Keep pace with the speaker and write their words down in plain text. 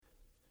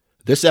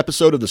This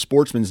episode of the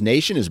Sportsman's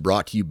Nation is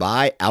brought to you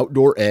by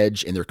Outdoor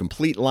Edge and their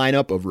complete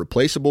lineup of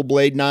replaceable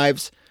blade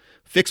knives,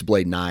 fixed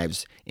blade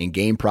knives, and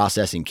game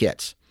processing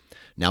kits.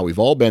 Now, we've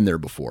all been there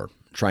before,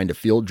 trying to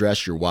field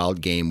dress your wild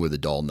game with a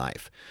dull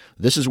knife.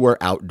 This is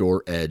where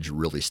Outdoor Edge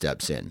really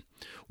steps in.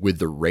 With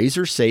the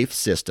Razor Safe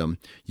system,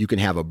 you can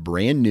have a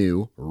brand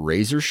new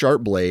razor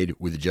sharp blade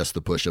with just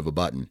the push of a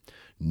button.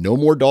 No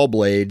more dull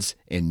blades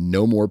and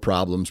no more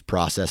problems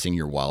processing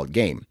your wild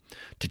game.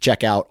 To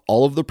check out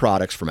all of the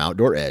products from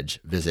Outdoor Edge,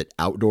 visit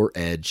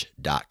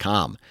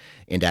OutdoorEdge.com.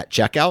 And at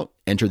checkout,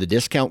 enter the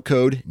discount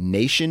code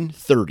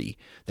NATION30.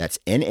 That's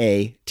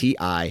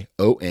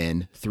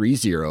NATION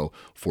 30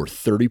 for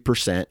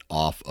 30%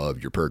 off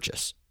of your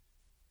purchase.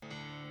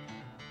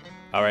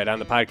 All right, on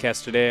the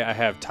podcast today, I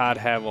have Todd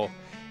Havel,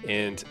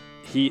 and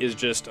he is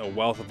just a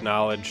wealth of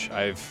knowledge.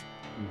 I've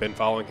been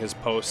following his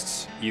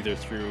posts either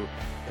through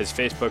his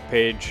Facebook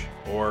page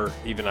or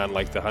even on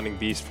like the Hunting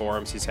Beast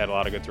forums. He's had a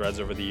lot of good threads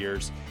over the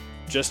years.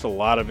 Just a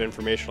lot of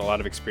information, a lot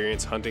of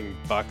experience hunting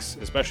bucks,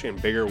 especially in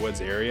bigger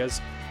woods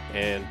areas.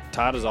 And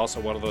Todd is also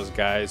one of those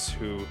guys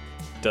who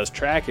does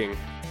tracking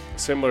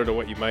similar to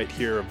what you might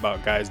hear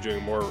about guys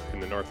doing more in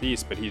the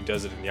Northeast, but he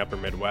does it in the upper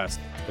Midwest.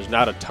 There's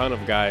not a ton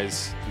of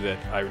guys that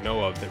I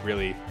know of that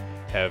really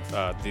have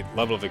the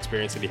level of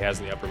experience that he has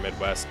in the upper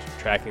Midwest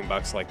tracking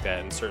bucks like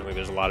that, and certainly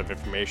there's a lot of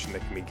information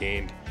that can be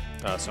gained.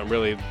 So I'm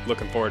really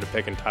looking forward to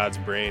picking Todd's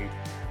brain,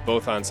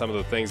 both on some of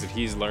the things that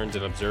he's learned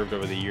and observed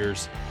over the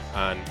years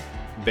on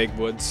big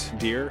woods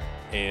deer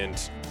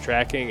and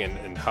tracking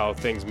and how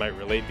things might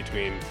relate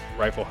between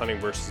rifle hunting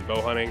versus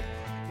bow hunting,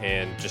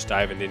 and just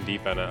diving in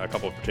deep on a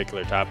couple of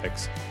particular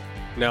topics.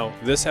 Now,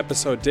 this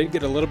episode did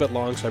get a little bit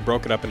long, so I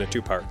broke it up into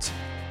two parts.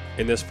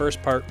 In this first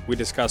part, we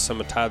discussed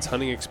some of Todd's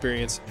hunting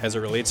experience as it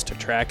relates to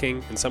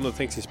tracking and some of the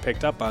things he's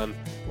picked up on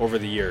over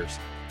the years,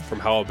 from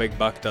how a big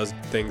buck does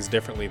things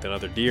differently than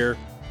other deer,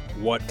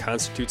 what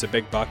constitutes a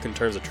big buck in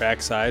terms of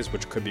track size,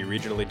 which could be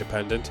regionally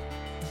dependent,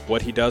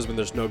 what he does when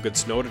there's no good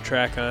snow to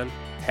track on,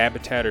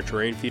 habitat or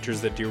terrain features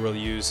that deer will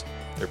use,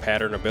 their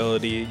pattern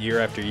ability year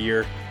after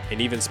year,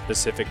 and even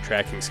specific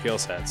tracking skill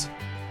sets.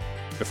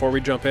 Before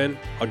we jump in,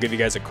 I'll give you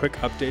guys a quick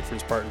update from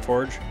Spartan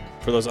Forge.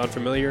 For those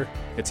unfamiliar,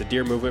 it's a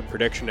deer movement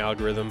prediction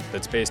algorithm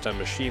that's based on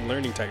machine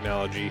learning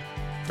technology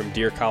from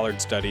deer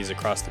collared studies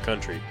across the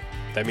country.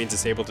 That means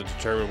it's able to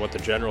determine what the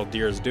general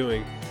deer is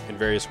doing in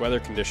various weather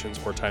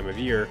conditions or time of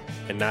year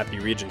and not be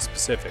region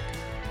specific.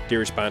 Deer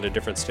respond to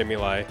different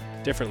stimuli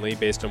differently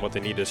based on what they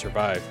need to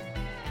survive.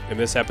 In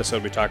this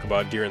episode, we talk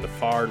about deer in the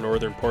far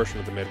northern portion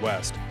of the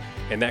Midwest,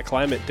 and that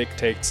climate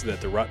dictates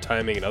that the rut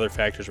timing and other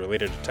factors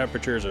related to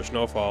temperatures or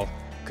snowfall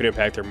could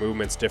impact their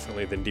movements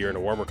differently than deer in a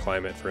warmer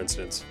climate, for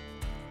instance.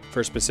 For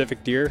a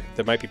specific deer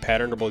that might be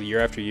patternable year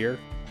after year,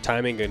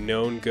 timing a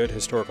known good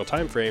historical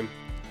time frame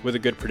with a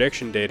good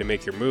prediction day to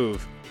make your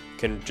move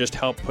can just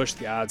help push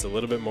the odds a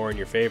little bit more in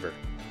your favor.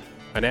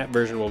 An app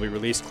version will be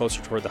released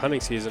closer toward the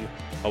hunting season,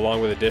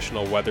 along with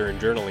additional weather and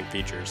journaling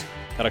features.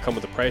 That'll come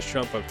with a price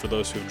jump, but for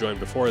those who've joined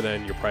before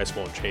then, your price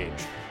won't change.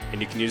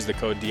 And you can use the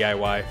code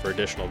DIY for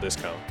additional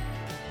discount.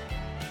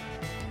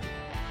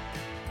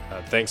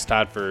 Thanks,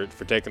 Todd, for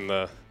taking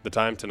the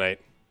time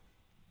tonight.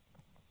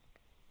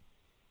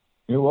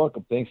 You're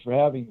welcome. Thanks for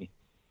having me.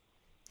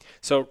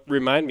 So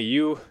remind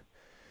me,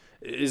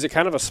 is it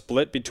kind of a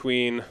split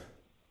between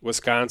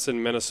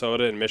Wisconsin,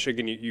 Minnesota, and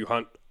Michigan? You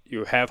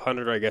have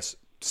hunted, or I guess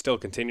still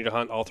continue to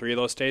hunt all three of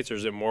those states, or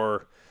is it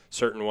more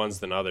certain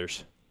ones than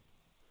others?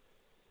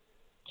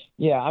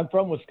 Yeah, I'm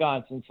from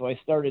Wisconsin, so I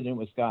started in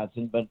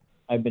Wisconsin, but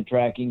I've been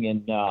tracking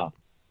in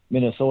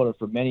Minnesota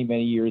for many,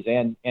 many years,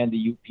 and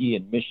the UP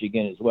and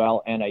Michigan as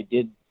well. And I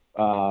did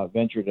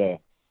venture to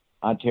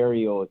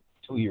Ontario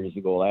 2 years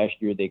ago. Last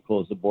year they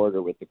closed the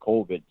border with the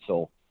COVID,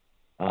 so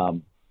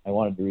I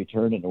wanted to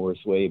return in the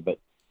worst way. But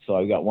so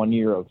I got 1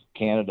 year of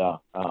Canada,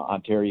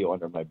 Ontario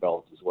under my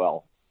belt as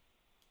well.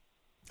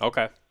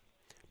 Okay.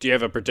 Do you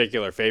have a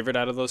particular favorite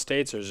out of those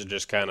states, or is it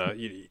just kind of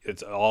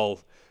it's all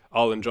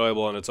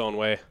enjoyable in its own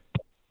way?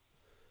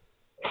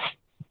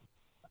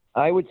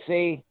 I would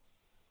say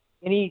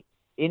any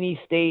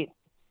state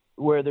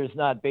where there's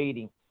not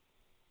baiting,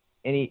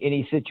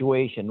 any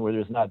situation where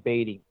there's not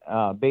baiting.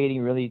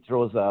 Baiting really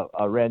throws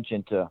a wrench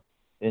into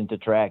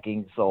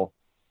tracking. So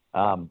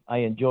I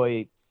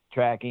enjoy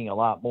tracking a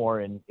lot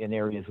more in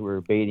areas where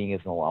baiting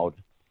isn't allowed.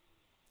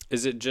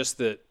 Is it just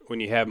that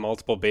when you have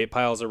multiple bait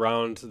piles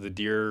around, the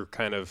deer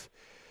kind of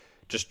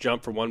just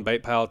jump from one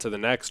bait pile to the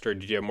next, or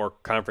do you have more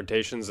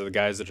confrontations of the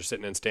guys that are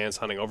sitting in stands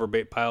hunting over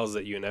bait piles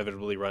that you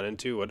inevitably run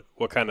into?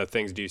 What kind of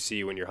things do you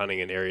see when you're hunting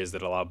in areas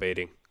that allow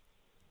baiting?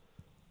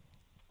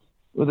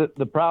 Well,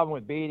 the problem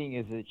with baiting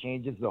is it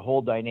changes the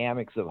whole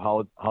dynamics of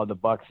how the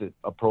bucks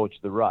approach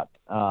the rut.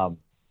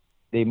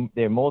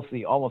 They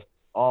mostly almost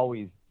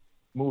always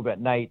move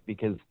at night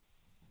because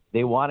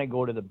they want to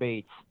go to the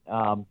baits.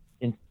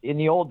 In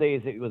the old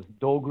days, it was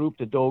doe group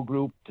to doe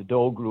group to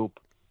doe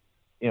group,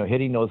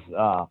 hitting those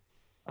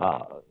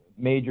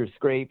major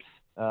scrapes,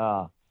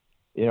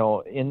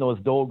 in those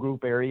doe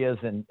group areas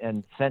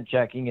and scent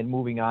checking and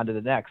moving on to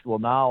the next. Well,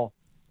 now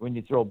when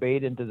you throw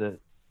bait into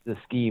the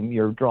scheme,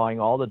 you're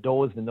drawing all the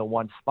does into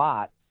one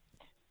spot.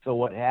 So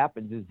what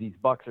happens is these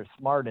bucks are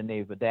smart and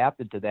they've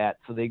adapted to that.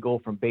 So they go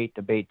from bait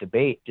to bait to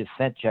bait, just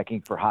scent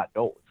checking for hot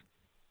does.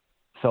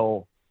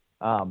 So,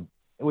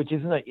 which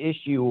isn't an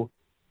issue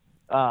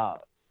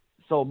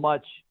so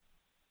much,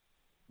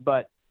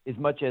 but as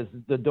much as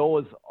the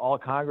does all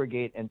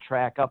congregate and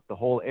track up the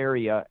whole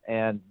area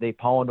and they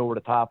pound over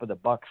the top of the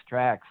buck's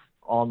tracks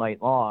all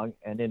night long.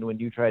 And then when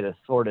you try to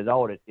sort it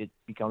out, it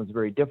becomes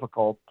very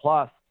difficult.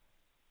 Plus,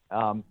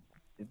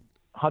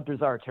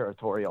 hunters are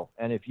territorial.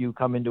 And if you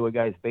come into a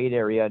guy's bait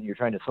area and you're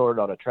trying to sort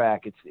out a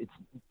track,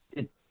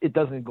 it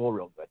doesn't go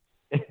real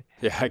good.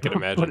 Yeah, I can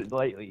imagine. Put it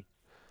lightly.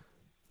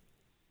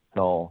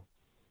 So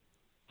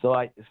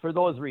for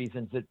those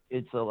reasons,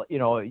 it's a, you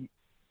know,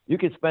 you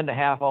could spend a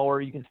half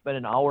hour, you can spend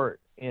an hour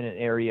in an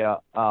area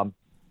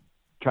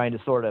trying to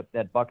sort up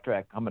that buck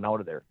track coming out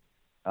of there,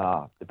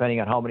 depending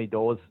on how many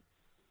does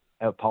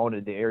have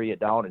pounded the area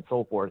down and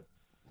so forth.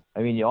 I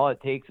mean, all it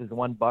takes is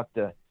one buck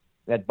to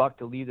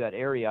leave that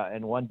area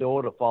and one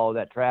doe to follow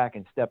that track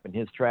and step in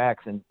his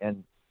tracks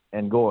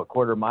and go a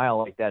quarter mile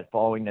like that,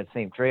 following that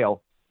same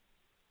trail.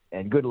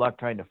 And good luck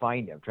trying to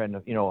find him,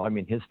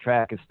 his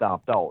track is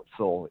stomped out.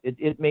 So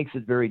it makes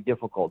it very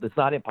difficult. It's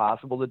not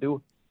impossible to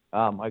do.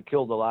 I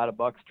killed a lot of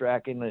bucks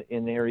tracking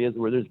in areas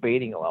where there's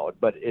baiting allowed,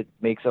 but it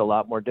makes it a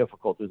lot more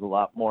difficult. There's a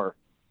lot more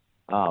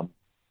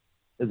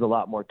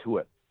to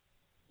it.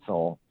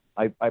 So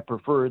I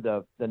prefer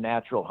the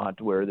natural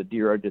hunt where the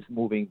deer are just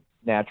moving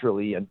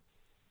naturally and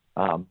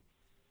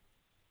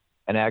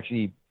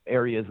actually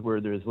areas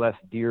where there's less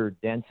deer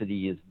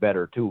density is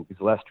better too, because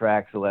the less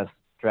tracks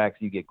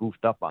you get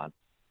goofed up on.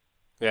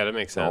 Yeah, that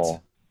makes sense.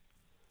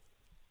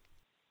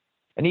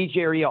 And each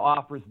area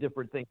offers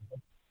different things.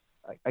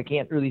 I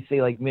can't really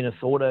say like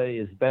Minnesota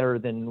is better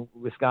than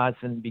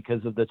Wisconsin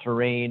because of the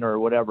terrain or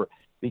whatever,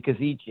 because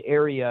each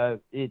area,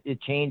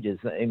 it changes.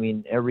 I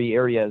mean, every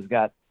area has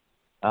got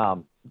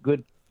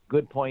good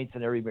points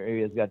and every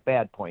area has got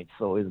bad points.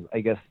 So I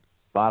guess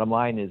bottom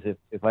line is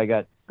if I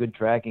got good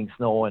tracking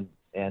snow and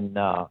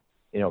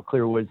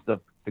clear woods to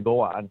go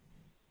on,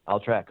 I'll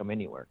track them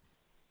anywhere.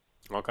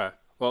 Okay.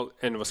 Well,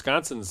 and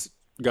Wisconsin's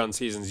gun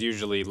season's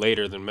usually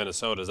later than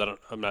Minnesota's.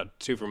 I'm not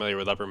too familiar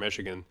with Upper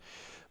Michigan,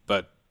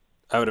 but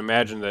I would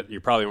imagine that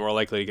you're probably more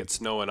likely to get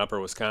snow in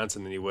Upper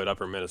Wisconsin than you would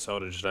Upper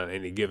Minnesota just on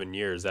any given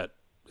year. Is that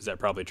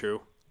probably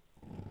true?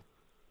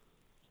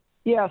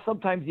 Yeah,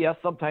 sometimes yes,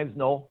 sometimes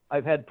no.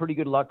 I've had pretty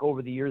good luck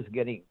over the years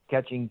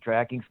catching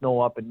tracking snow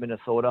up in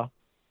Minnesota.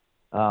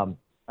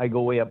 I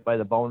go way up by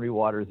the Boundary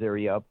Waters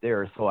area up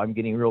there, so I'm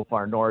getting real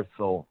far north.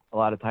 So a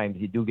lot of times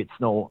you do get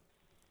snow,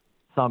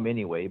 some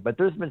anyway. But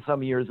there's been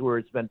some years where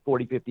it's been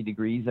 40, 50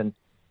 degrees, and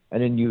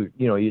then you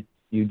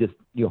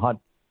hunt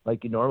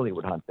like you normally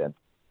would hunt then.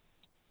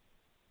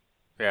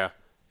 Yeah.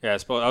 I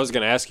suppose I was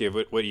going to ask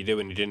you what you did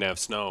when you didn't have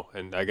snow,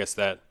 and I guess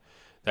that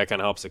kind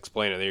of helps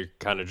explain it. You're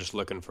kind of just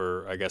looking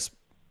for, I guess,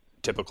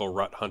 typical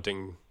rut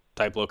hunting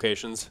type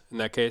locations in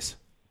that case.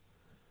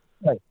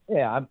 Right.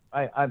 Yeah,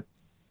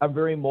 I'm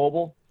very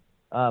mobile.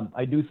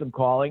 I do some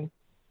calling.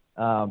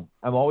 I'm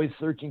always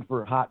searching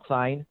for hot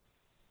sign.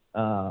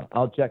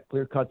 I'll check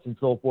clear cuts and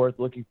so forth,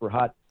 looking for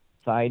hot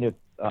sign. If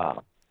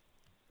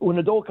when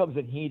a doe comes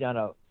in heat on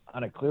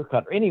a clear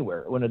cut or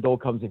anywhere, when a doe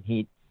comes in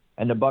heat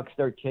and the bucks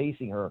start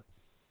chasing her,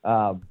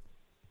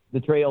 the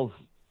trails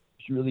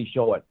really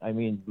show it. I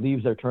mean,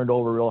 leaves are turned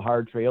over real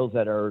hard. Trails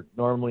that are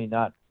normally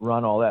not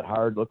run all that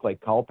hard look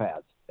like cow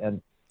paths,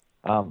 and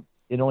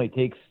it only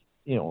takes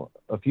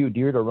a few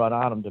deer to run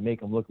on them to make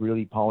them look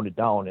really pounded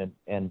down.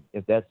 And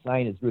if that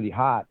sign is really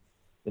hot,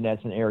 then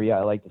that's an area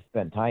I like to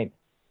spend time.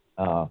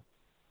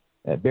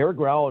 At bare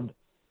ground,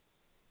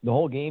 the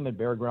whole game at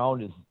bare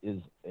ground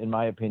is in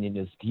my opinion,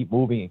 is keep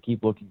moving and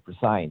keep looking for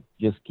signs.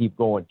 Just keep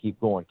going.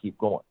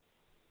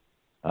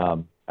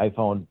 I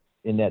found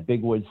in that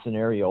big woods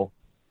scenario,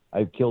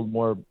 I've killed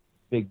more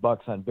big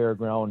bucks on bare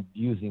ground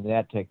using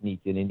that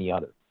technique than any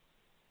other.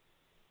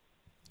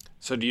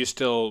 So do you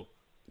still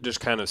just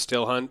kind of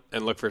still hunt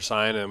and look for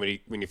sign, and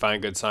when you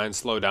find good signs,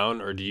 slow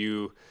down? Or do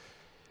you,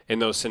 in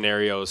those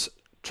scenarios,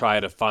 try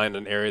to find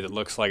an area that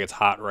looks like it's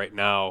hot right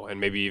now and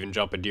maybe even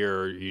jump a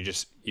deer, or you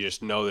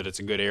just know that it's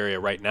a good area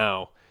right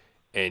now,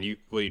 and you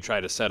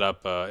try to set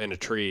up in a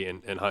tree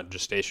and hunt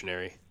just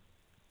stationary?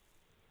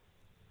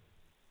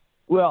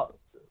 Well,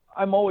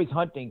 I'm always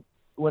hunting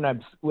when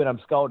I'm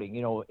scouting.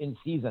 In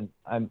season,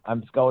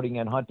 I'm scouting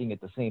and hunting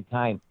at the same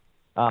time.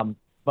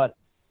 But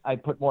I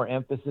put more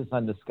emphasis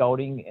on the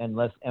scouting and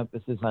less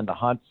emphasis on the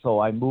hunt. So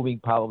I'm moving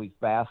probably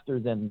faster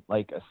than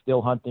like a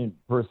still hunting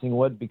person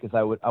would, because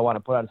I want to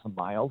put on some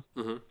miles.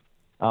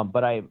 Mm-hmm.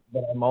 But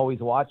I'm always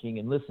watching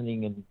and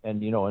listening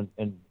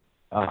and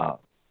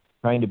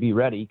trying to be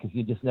ready, because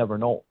you just never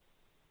know.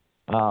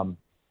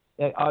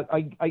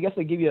 I guess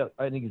I give you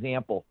an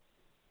example.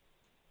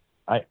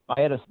 I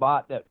had a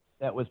spot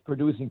that was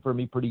producing for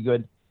me pretty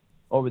good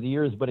over the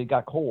years, but it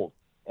got cold.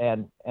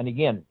 And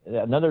again,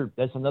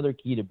 that's another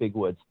key to big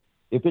woods.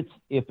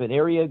 If an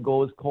area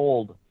goes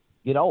cold,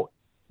 get out.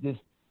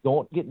 Just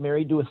don't get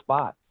married to a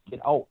spot.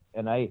 get out.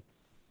 And I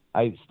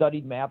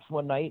studied maps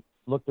one night,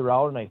 looked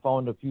around, and I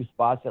found a few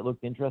spots that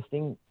looked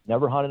interesting.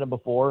 Never hunted them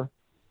before.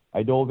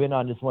 I dove in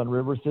on this one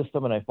river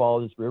system, and I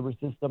followed this river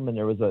system, and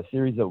there was a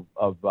series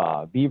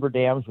of beaver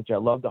dams, which I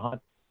love to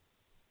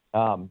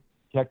hunt.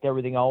 Checked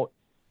everything out.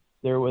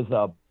 There was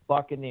a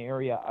buck in the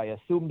area. I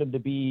assumed him to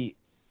be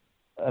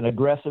an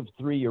aggressive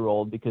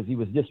 3-year-old because he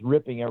was just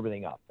ripping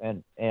everything up.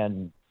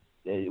 And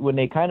when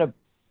they kind of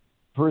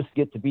first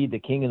get to be the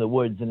king of the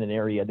woods in an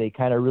area, they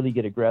kind of really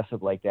get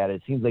aggressive like that.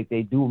 It seems like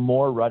they do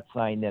more rut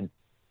sign than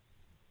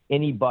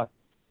any buck,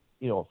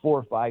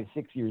 4, 5,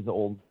 6 years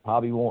old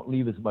probably won't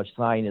leave as much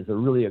sign as a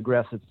really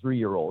aggressive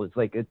 3-year-old. It's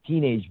like a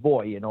teenage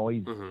boy, he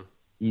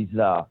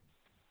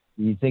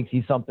thinks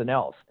he's something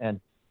else.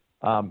 And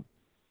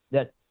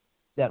that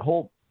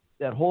whole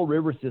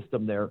river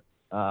system there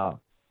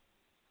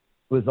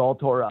was all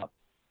tore up,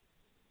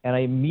 and I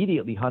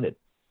immediately hunted.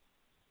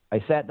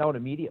 I sat down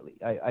immediately.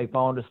 I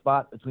found a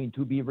spot between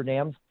 2 beaver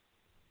dams.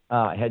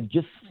 I had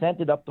just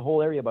scented up the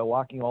whole area by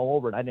walking all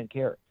over it. I didn't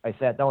care. I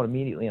sat down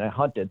immediately and I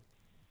hunted.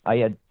 I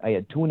had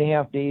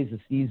 2.5 days of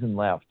season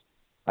left.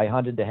 I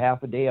hunted the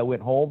half a day. I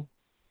went home.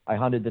 I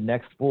hunted the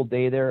next full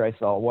day there. I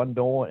saw one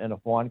doe and a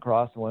fawn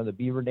cross in one of the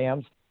beaver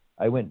dams.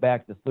 I went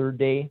back the third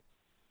day,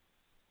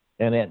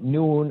 and at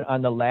noon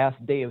on the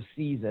last day of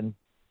season,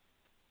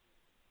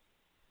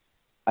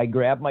 I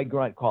grabbed my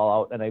grunt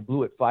call out and I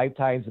blew it 5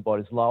 times about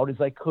as loud as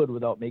I could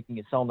without making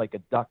it sound like a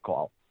duck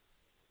call.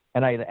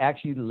 And I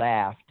actually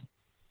laughed,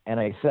 and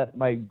I set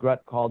my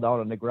grunt call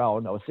down on the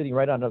ground. I was sitting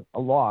right on a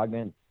log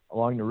and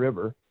along the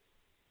river,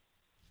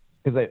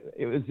 because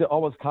it was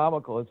almost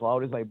comical as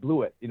loud as I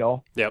blew it,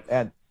 Yep.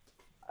 And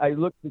I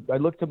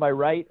looked to my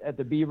right at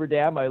the beaver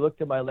dam. I looked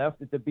to my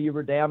left at the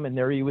beaver dam, and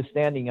there he was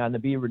standing on the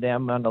beaver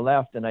dam on the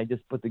left. And I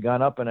just put the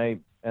gun up and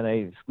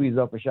I squeezed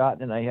up a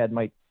shot, and I had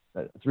my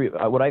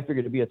what I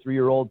figured to be a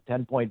 3-year-old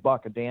 10-point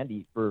buck, a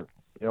dandy for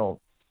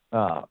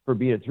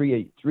being a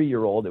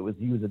 3-year-old.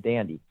 He was a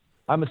dandy.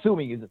 I'm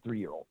assuming he's a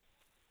 3-year-old,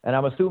 and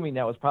I'm assuming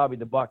that was probably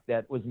the buck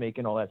that was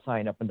making all that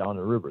sign up and down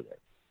the river there.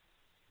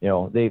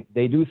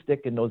 They do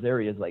stick in those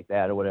areas like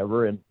that or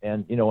whatever. And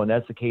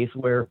that's the case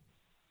where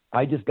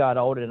I just got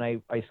out and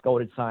I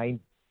scouted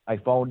sign. I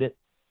found it.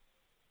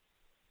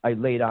 I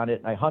laid on it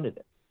and I hunted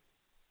it.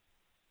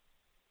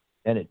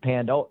 And it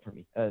panned out for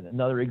me.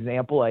 Another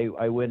example,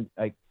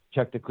 I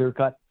checked a clear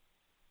cut.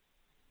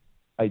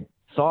 I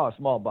saw a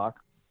small buck.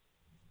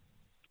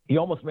 He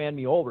almost ran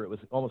me over. It was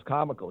almost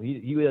comical.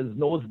 He had his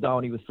nose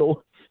down. He was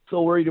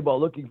so worried about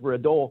looking for a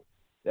doe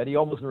that he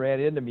almost ran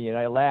into me, and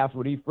I laughed.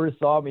 When he first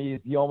saw me,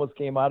 he almost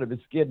came out of his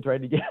skin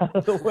trying to get out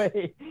of the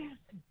way.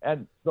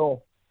 And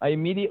so I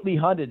immediately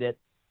hunted it,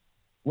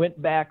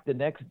 went back the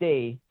next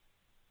day,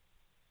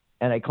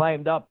 and I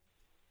climbed up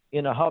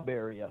in a hub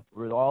area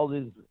where all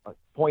these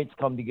points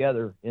come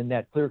together in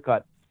that clear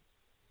cut.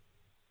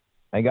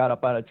 I got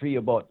up on a tree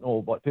about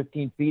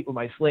 15 feet with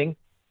my sling.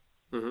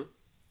 Mm-hmm.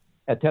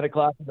 At 10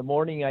 o'clock in the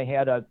morning, I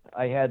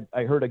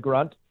heard a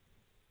grunt,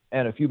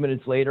 and a few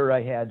minutes later,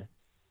 I had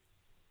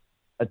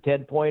a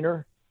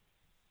 10-pointer,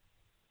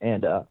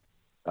 and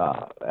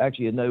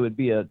actually it would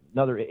be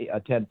another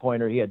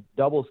 10-pointer. He had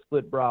double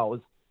split brows,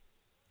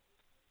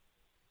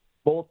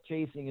 both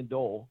chasing a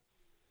doe,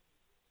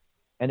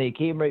 and they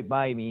came right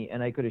by me,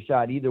 and I could have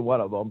shot either one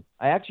of them.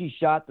 I actually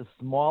shot the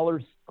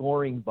smaller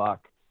scoring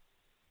buck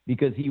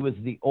because he was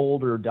the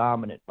older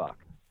dominant buck,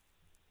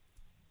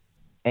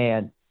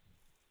 and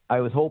I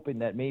was hoping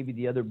that maybe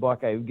the other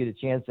buck I would get a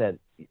chance at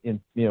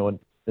in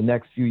the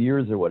next few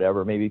years or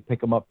whatever, maybe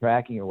pick him up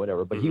tracking or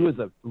whatever. But he was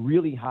a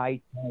really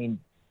high-trained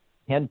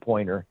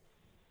 10-pointer,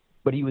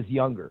 but he was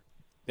younger.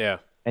 Yeah.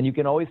 And you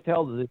can always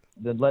tell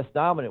the less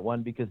dominant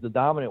one, because the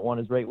dominant one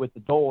is right with the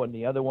doe and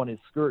the other one is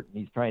skirt, and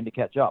he's trying to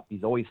catch up.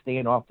 He's always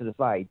staying off to the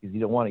side because he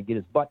don't want to get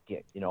his butt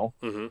kicked,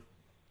 Mm-hmm.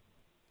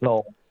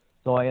 So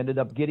I ended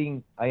up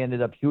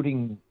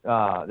shooting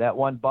that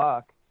one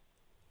buck.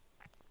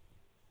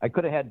 I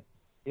could have had,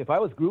 if I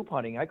was group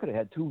hunting, I could have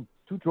had two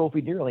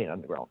trophy deer laying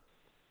on the ground.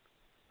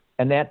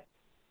 And that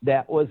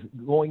was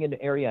going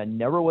into area I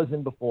never was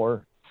in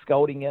before,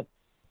 scouting it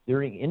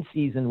in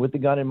season with the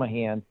gun in my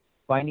hand,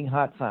 finding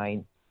hot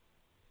sign.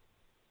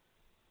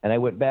 And I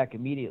went back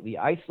immediately.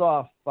 I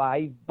saw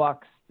 5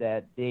 bucks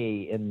that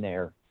day in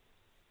there.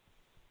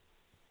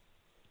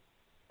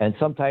 And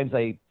sometimes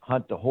I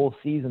hunt the whole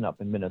season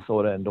up in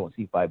Minnesota and don't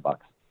see 5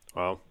 bucks.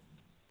 Wow.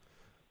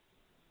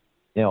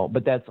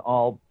 But that's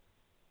all,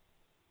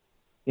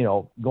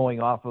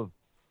 going off of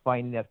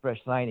finding that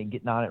fresh sign and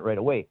getting on it right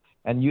away.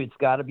 And it's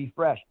got to be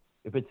fresh.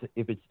 If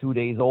it's 2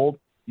 days old,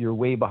 you're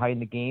way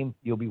behind the game.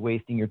 You'll be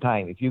wasting your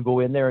time. If you go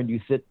in there and you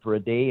sit for a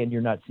day and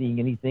you're not seeing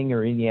anything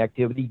or any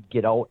activity,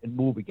 get out and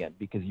move again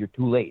because you're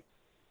too late.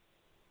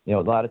 A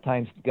lot of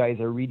times guys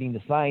are reading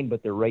the sign,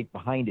 but they're right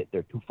behind it.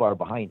 They're too far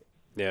behind it.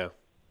 Yeah.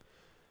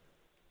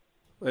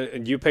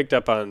 And you picked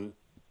up on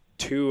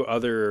 2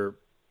 other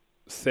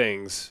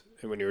things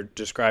when you were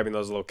describing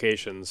those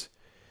locations,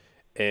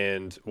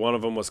 and one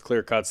of them was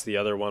clear cuts. The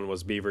other one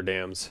was beaver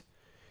dams.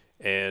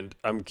 And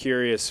I'm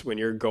curious when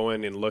you're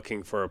going and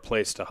looking for a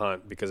place to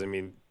hunt, because I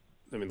mean,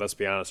 let's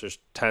be honest, there's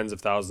tens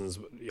of thousands,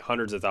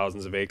 hundreds of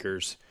thousands of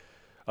acres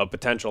of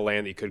potential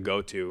land that you could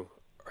go to.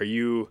 Are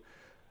you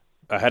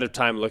ahead of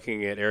time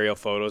looking at aerial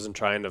photos and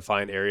trying to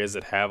find areas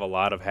that have a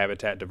lot of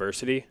habitat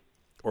diversity?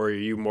 Or are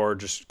you more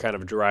just kind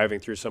of driving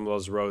through some of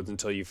those roads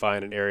until you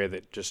find an area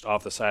that just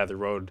off the side of the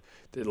road,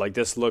 that, like,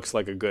 this looks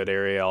like a good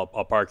area,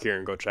 I'll park here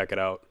and go check it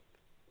out?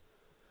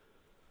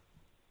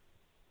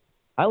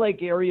 I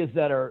like areas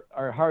that are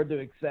hard to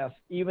access,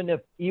 even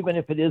if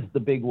it is the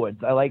big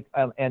woods. I like,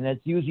 and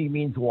it usually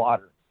means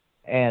water.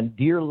 And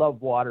deer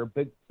love water.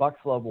 Big bucks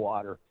love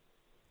water.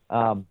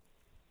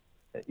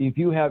 If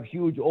you have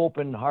huge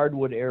open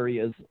hardwood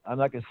areas, I'm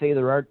not going to say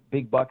there aren't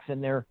big bucks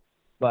in there,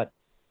 but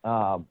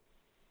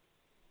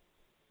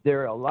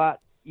they're a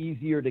lot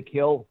easier to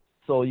kill.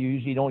 So you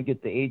usually don't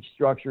get the age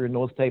structure in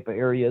those type of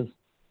areas,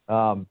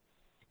 and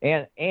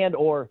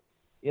or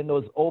in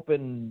those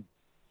open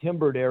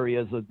timbered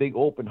areas with big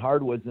open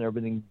hardwoods and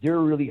everything. They're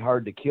really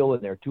hard to kill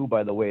in there too.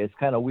 By the way, it's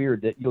kind of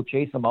weird that you'll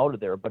chase them out of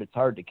there, but it's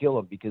hard to kill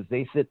them because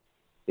they sit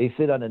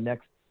on the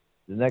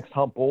next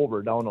hump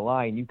over down the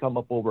line. You come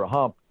up over a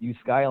hump, you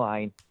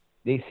skyline,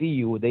 they see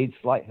you, they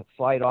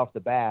slide off the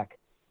back,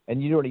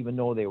 and you don't even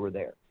know they were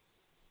there.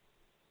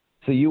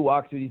 So you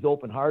walk through these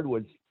open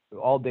hardwoods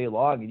all day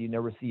long, and you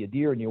never see a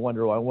deer, and you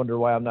wonder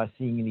why I'm not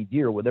seeing any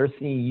deer. Well, they're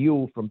seeing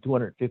you from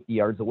 250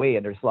 yards away,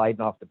 and they're sliding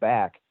off the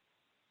back.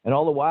 And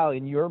all the while,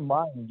 in your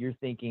mind, you're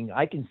thinking,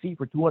 I can see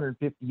for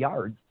 250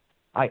 yards.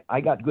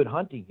 I got good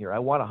hunting here. I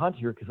want to hunt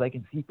here because I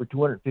can see for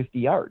 250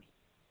 yards,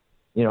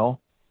 you know.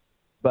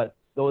 But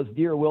those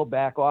deer will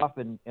back off,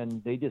 and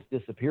they just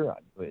disappear on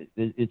you.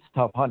 It's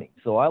tough hunting.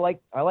 So I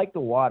like the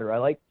water. I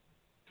like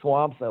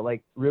swamps. I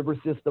like river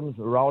systems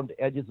around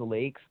edges of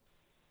lakes.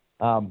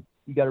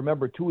 You got to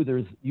remember, too,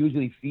 there's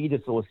usually feed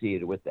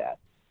associated with that.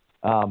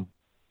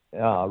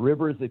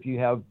 Rivers, if you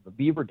have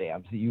beaver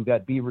dams, you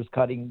got beavers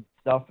cutting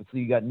stuff, so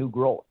you got new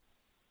growth.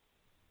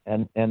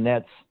 And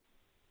that's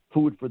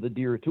food for the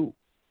deer, too.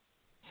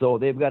 So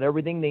they've got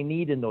everything they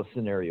need in those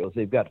scenarios.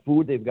 They've got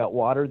food, they've got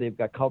water, they've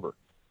got cover.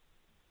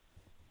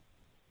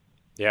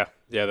 Yeah,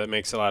 that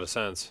makes a lot of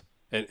sense.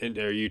 And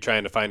are you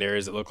trying to find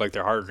areas that look like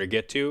they're harder to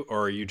get to,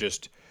 or are you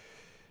just,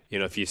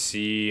 if you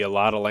see a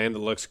lot of land that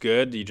looks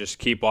good, you just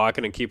keep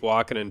walking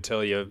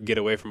until you get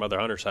away from other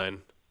hunter sign?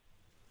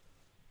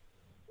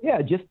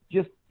 Yeah,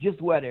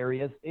 just wet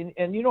areas,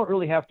 and you don't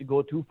really have to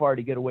go too far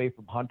to get away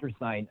from hunter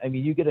sign. I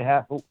mean, you get a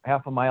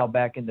half a mile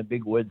back in the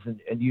big woods,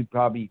 and you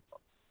probably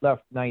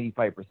left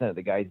 95% of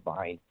the guys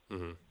behind.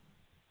 Mm-hmm.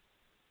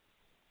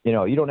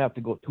 You don't have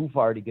to go too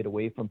far to get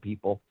away from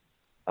people,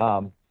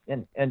 and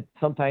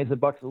sometimes the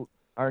bucks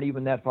aren't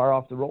even that far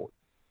off the road.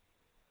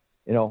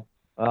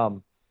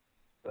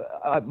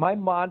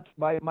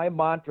 My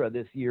mantra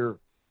this year,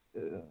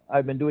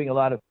 I've been doing a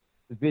lot of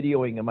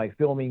videoing and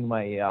filming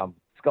my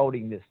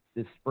scouting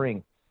this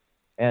spring,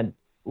 and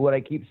what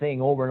I keep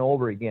saying over and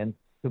over again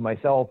to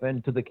myself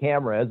and to the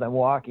camera as I'm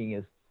walking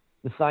is,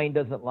 the sign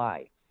doesn't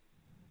lie.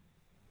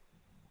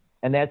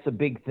 And that's a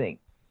big thing.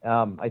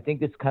 I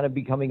think it's kind of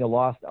becoming a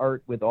lost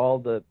art with all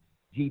the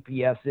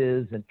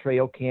GPSs and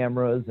trail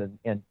cameras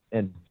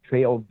and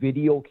trail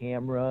video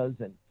cameras,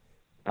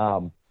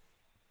 and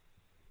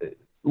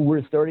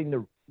we're starting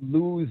to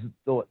lose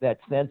that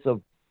sense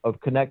of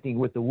connecting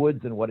with the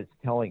woods and what it's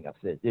telling us.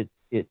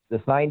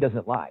 The sign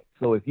doesn't lie.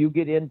 So if you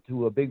get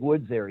into a big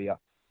woods area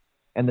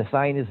and the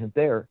sign isn't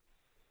there,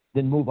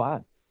 then move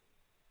on.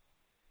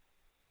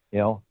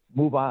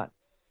 Move on.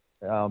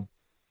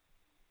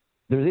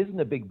 There isn't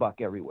a big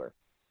buck everywhere,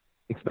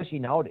 especially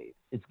nowadays.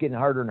 It's getting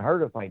harder and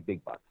harder to find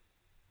big bucks.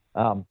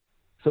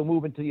 So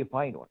move until you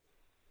find one.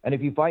 And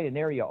if you find an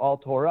area all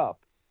tore up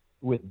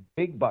with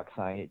big buck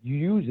sign, it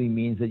usually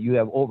means that you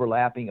have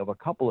overlapping of a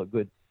couple of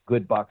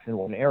good bucks in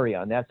one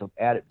area, and that's an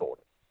added bonus.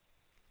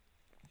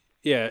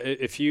 Yeah,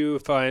 if you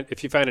find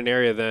an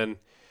area, then,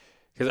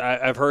 because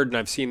I've heard and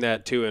I've seen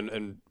that too,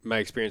 and my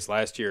experience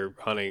last year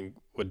hunting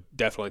would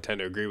definitely tend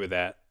to agree with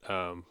that.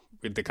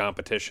 With the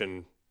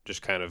competition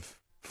just kind of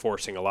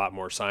forcing a lot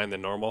more sign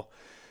than normal.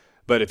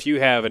 But if you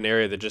have an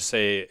area that, just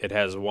say it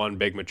has one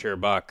big mature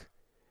buck,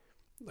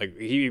 like,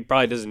 he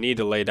probably doesn't need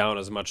to lay down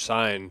as much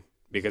sign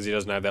because he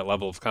doesn't have that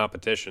level of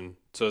competition.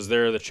 So is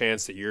there the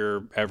chance that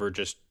you're ever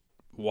just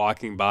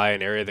walking by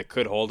an area that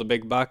could hold a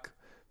big buck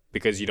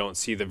because you don't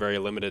see the very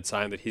limited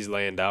sign that he's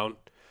laying down?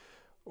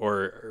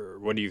 Or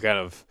what do you kind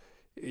of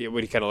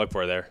look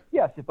for there?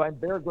 Yes, if I'm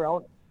bare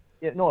ground,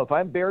 if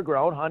I'm bare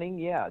ground hunting,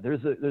 yeah,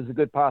 there's a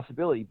good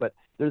possibility, but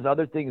there's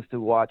other things to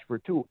watch for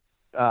too.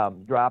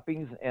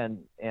 Droppings and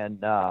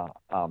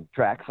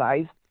track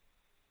size.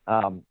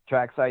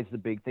 Track size is a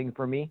big thing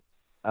for me.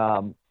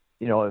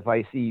 If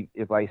I see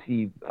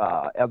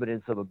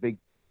evidence of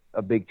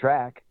a big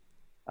track,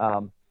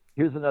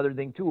 here's another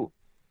thing too.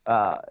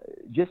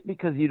 Just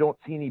because you don't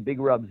see any big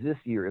rubs this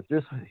year, if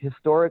there's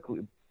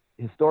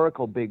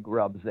historical big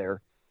rubs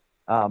there,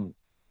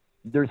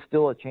 there's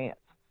still a chance.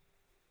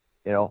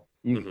 So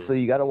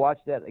you got to watch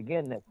that.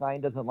 Again, that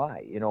sign doesn't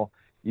lie.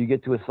 you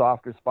get to a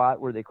softer spot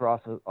where they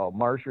cross a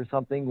marsh or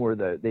something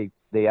where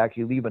they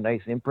actually leave a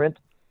nice imprint,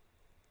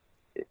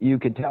 you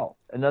can tell.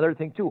 Another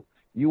thing too,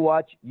 you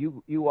watch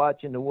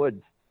in the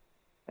woods,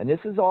 and this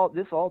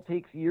all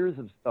takes years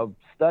of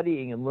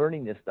studying and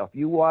learning this stuff.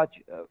 You watch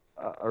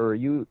or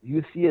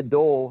you see a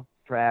doe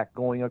track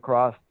going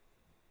across,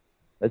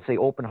 let's say,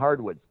 open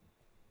hardwoods.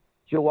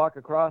 She'll walk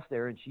across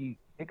there and she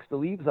picks the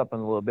leaves up a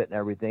little bit and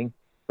everything,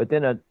 but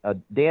then a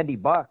dandy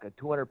buck, a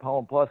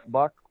 200-pound plus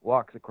buck,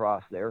 walks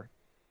across there.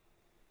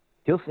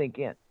 He'll sink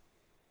in.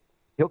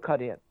 He'll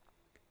cut in.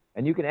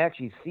 And you can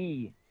actually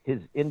see his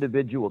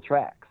individual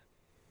tracks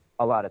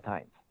a lot of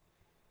times.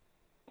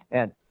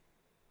 And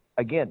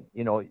again,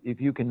 if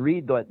you can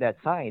read that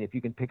sign, if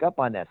you can pick up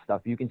on that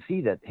stuff, you can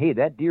see that, hey,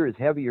 that deer is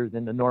heavier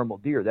than the normal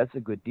deer. That's a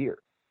good deer.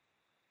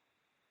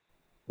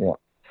 Yeah.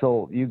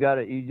 So you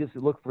just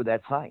look for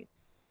that sign.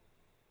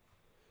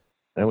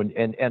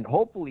 And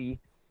hopefully,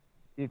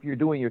 if you're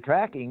doing your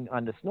tracking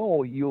on the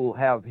snow, you'll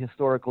have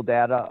historical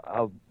data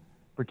of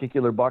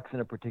particular bucks in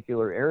a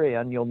particular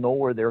area, and you'll know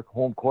where their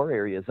home core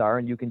areas are,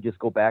 and you can just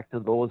go back to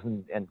those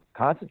and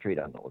concentrate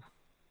on those.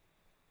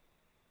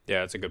 Yeah,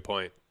 that's a good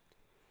point.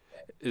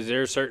 Is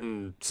there a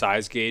certain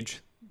size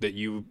gauge that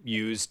you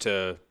use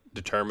to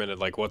determine it,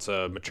 like what's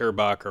a mature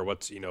buck or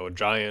what's, a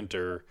giant,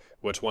 or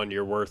which one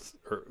you're worth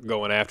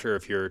going after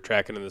if you're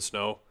tracking in the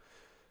snow?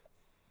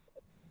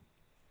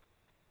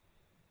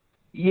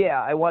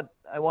 Yeah, I want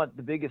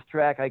the biggest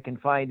track I can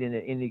find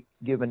in a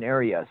given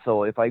area.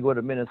 So if I go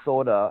to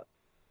Minnesota,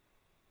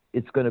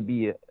 it's going to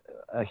be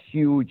a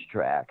huge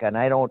track, and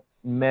I don't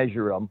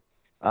measure them.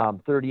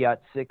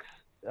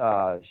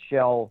 30-06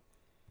 shell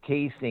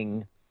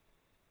casing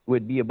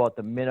would be about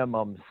the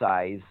minimum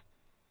size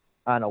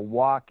on a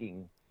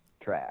walking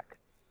track.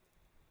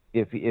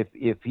 If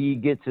he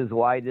gets as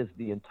wide as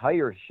the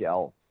entire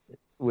shell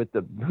with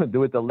the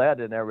lead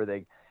and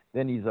everything,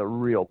 then he's a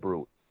real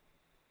brute.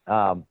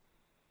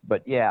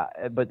 But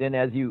then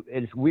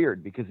it's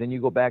weird because then you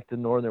go back to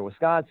northern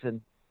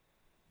Wisconsin,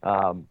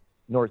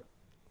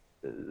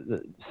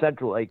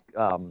 central, like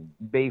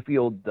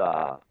Bayfield,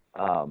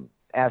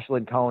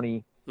 Ashland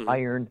County,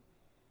 Iron,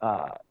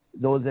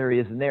 those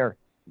areas in there.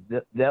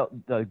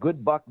 The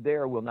good buck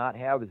there will not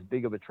have as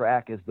big of a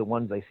track as the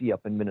ones I see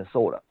up in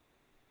Minnesota.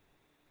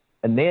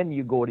 And then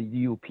you go to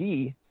UP,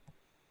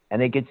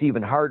 and it gets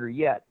even harder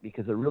yet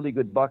because a really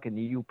good buck in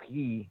the UP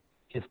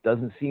just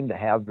doesn't seem to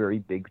have very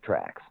big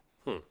tracks.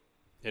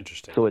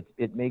 Interesting. So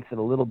it makes it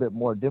a little bit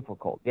more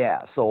difficult.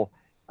 Yeah. So,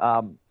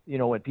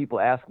 when people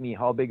ask me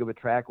how big of a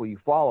track will you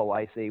follow,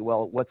 I say,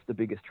 well, what's the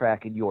biggest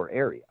track in your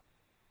area?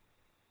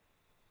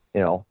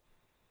 And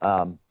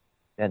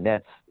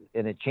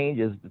it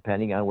changes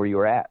depending on where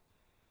you're at.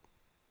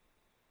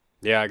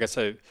 Yeah, I guess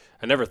I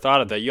never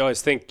thought of that. You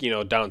always think,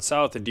 down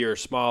south the deer are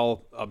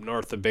small, up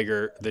north the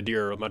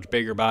deer are much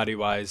bigger body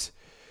wise,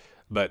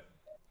 but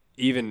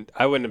even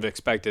I wouldn't have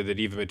expected that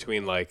even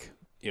between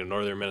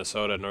northern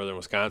Minnesota and northern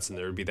Wisconsin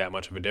there would be that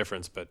much of a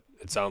difference, but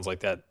it sounds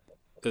like that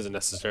isn't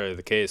necessarily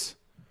the case.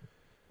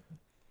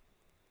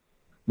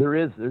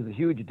 There's a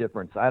huge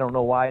difference. I don't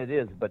know why it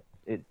is, but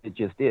it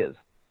just is.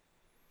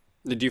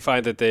 Did you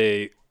find that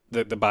the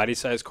body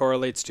size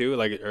correlates too?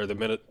 Or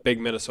the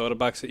big Minnesota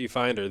bucks that you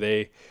find, are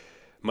they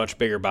much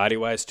bigger body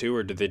wise too,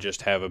 or did they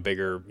just have a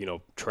bigger,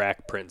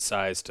 track print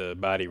size to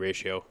body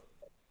ratio?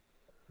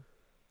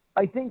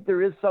 I think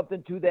there is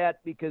something to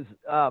that because,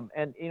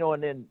 and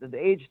then the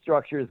age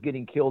structure is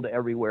getting killed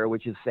everywhere,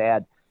 which is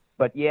sad.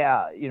 But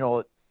yeah,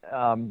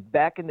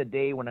 back in the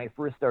day when I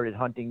first started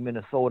hunting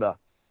Minnesota,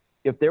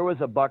 if there was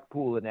a buck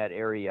pool in that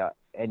area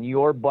and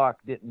your buck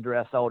didn't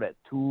dress out at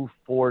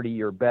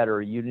 240 or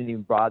better, you didn't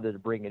even bother to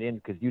bring it in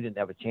because you didn't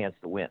have a chance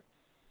to win.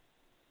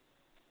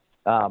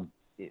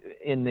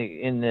 In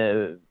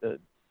the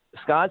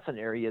Wisconsin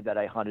area that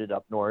I hunted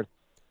up north,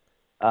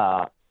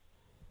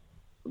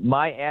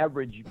 my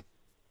average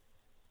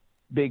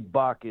big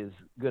buck is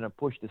going to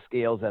push the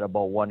scales at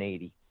about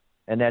 180,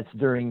 and that's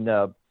during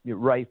the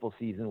rifle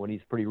season when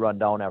he's pretty run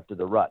down after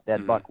the rut.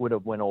 That buck would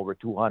have went over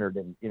 200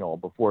 and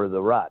before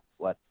the rut.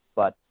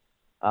 But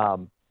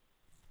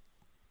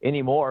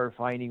anymore,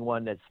 finding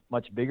one that's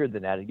much bigger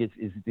than that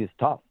is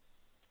tough.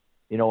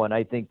 And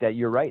I think that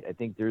you're right. I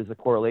think there's a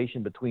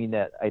correlation between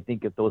that. I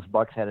think if those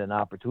bucks had an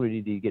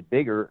opportunity to get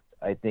bigger,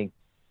 I think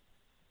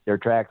their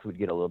tracks would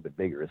get a little bit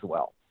bigger as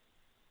well.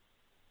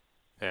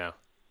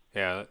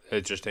 Yeah,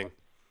 interesting.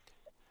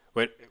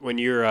 When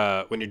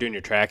you're doing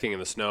your tracking in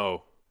the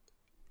snow,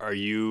 are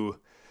you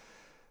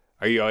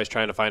always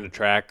trying to find a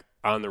track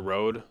on the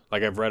road,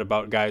 like I've read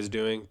about guys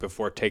doing,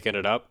 before taking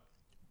it up?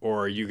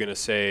 Or are you going to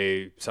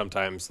say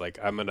sometimes, like,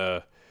 I'm going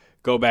to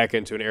go back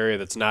into an area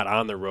that's not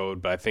on the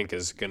road but I think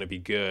is going to be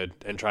good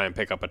and try and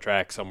pick up a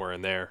track somewhere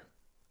in there?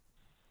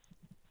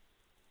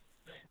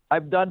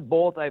 I've done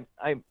both. I'm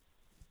going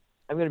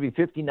to be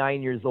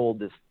 59 years old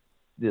this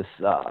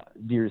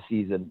deer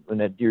season when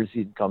that deer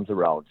season comes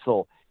around.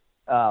 So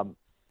I'm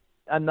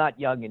not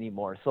young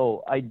anymore.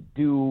 So I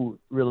do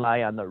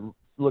rely on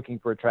looking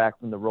for a track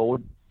from the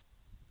road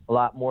a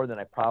lot more than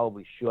I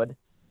probably should.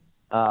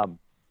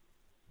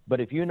 But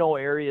if you know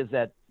areas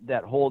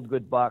that hold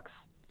good bucks,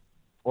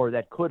 or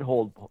that could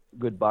hold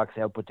good bucks,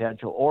 have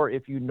potential, or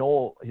if you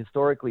know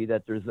historically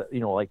that there's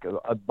like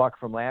a buck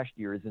from last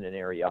year is in an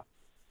area,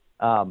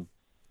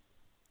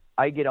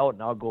 I get out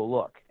and I'll go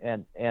look,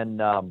 and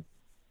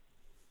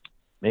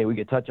maybe we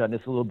could touch on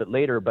this a little bit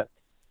later, but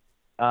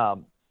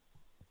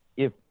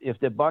if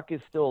the buck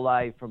is still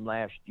alive from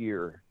last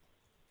year,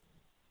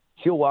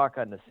 he'll walk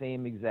on the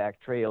same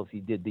exact trails he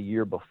did the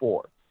year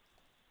before,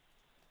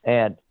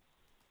 and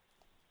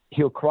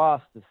he'll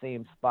cross the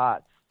same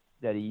spots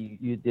that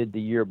you did the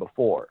year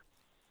before.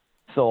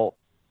 So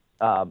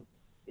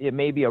it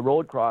may be a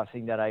road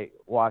crossing that I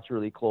watch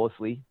really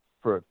closely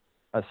for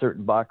a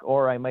certain buck,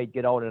 or I might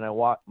get out and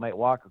might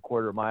walk a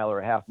quarter mile or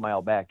a half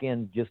mile back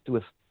in just to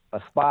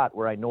a spot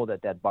where I know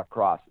that buck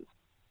crosses.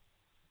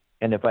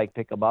 And if I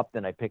pick him up,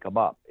 then I pick him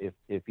up.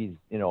 If he's,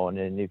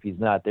 and if he's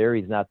not there,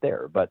 he's not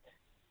there. But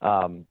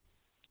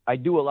I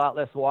do a lot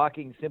less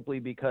walking simply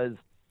because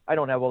I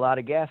don't have a lot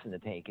of gas in the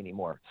tank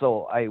anymore.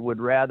 So I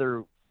would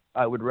rather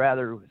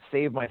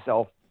save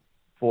myself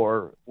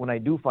for when I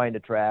do find a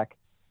track,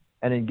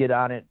 and then get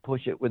on it,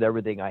 push it with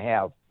everything I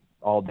have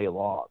all day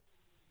long.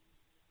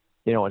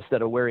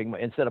 Instead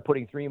of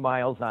putting 3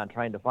 miles on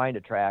trying to find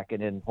a track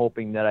and then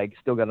hoping that I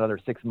still got another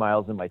 6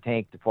 miles in my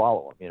tank to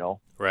follow them.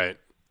 Right.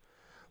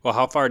 Well,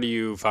 how far do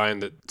you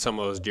find that some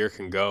of those deer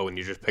can go when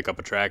you just pick up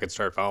a track and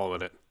start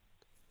following it?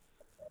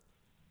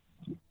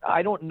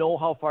 I don't know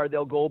how far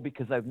they'll go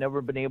because I've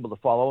never been able to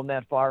follow them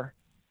that far.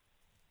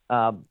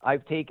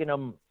 I've taken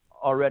them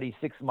already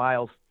 6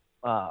 miles.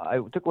 I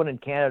took one in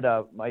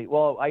Canada.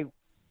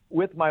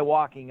 With my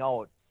walking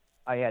out,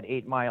 I had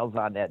 8 miles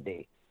on that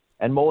day,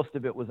 and most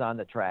of it was on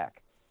the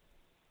track.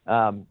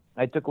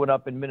 I took one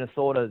up in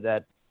Minnesota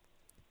that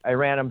I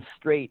ran them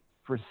straight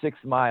for 6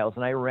 miles,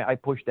 and I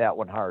pushed that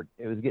one hard.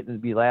 It was getting to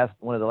be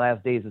one of the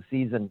last days of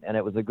season, and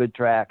it was a good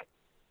track,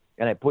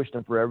 and I pushed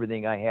him for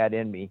everything I had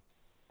in me.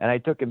 And I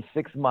took him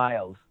 6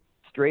 miles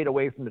straight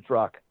away from the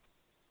truck.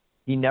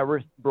 He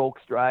never broke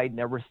stride,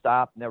 never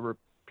stopped, never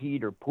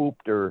peed or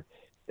pooped or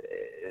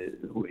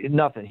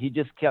nothing. He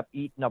just kept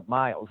eating up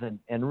miles.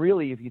 And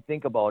really, if you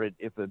think about it,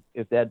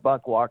 if that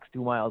buck walks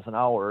 2 miles an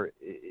hour,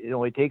 it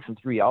only takes him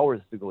 3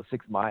 hours to go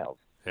 6 miles.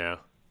 Yeah.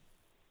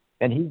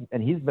 And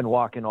he's been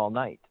walking all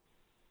night.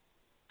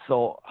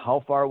 So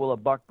how far will a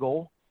buck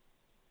go?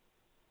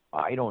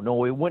 I don't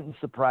know. It wouldn't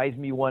surprise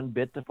me one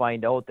bit to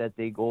find out that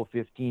they go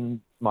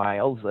 15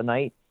 miles a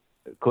night.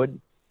 It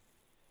could.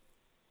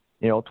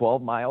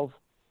 12 miles.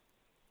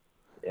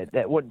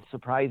 That wouldn't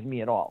surprise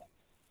me at all.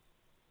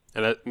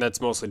 And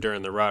that's mostly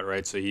during the rut,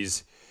 right? So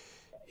he's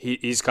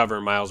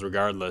covering miles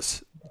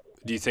regardless.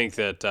 Do you think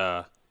that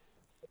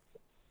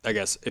I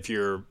guess if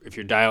you're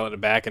dialing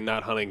it back and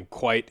not hunting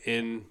quite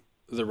in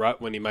the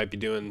rut when he might be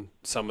doing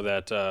some of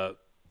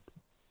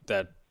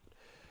that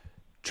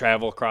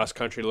travel cross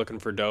country looking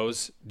for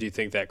does, do you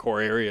think that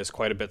core area is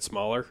quite a bit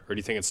smaller, or do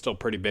you think it's still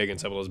pretty big in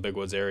some of those big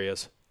woods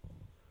areas?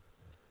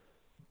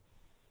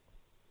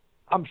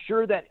 I'm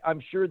sure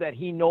that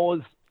he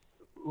knows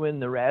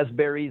when the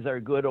raspberries are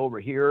good over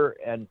here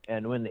and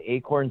when the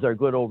acorns are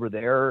good over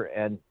there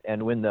and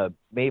when the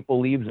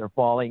maple leaves are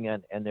falling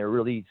and they're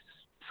really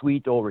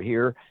sweet over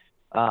here.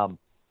 I'm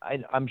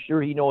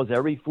sure he knows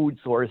every food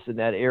source in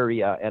that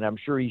area, and I'm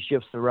sure he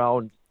shifts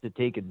around to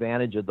take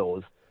advantage of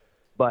those.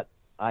 But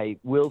I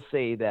will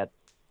say that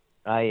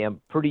I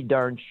am pretty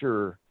darn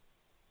sure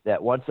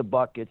that once a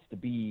buck gets to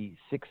be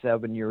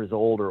 6-7 years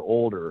old or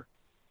older,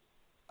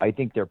 I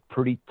think they're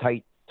pretty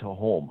tight to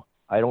home.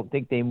 I don't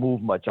think they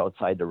move much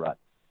outside the rut.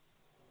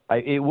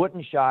 It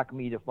wouldn't shock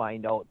me to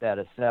find out that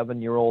a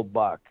 7-year-old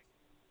buck,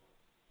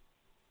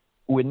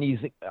 when he's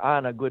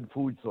on a good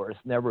food source,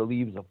 never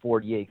leaves a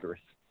 40-acre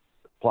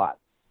plot.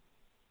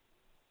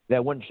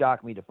 That wouldn't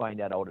shock me to find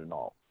that out at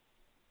all.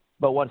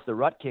 But once the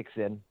rut kicks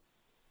in,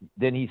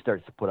 then he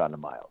starts to put on the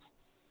miles.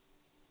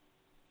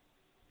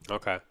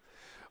 Okay.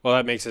 Well,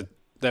 that makes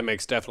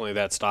definitely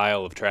that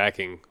style of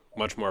tracking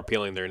much more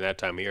appealing during that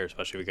time of year,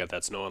 especially if we got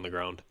that snow on the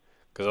ground.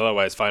 Because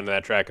otherwise, finding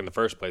that track in the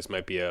first place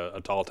might be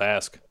a tall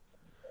task.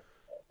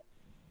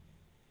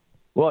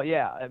 Well,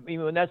 yeah. I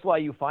mean, and that's why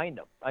you find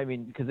them. I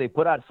mean, because they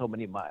put on so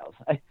many miles.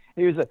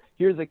 Here's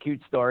a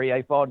cute story.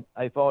 I found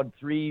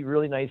 3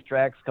 really nice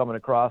tracks coming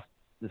across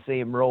the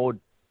same road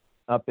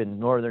up in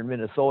northern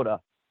Minnesota,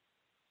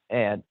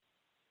 and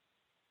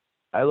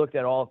I looked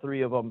at all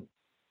 3 of them,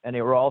 and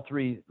they were all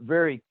 3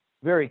 very,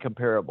 very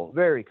comparable,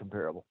 very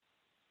comparable.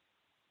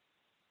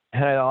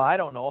 And I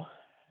don't know,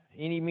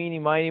 eeny, meeny,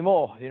 miny,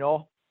 mo,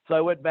 So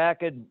I went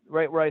back, and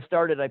right where I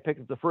started, I picked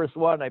up the first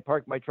one. I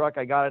parked my truck.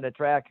 I got on the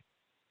track,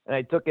 and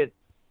I took it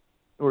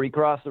where he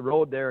crossed the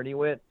road there, and he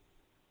went,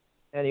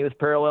 and he was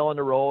paralleling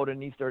the road,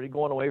 and he started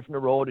going away from the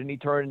road, and he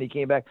turned, and he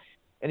came back,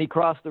 and he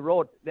crossed the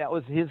road. That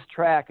was his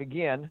track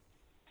again,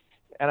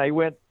 and I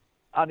went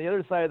on the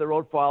other side of the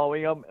road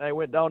following him, and I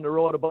went down the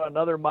road about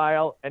another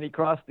mile, and he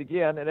crossed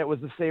again, and it was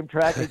the same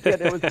track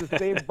again. It was the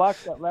same buck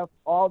that left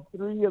all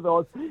 3 of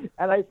those,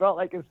 and I felt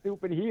like a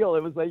stupid heel.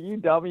 It was like, you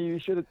dummy, you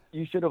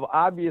should have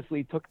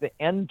obviously took the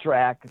end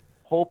track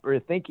hope or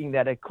thinking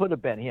that it could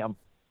have been him.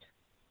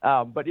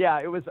 But yeah,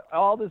 it was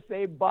all the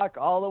same buck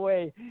all the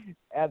way.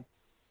 And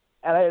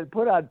I had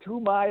put on 2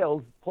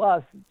 miles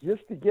plus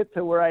just to get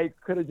to where I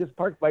could have just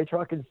parked my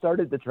truck and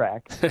started the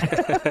track.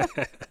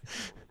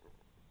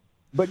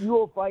 But you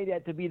will find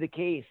that to be the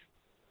case.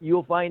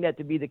 You'll find that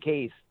to be the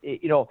case.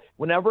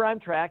 Whenever I'm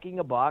tracking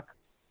a buck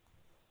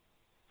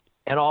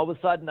and all of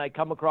a sudden I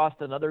come across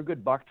another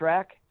good buck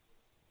track,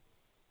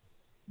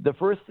 the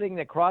first thing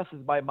that crosses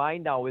my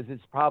mind now is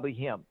it's probably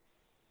him.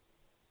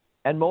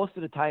 And most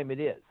of the time it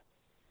is.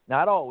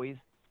 Not always,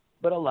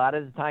 but a lot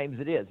of the times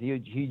it is.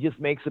 He just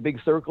makes a big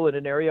circle in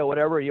an area,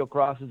 whatever, he'll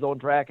cross his own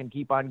track and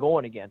keep on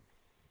going again.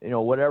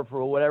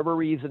 For whatever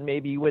reason,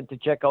 maybe he went to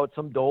check out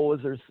some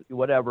does or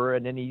whatever,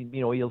 and then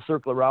he'll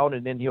circle around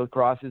and then he'll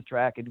cross his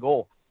track and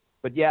go.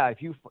 But yeah,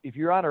 if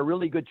you're on a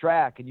really good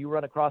track and you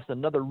run across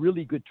another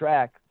really good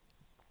track,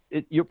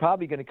 you're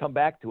probably going to come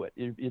back to it.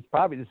 It's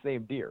probably the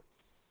same deer.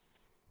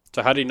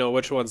 So how do you know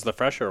which one's the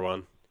fresher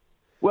one?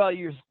 Well,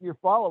 you're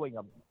following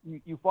them.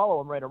 You follow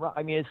them right around.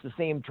 I mean, it's the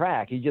same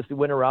track. He just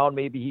went around.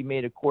 Maybe he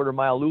made a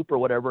quarter-mile loop or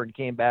whatever and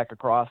came back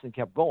across and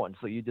kept going.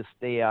 So you just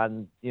stay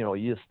on.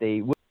 You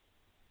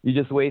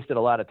just wasted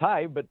a lot of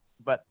time,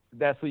 but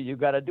that's what you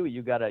got to do.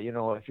 You got to,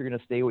 if you're going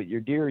to stay with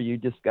your deer, you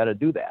just got to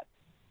do that.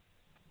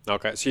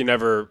 Okay, so you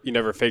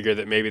never figure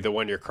that maybe the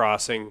one you're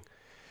crossing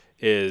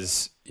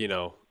is,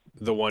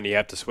 the one you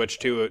have to switch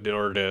to in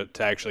order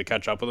to actually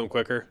catch up with them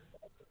quicker?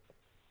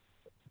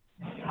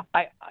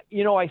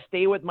 I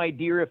stay with my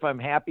deer if I'm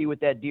happy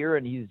with that deer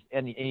and he's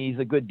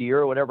a good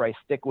deer or whatever. I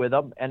stick with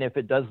him, and if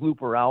it does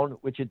loop around,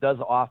 which it does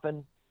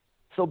often,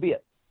 so be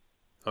it.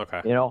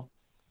 Okay.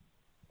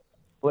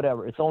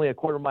 Whatever. It's only a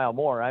quarter mile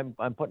more. I'm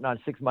putting on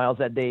 6 miles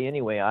that day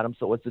anyway on him.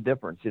 So what's the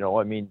difference? It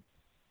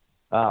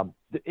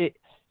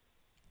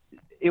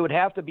would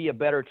have to be a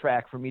better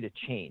track for me to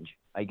change,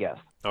 I guess.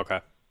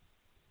 Okay.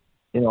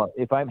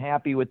 If I'm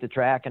happy with the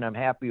track and I'm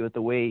happy with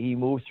the way he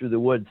moves through the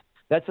woods,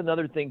 that's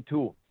another thing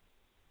too.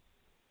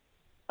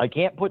 I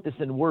can't put this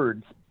in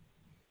words,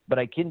 but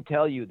I can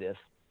tell you this.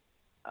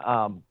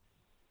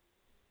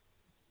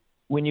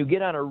 When you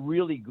get on a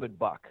really good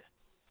buck,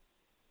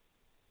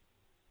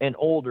 an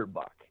older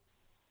buck,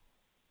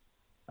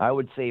 I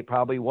would say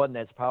probably one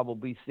that's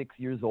probably 6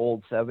 years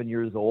old, 7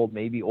 years old,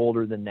 maybe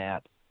older than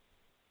that.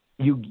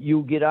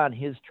 You get on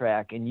his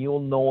track and you'll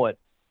know it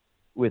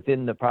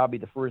within probably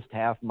the first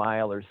half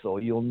mile or so.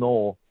 You'll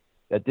know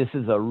that this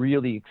is a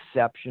really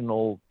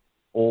exceptional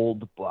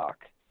old buck,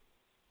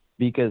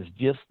 because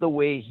just the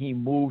way he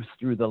moves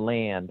through the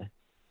land,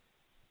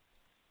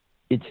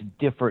 it's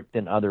different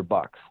than other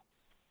bucks.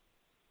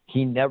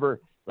 He never,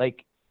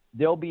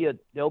 there'll be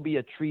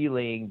a tree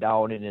laying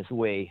down in his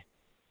way.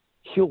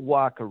 He'll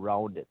walk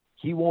around it.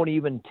 He won't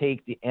even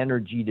take the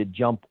energy to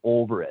jump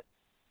over it.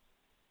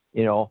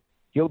 He'll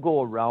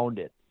go around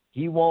it.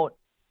 He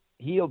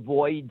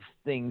avoids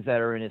things that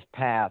are in his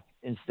path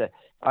instead.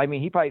 I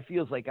mean, he probably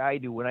feels like I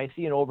do. When I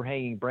see an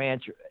overhanging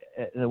branch,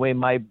 the way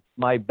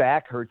my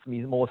back hurts me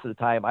most of the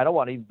time, I don't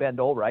want to even bend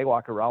over. I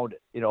walk around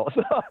it,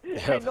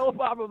 So I know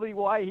probably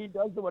why he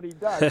does what he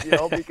does,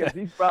 because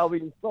he's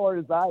probably as sore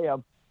as I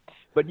am.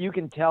 But you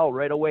can tell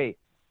right away.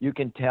 You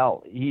can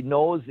tell. He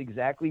knows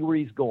exactly where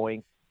he's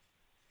going,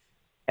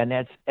 and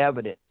that's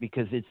evident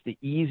because it's the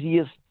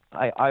easiest,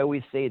 I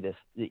always say this,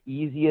 the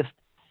easiest,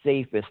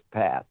 safest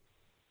path.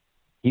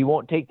 He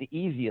won't take the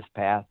easiest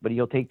path, but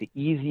he'll take the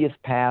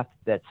easiest path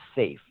that's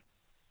safe.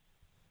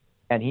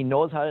 And he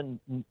knows how to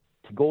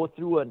go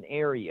through an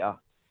area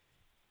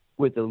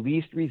with the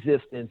least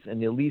resistance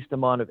and the least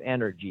amount of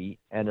energy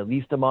and the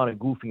least amount of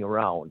goofing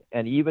around.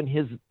 And even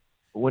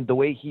the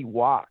way he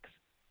walks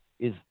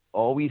is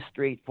always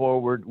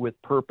straightforward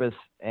with purpose,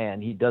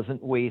 and he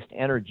doesn't waste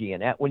energy.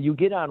 And when you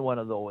get on one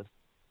of those,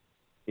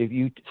 if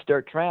you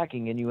start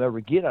tracking and you ever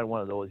get on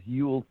one of those,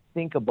 you will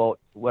think about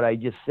what I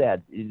just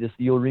said.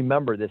 You'll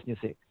remember this, and you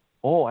say,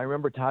 "Oh, I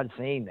remember Todd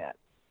saying that."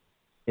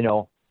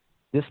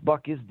 This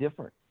buck is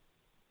different.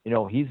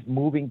 He's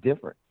moving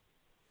different.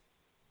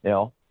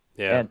 Yeah.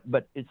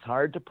 But it's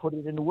hard to put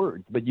it into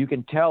words. But you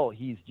can tell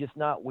he's just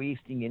not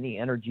wasting any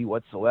energy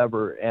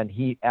whatsoever, and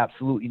he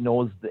absolutely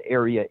knows the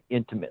area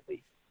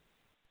intimately.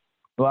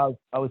 Well,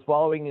 I was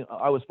following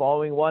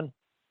one.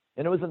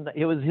 And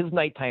it was his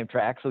nighttime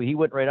track, so he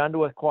went right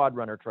onto a quad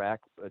runner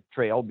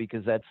trail,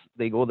 because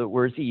they go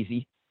where it's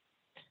easy.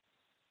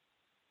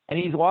 And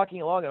he's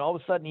walking along, and all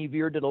of a sudden he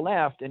veered to the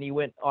left, and he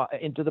went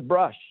into the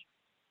brush.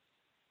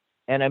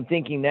 And I'm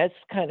thinking, that's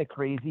kind of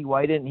crazy.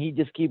 Why didn't he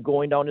just keep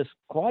going down this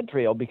quad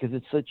trail, because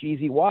it's such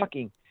easy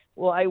walking?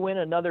 Well, I went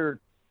another,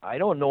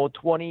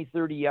 20,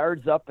 30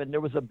 yards up, and there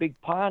was a big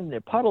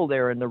puddle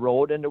there in the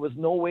road, and there was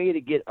no way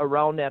to get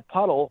around that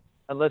puddle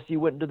unless you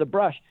went into the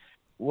brush.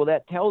 Well,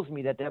 that tells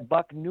me that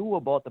buck knew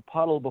about the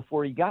puddle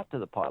before he got to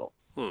the puddle.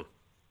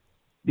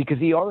 Because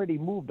he already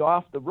moved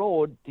off the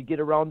road to get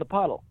around the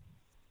puddle.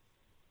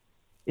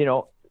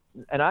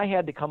 And I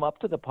had to come up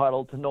to the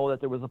puddle to know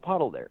that there was a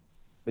puddle there.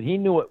 But he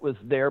knew it was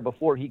there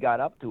before he got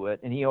up to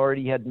it, and he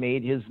already had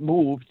made his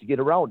move to get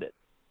around it.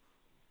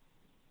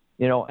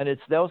 And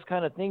it's those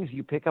kind of things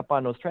you pick up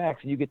on those tracks,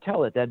 and you could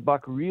tell that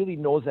buck really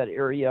knows that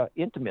area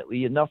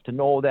intimately enough to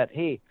know that,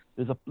 hey,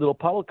 there's a little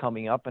puddle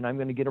coming up, and I'm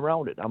going to get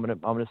around it. I'm going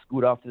to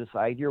scoot off to the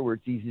side here where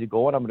it's easy to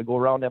go, and I'm going to go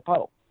around that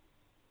puddle.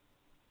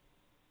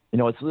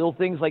 It's little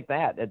things like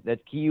that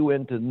key you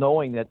into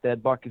knowing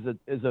that buck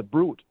is a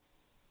brute.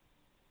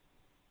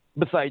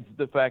 Besides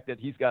the fact that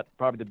he's got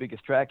probably the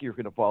biggest track you're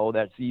going to follow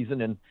that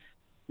season, and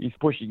he's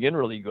pushing in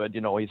really good.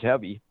 He's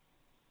heavy.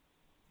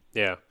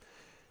 Yeah.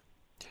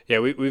 Yeah,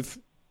 we've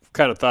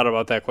kind of thought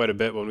about that quite a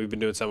bit when we've been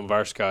doing some of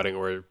our scouting,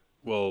 where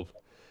we'll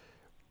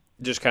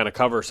just kind of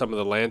cover some of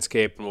the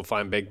landscape, and we'll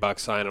find big buck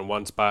sign in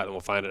one spot, and we'll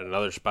find it in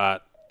another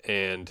spot,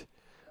 and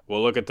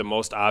we'll look at the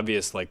most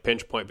obvious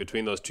pinch point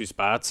between those two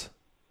spots,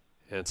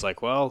 and it's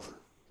like, well,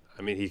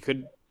 I mean, he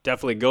could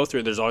definitely go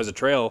through. There's always a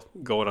trail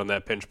going on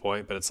that pinch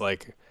point, but it's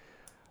like,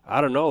 I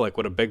don't know,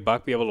 would a big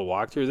buck be able to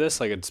walk through this?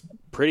 It's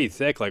pretty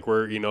thick.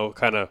 We're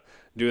kind of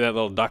doing that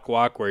little duck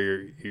walk where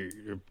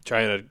you're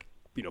trying to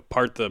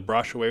part the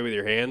brush away with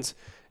your hands.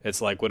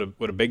 It's like, would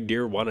a big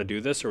deer want to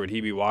do this, or would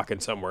he be walking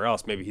somewhere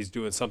else? Maybe he's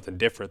doing something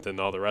different than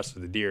all the rest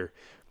of the deer.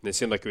 And it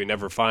seemed like we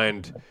never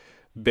find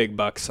big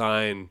buck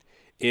sign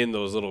in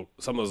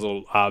some of those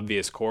little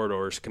obvious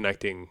corridors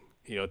connecting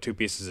two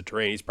pieces of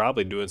terrain. He's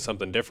probably doing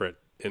something different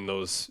in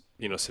those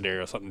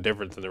scenarios, something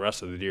different than the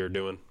rest of the deer are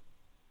doing.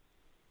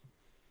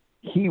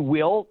 He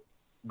will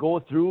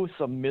go through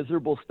some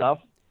miserable stuff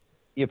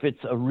if it's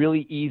a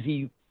really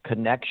easy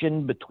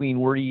connection between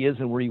where he is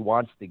and where he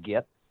wants to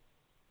get,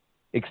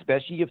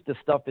 especially if the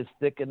stuff is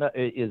thick enough,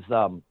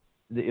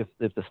 if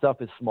the stuff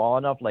is small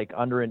enough, like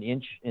under an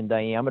inch in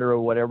diameter or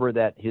whatever,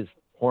 that his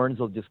horns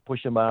will just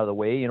push him out of the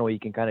way. He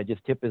can kind of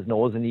just tip his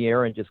nose in the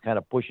air and just kind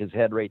of push his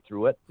head right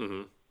through it.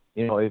 Mm-hmm.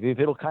 If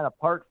it'll kind of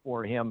part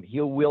for him, he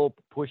will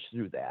push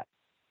through that.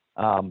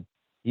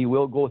 He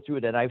will go through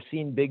it. And I've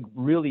seen big,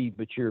 really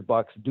mature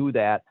bucks do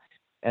that.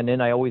 And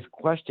then I always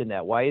question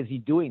that. Why is he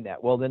doing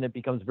that? Well, then it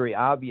becomes very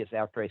obvious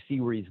after I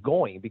see where he's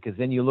going, because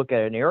then you look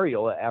at an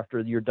aerial after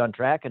you're done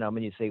tracking him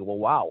and you say, well,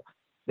 wow,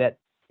 that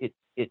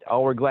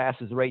hourglass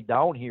is right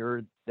down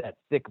here, that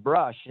thick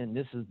brush. And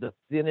this is the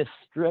thinnest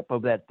strip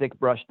of that thick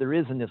brush there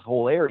is in this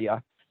whole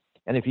area.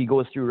 And if he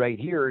goes through right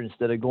here,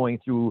 instead of going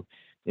through,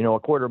 a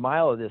quarter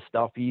mile of this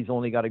stuff, he's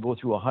only got to go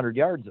through 100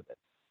 yards of it.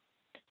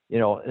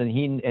 And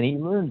he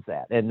learns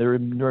that, and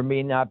there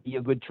may not be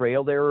a good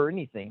trail there or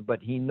anything,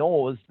 but he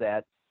knows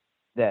that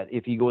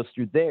if he goes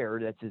through there,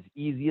 that's his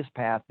easiest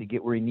path to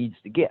get where he needs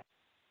to get.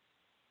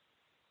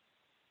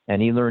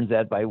 And he learns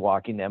that by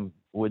walking them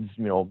woods,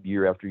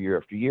 year after year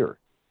after year.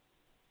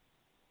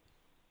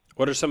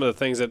 What are some of the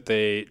things that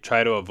they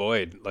try to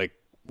avoid, like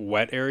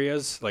wet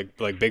areas, like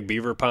big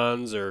beaver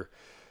ponds or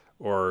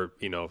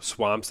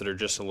swamps that are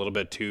just a little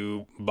bit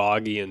too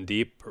boggy and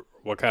deep?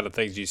 What kind of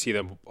things do you see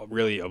them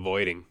really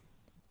avoiding?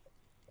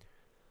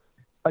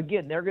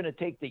 Again, they're going to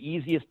take the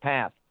easiest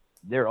path.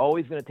 They're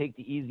always going to take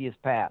the easiest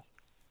path.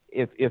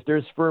 If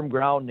there's firm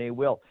ground, they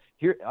will.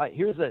 Here's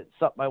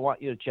something I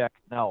want you to check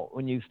now.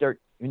 When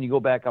you go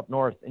back up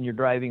north and you're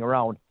driving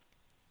around,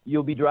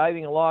 you'll be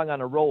driving along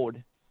on a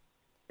road,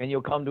 and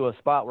you'll come to a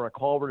spot where a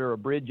culvert or a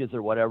bridge is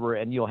or whatever,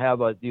 and you'll have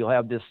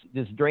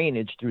this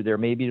drainage through there.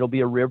 Maybe it'll be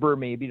a river,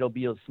 maybe it'll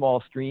be a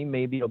small stream,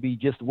 maybe it'll be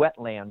just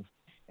wetlands,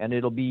 and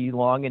it'll be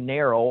long and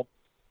narrow.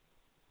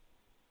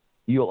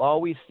 You'll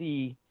always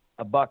see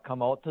a buck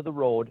come out to the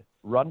road,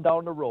 run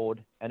down the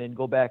road, and then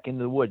go back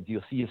into the woods.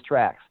 You'll see his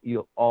tracks.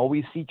 You'll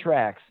always see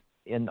tracks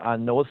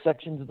on those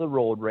sections of the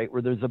road right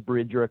where there's a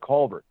bridge or a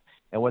culvert.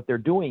 And what they're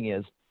doing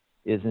is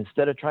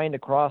instead of trying to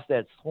cross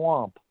that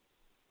swamp,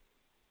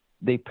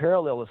 they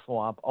parallel the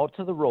swamp out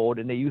to the road,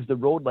 and they use the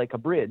road like a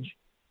bridge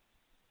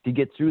to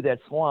get through that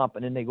swamp,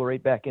 and then they go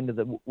right back into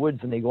the woods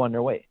and they go on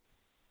their way.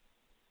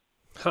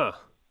 Huh.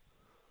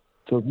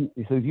 So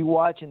if you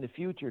watch in the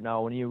future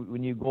now, when you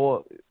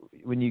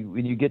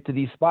get to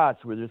these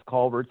spots where there's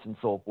culverts and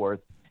so forth,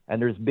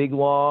 and there's big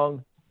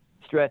long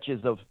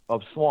stretches of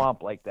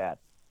swamp like that,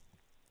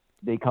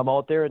 they come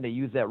out there and they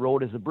use that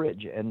road as a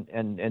bridge,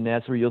 and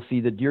that's where you'll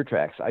see the deer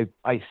tracks.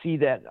 I see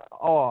that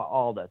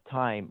all the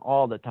time.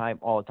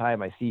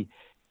 I see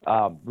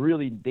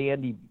really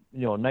dandy,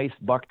 nice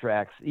buck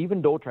tracks,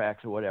 even doe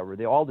tracks or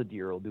whatever. All the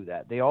deer will do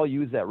that. They all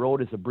use that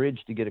road as a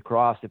bridge to get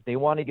across. If they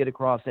want to get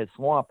across that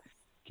swamp,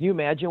 can you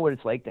imagine what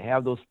it's like to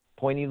have those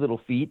pointy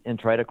little feet and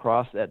try to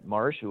cross that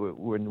marsh?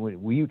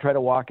 When we try to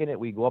walk in it,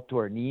 we go up to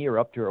our knee or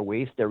up to our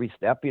waist every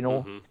step,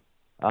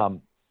 Mm-hmm.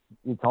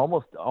 It's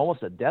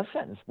almost a death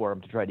sentence for them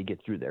to try to get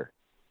through there.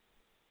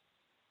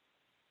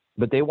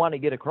 But they want to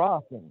get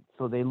across, and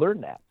so they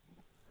learn that.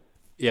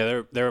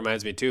 Yeah, that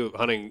reminds me too.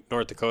 Hunting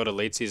North Dakota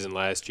late season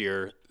last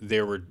year,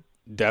 there were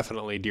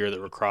definitely deer that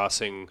were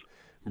crossing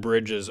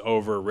bridges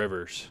over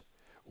rivers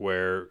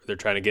where they're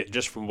trying to get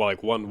just from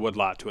one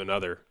woodlot to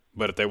another.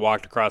 But if they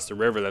walked across the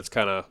river, that's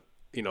kind of,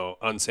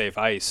 unsafe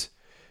ice.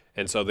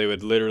 And so they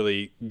would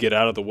literally get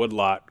out of the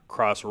woodlot,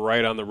 cross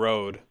right on the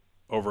road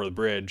over the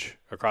bridge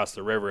across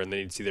the river, and then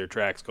you'd see their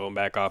tracks going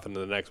back off into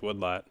the next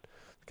woodlot.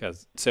 Kind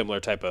of similar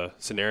type of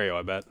scenario,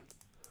 I bet.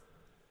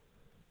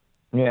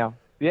 Yeah.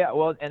 Yeah,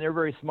 well, and they're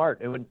very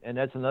smart, and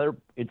that's another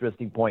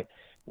interesting point.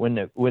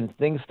 When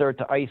things start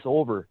to ice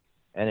over,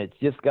 and it's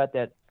just got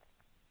that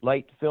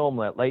light film,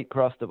 that light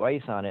crust of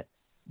ice on it,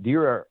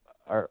 deer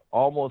are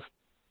almost,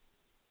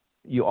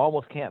 you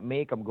almost can't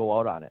make them go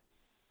out on it.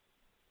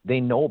 They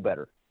know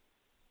better.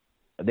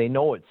 They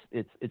know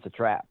it's a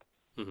trap.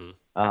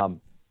 Mm-hmm.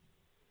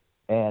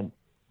 And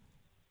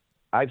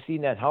I've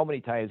seen that how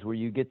many times where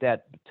you get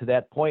that to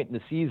that point in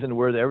the season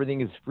where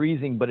everything is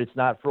freezing, but it's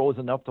not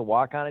frozen enough to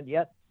walk on it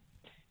yet.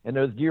 And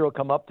those deer will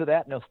come up to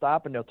that and they'll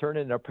stop and they'll turn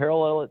it and they'll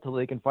parallel it till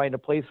they can find a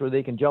place where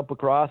they can jump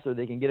across or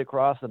they can get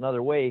across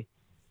another way.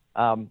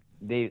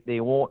 They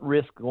won't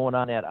risk going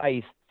on that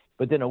ice,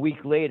 but then a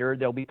week later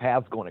there'll be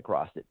paths going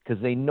across it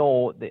because they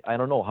know. I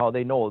don't know how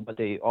they know, but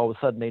they all of a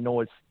sudden they know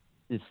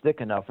it's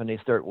thick enough and they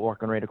start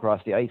walking right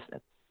across the ice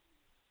then.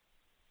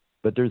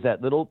 But there's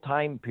that little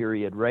time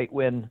period right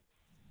when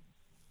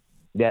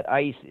that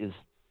ice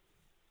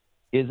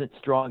isn't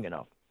strong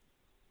enough,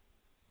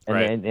 and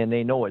Right. and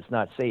they know it's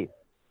not safe.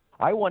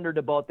 I wondered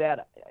about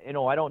that.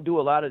 I don't do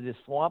a lot of this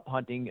swamp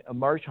hunting,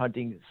 marsh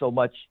hunting so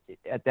much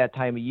at that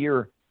time of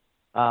year.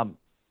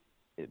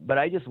 But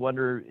I just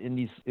wonder in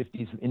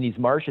these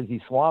marshes, these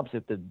swamps,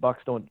 if the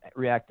bucks don't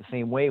react the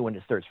same way when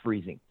it starts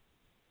freezing.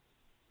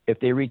 If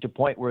they reach a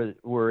point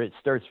where it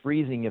starts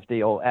freezing, if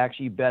they'll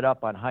actually bed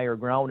up on higher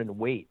ground and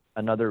wait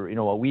another,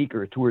 a week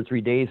or 2 or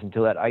 3 days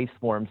until that ice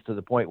forms to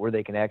the point where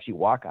they can actually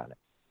walk on it.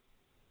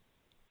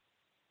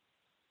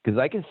 Because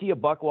I can see a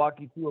buck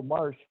walking through a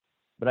marsh,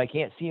 but I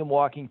can't see him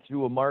walking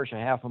through a marsh a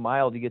half a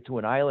mile to get to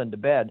an island to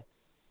bed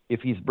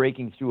if he's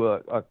breaking through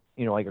a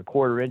like a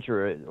quarter inch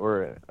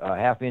or a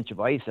half inch of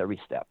ice every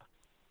step.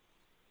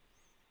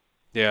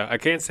 Yeah, I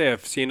can't say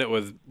I've seen it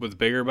with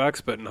bigger bucks,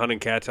 but in hunting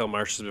cattail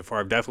marshes before,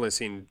 I've definitely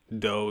seen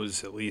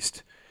does at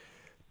least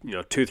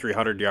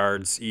 200-300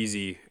 yards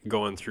easy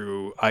going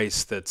through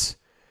ice. That's,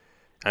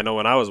 I know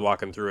when I was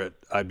walking through it,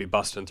 I'd be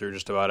busting through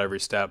just about every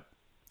step.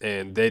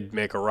 And they'd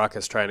make a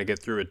ruckus trying to get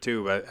through it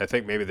too. But I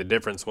think maybe the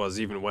difference was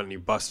even when you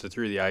busted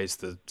through the ice,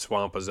 the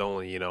swamp was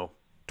only,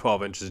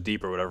 12 inches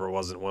deep or whatever. It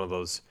wasn't one of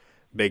those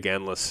big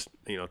endless,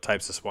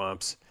 types of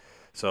swamps.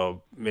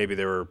 So maybe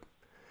there's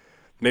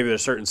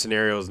certain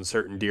scenarios and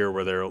certain deer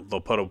where they'll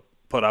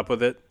put up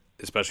with it,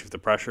 especially if the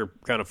pressure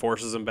kind of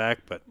forces them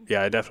back. But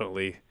yeah, I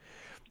definitely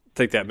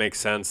think that makes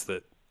sense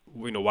that,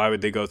 why would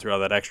they go through all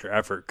that extra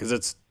effort?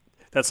 Because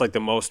that's like the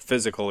most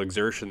physical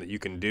exertion that you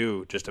can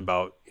do, just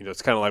about,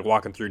 it's kind of like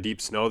walking through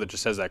deep snow that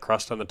just has that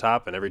crust on the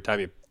top. And every time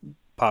you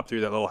pop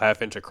through that little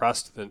half inch of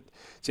crust, then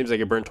it seems like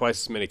you burn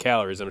twice as many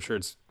calories. I'm sure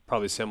it's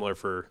probably similar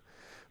for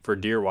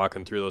deer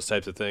walking through those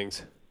types of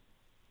things.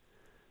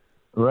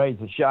 Right.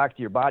 It's a shock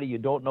to your body. You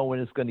don't know when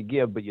it's going to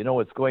give, but you know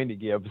it's going to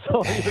give.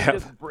 So you're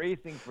just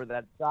bracing for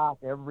that shock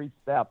every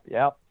step.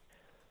 Yep.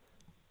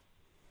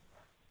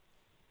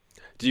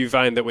 Do you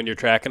find that when you're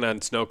tracking on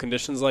snow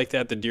conditions like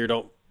that, the deer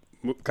don't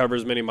cover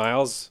as many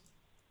miles?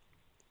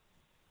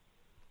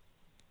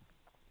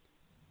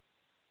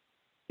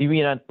 You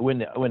mean when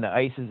the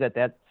ice is at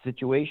that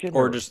situation?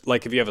 Or just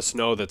like if you have a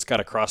snow that's got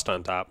a crust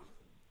on top?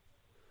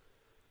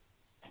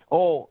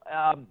 Oh,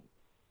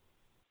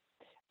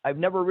 I've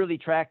never really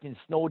tracked in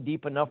snow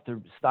deep enough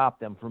to stop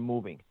them from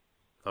moving.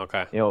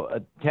 Okay.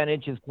 10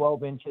 inches,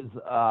 12 inches,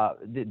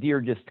 the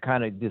deer just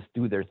kind of just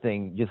do their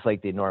thing just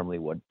like they normally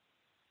would.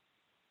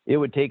 It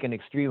would take an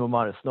extreme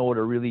amount of snow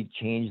to really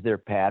change their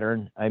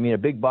pattern. I mean, a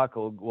big buck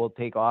will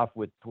take off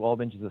with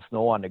 12 inches of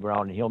snow on the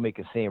ground, and he'll make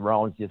the same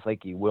rounds just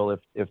like he will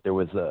if there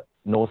was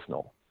no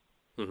snow.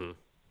 Mm-hmm.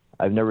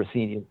 I've never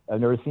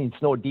seen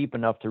snow deep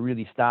enough to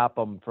really stop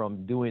them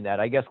from doing that.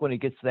 I guess when it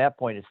gets to that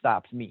point, it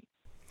stops me.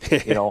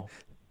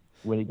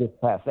 When it gets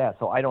past that,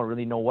 so I don't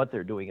really know what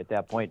they're doing at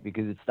that point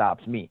because it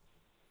stops me.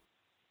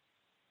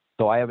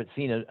 So I haven't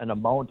seen an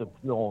amount of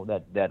snow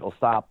that'll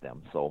stop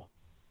them. So.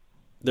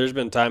 There's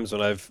been times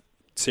when I've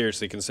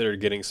seriously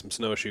considered getting some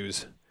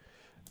snowshoes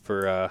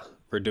for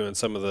doing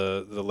some of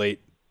the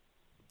late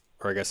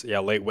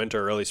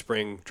winter, early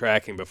spring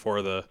tracking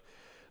before the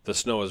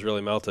snow has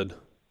really melted.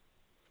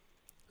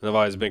 And I've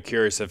always been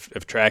curious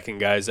if tracking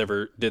guys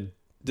ever did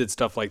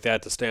stuff like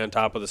that to stay on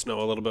top of the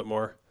snow a little bit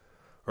more,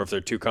 or if they're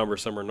too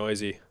cumbersome or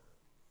noisy.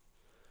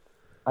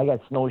 I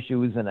got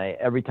snowshoes, and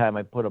every time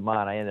I put them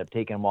on, I end up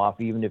taking them off,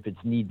 even if it's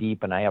knee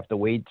deep and I have to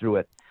wade through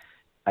it.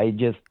 I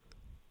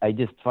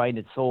just find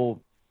it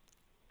so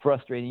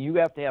frustrating. You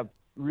have to have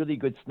really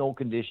good snow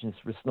conditions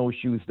for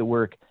snowshoes to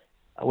work.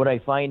 What I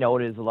find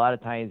out is a lot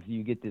of times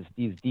you get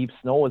these deep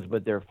snows,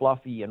 but they're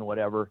fluffy and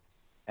whatever,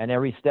 and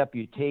every step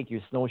you take,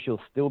 your snowshoe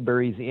still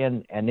buries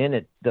in, and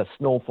then the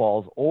snow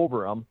falls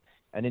over them,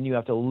 and then you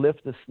have to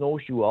lift the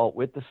snowshoe out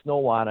with the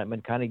snow on them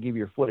and kind of give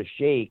your foot a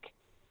shake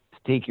to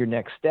take your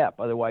next step.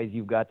 Otherwise,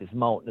 you've got this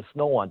mountain of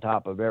snow on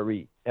top of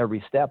every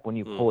step when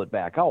you pull it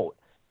back out.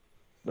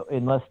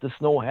 Unless the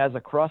snow has a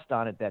crust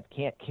on it that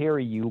can't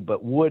carry you,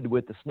 but would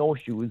with the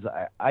snowshoes,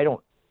 I don't.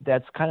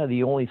 That's kind of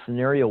the only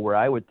scenario where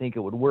I would think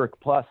it would work.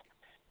 Plus,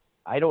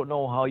 I don't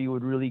know how you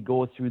would really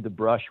go through the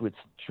brush with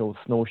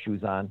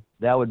snowshoes on.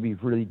 That would be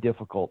really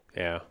difficult.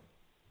 Yeah.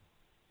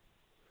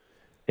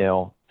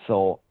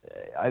 So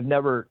I've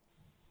never,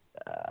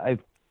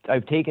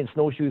 I've taken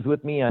snowshoes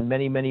with me on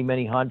many, many,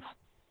 many hunts.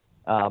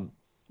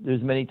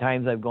 There's many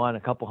times I've gone a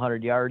couple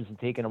 100 yards and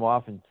taken them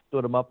off and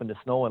stood them up in the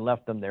snow and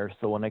left them there.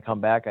 So when I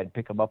come back, I'd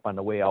pick them up on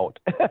the way out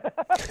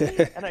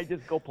and I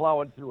just go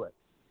plowing through it.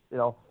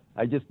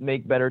 I just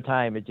make better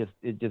time. It just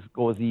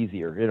goes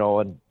easier,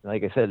 and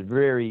like I said,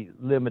 very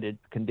limited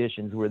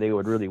conditions where they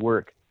would really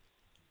work.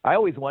 I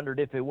always wondered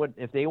if they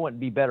wouldn't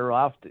be better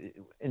off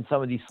in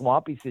some of these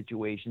swampy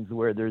situations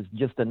where there's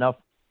just enough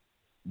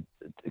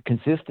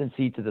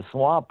consistency to the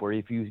swamp where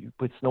if you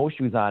put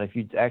snowshoes on, if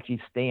you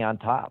actually stay on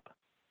top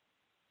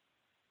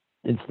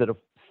instead of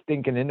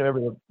stinking into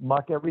every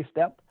muck every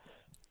step.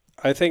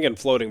 I think in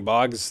floating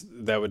bogs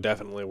that would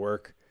definitely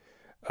work.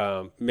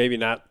 Maybe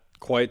not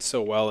quite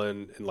so well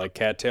in like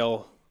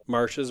cattail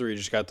marshes where you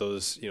just got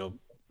those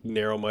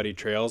narrow muddy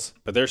trails,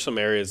 but there's some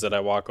areas that I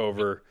walk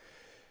over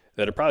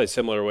that are probably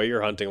similar to what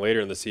you're hunting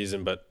later in the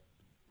season, but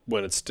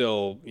when it's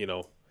still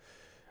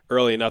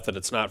early enough that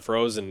it's not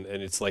frozen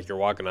and it's like you're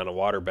walking on a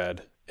waterbed.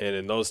 And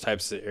in those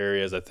types of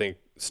areas, I think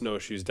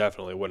snowshoes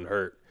definitely wouldn't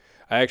hurt.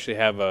 I actually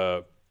have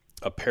a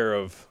pair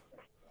of,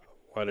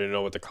 I don't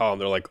know what to call them.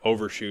 They're like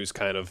overshoes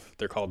kind of.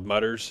 They're called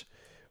mudders,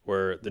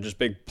 where they're just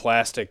big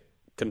plastic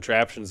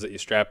contraptions that you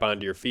strap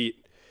onto your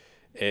feet.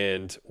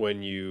 And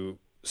when you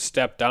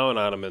step down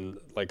on them in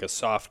like a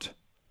soft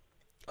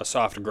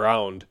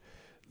ground,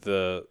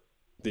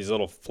 these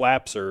little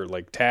flaps or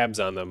like tabs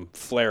on them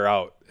flare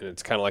out, and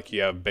it's kind of like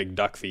you have big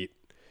duck feet.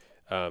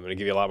 And it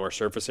give you a lot more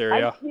surface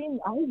area.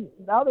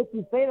 Now that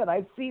you say that,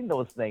 I've seen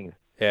those things.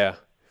 Yeah.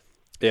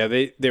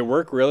 They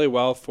work really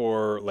well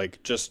for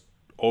like just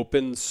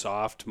open,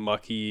 soft,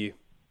 mucky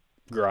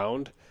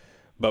ground.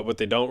 But what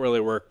they don't really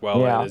work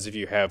well in is if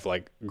you have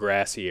like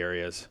grassy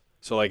areas.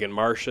 So like in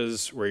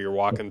marshes where you're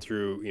walking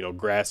through,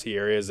 grassy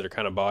areas that are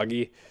kind of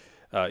boggy,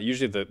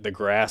 usually the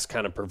grass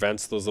kind of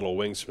prevents those little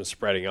wings from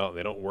spreading out. And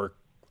they don't work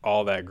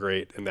all that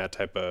great in that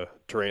type of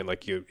terrain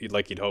like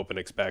you'd hope and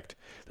expect.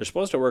 They're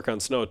supposed to work on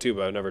snow too,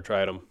 but I've never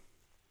tried them.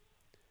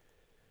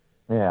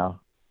 Yeah.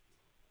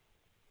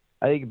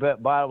 I think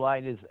bottom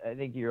line is I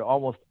think you're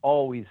almost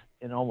always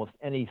in almost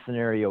any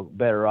scenario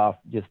better off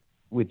just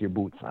with your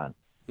boots on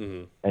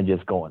and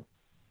just going.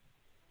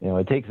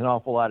 It takes an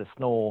awful lot of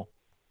snow,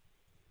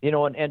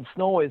 and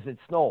snow is it's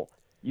snow.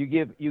 You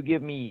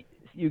give me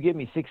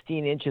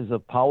 16 inches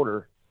of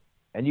powder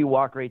and you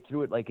walk right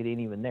through it like it ain't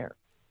even there.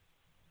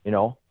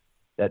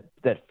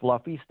 That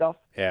fluffy stuff.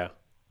 Yeah.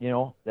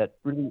 That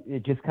really,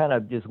 it just kind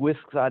of just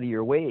whisks out of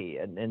your way.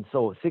 And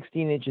so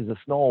 16 inches of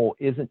snow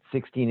isn't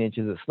 16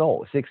 inches of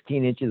snow.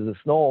 16 inches of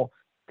snow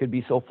could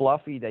be so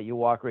fluffy that you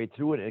walk right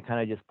through it and it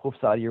kind of just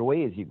poofs out of your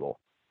way as you go.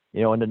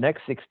 And the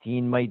next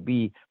 16 might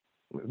be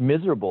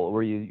miserable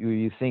where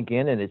you sink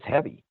in and it's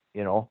heavy,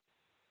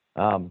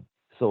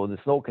 so the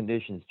snow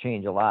conditions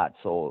change a lot.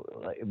 So,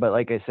 but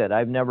like I said,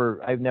 I've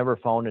never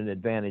found an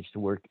advantage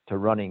to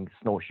running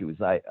snowshoes.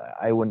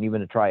 I wouldn't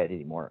even try it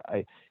anymore.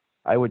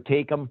 I would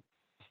take them.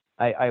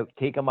 I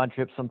take them on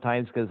trips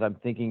sometimes because I'm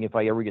thinking if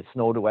I ever get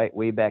snowed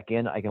way back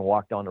in, I can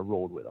walk down the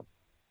road with them.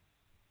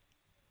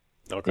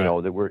 Okay.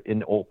 That we're in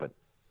the open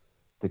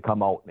to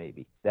come out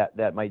maybe.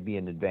 That might be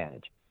an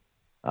advantage.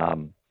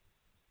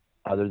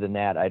 Other than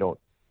that, I don't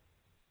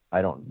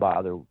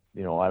bother.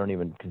 I don't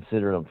even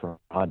consider them for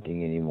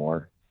hunting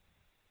anymore.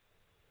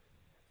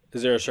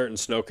 Is there a certain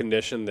snow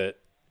condition that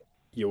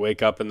you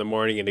wake up in the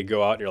morning and you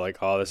go out and you're like,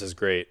 oh, this is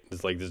great.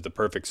 It's like, this is the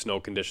perfect snow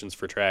conditions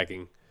for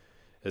tracking.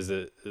 Is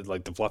it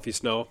like the fluffy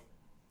snow?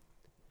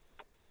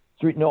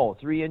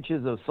 3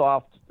 inches of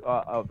soft,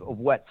 of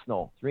wet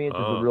snow. 3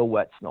 inches of real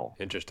wet snow.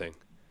 Interesting.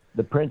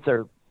 The prints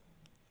are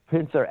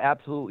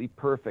absolutely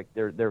perfect.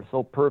 They're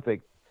so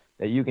perfect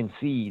that you can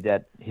see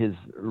that his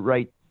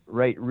right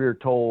rear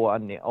toe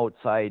on the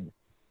outside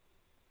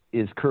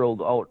is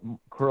curled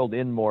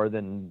in more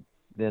than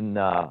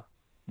the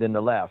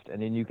left,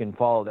 and then you can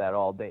follow that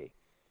all day.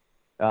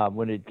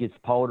 When it gets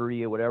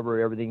powdery or whatever,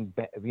 everything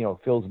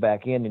fills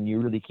back in, and you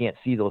really can't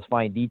see those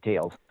fine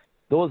details.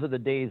 Those are the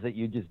days that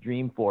you just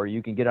dream for.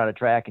 You can get on a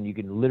track and you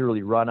can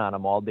literally run on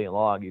them all day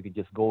long. You can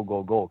just go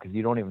because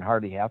you don't even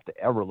hardly have to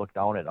ever look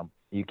down at them.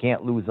 You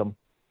can't lose them.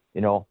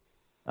 Those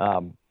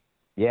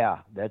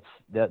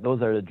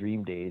are the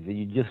dream days, and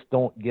you just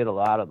don't get a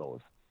lot of those.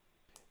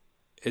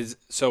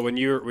 So when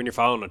you're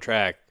following a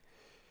track,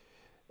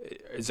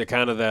 is it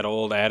kind of that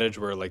old adage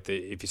where like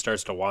if he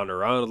starts to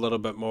wander around a little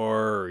bit more,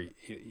 or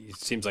it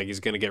seems like he's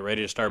going to get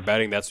ready to start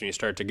bedding, that's when you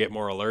start to get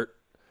more alert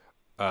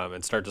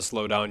and start to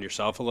slow down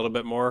yourself a little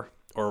bit more?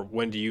 Or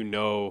when do you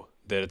know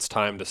that it's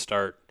time to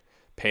start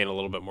paying a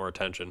little bit more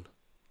attention?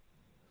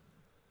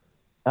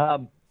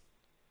 I've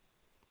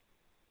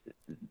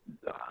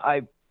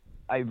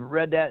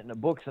read that in the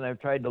books, and I've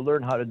tried to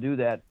learn how to do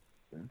that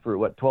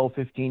for 12,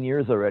 15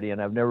 years already,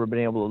 and I've never been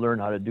able to learn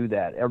how to do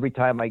that. Every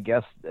time I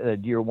guess a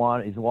deer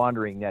is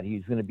wandering that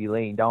he's going to be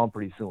laying down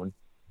pretty soon,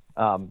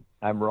 I'm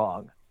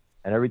wrong.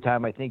 And every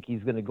time I think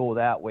he's going to go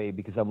that way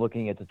because I'm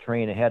looking at the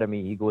terrain ahead of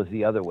me, he goes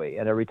the other way.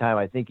 And every time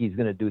I think he's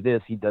going to do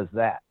this, he does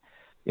that.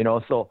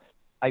 So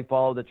I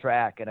follow the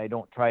track and I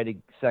don't try to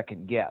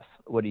second guess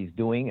what he's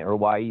doing or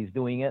why he's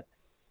doing it.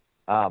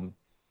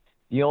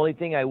 The only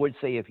thing I would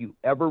say, if you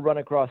ever run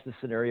across a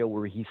scenario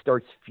where he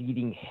starts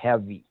feeding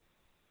heavy,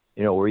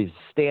 where he's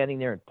standing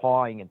there and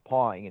pawing and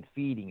pawing and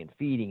feeding and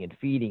feeding and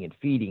feeding and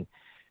feeding,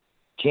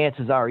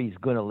 chances are he's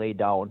going to lay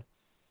down.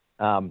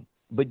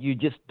 But you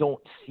just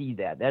don't see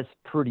that. That's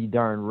pretty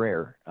darn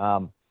rare.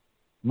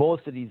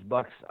 Most of these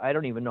bucks, I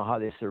don't even know how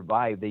they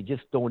survive. They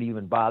just don't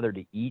even bother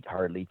to eat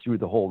hardly through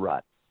the whole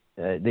rut.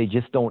 They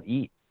just don't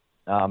eat.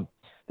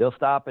 They'll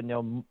stop and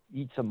they'll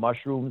eat some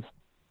mushrooms.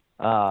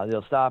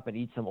 They'll stop and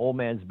eat some old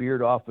man's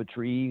beard off a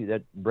tree,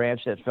 that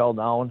branch that fell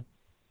down.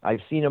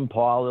 I've seen them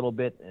paw a little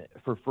bit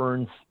for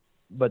ferns,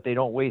 but they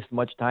don't waste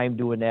much time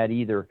doing that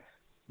either.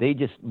 They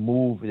just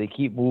move. They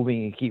keep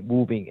moving and keep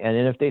moving. And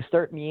then if they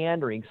start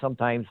meandering,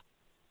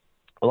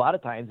 a lot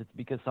of times it's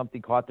because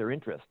something caught their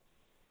interest.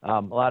 A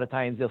lot of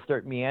times they'll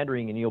start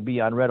meandering and you'll be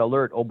on red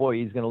alert. Oh boy,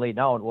 he's going to lay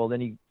down. Well,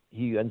 then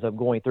he ends up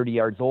going 30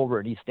 yards over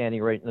and he's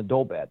standing right in the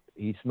doe bed.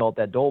 He smelt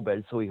that doe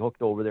bed, so he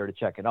hooked over there to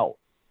check it out.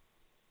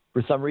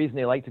 For some reason,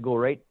 they like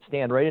to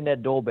stand right in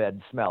that doe bed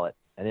and smell it,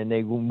 and then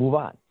they will move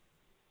on.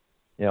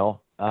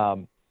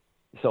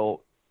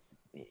 So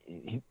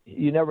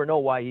you never know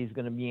why he's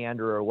going to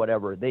meander or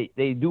whatever.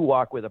 They do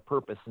walk with a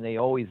purpose, and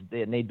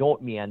they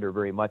don't meander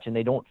very much, and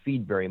they don't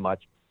feed very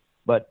much.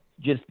 But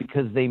just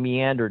because they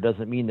meander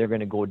doesn't mean they're going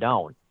to go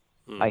down.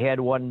 I had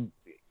one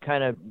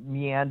kind of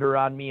meander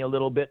on me a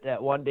little bit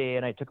that one day,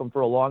 and I took him for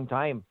a long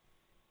time,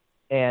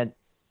 and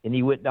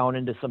he went down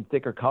into some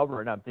thicker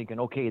cover, and I'm thinking,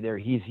 okay, there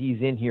he's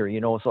in here,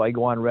 So I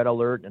go on red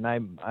alert, and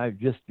I'm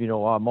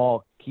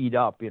all keyed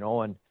up,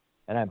 and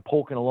I'm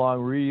poking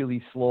along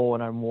really slow,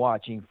 and I'm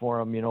watching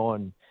for him,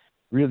 and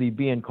really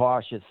being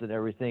cautious and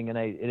everything. And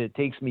it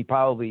takes me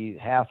probably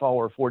half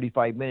hour,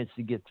 45 minutes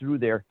to get through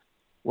there.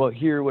 Well,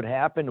 here what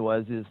happened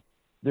is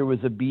there was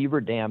a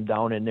beaver dam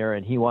down in there,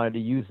 and he wanted to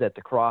use that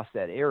to cross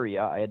that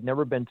area. I had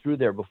never been through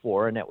there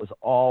before, and it was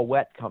all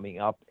wet coming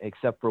up,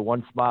 except for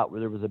one spot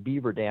where there was a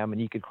beaver dam, and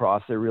he could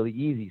cross there really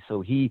easy.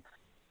 So he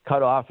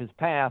cut off his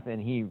path,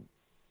 and he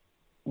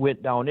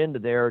went down into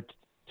there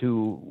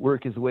to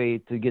work his way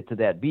to get to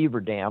that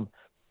beaver dam.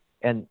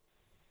 And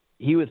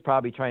he was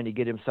probably trying to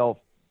get himself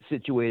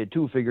situated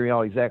too, figuring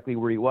out exactly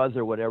where he was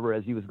or whatever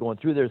as he was going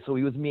through there. So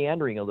he was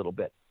meandering a little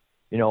bit,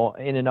 in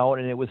and out,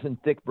 and it was in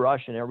thick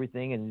brush and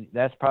everything. And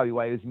that's probably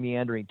why he was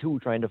meandering too,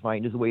 trying to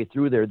find his way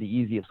through there the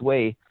easiest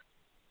way.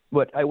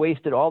 But I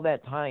wasted all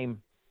that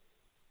time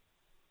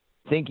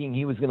thinking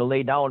he was going to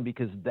lay down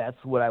because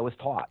that's what I was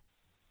taught.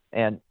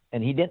 And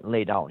he didn't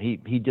lay down.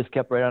 He just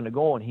kept right on the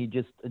go, and he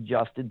just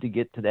adjusted to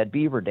get to that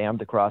beaver dam,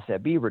 to cross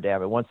that beaver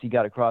dam. And once he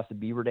got across the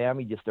beaver dam,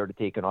 he just started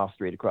taking off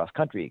straight across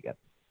country again.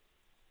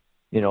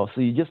 So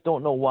you just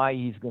don't know why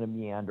he's going to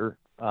meander.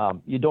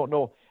 You don't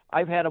know.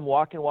 I've had him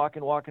walking,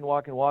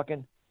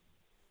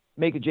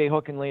 make a J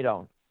hook and lay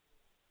down.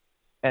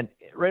 And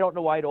right out in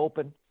the wide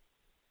open,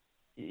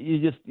 you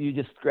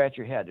just scratch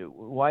your head.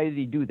 Why did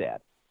he do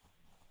that?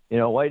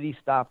 Why did he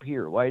stop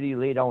here? Why did he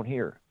lay down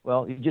here?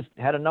 Well, he just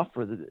had enough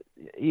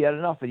he had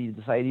enough, and he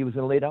decided he was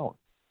going to lay down.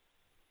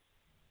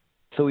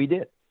 So he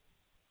did,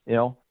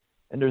 and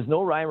there's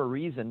no rhyme or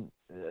reason.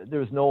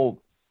 There's no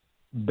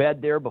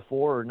bed there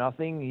before or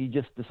nothing. He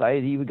just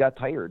decided he got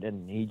tired,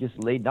 and he just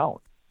laid down.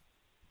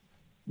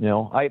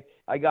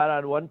 I got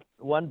on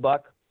one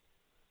buck.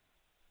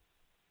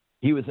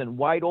 He was in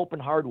wide open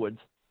hardwoods,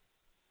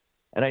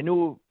 and I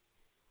knew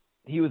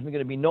he was going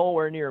to be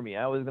nowhere near me.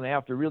 I was going to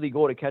have to really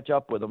go to catch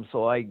up with him.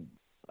 So I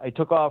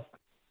took off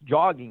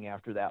jogging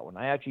after that one.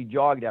 I actually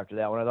jogged after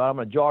that one. I thought, I'm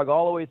going to jog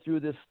all the way through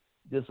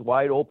this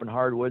wide open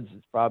hardwoods.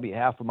 It's probably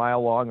half a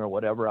mile long or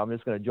whatever. I'm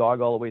just going to jog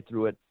all the way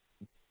through it,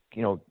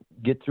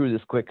 get through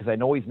this quick because I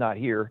know he's not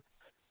here.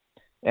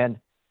 And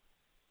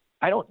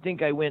I don't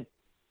think I went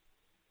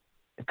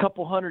a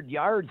couple hundred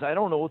yards,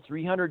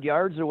 300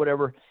 yards or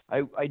whatever.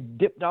 I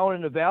dipped down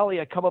in the valley.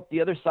 I come up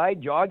the other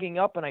side jogging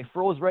up, and I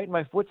froze right in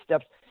my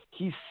footsteps.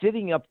 He's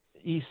sitting up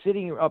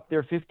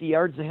there 50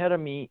 yards ahead of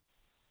me,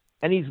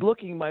 and he's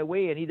looking my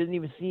way, and he doesn't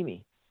even see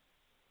me.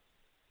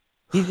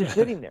 He's just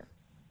sitting there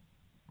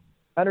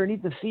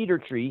underneath the cedar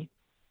tree.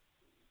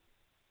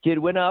 Kid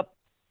went up,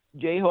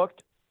 J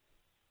hooked,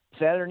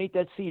 sat underneath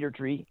that cedar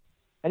tree,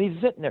 and he's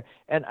sitting there.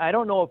 And I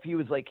don't know if he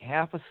was like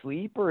half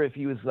asleep or if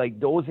he was like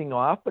dozing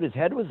off, but his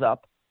head was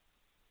up.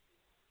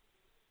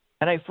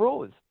 And I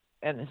froze.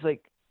 And it's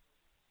like,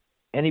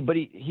 but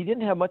he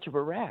didn't have much of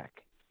a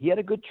rack. He had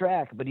a good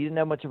track, but he didn't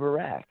have much of a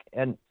rack.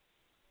 And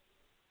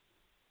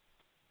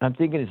I'm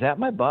thinking, is that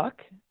my buck?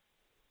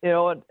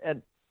 And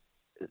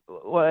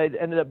what I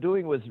ended up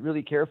doing was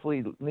really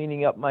carefully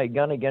leaning up my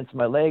gun against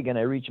my leg, and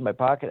I reached in my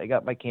pocket. I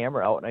got my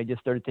camera out, and I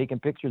just started taking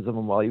pictures of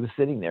him while he was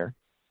sitting there.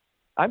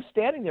 I'm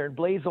standing there in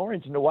blaze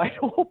orange in the wide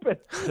open.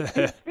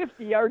 He's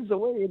 50 yards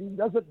away,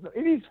 and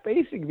he's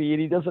facing me,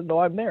 and he doesn't know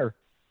I'm there.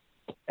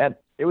 And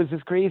it was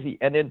just crazy.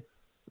 And then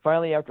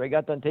finally, after I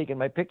got done taking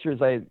my pictures,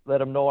 I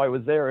let him know I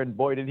was there, and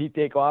boy, did he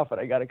take off,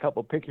 and I got a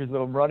couple pictures of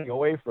him running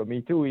away from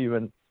me too,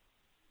 even.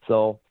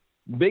 So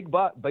big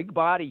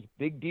body,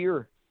 big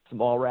deer,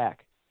 small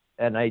rack,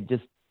 and I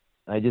just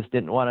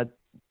didn't want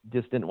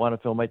to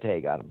fill my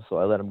tag on him, so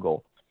I let him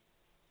go.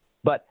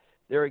 But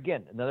there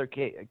again, another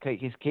case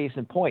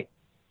in point.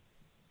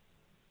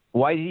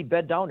 Why did he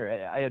bed down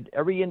there? I had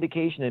every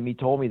indication in me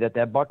told me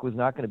that buck was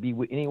not going to be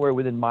anywhere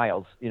within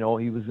miles. He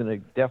was going to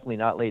definitely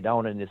not lay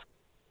down in this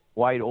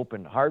wide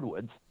open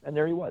hardwoods, and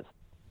there he was.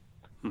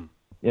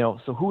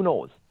 So who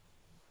knows?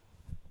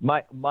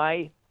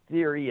 My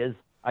theory is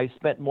I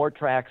spent more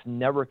tracks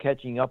never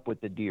catching up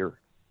with the deer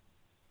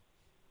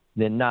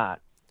than not.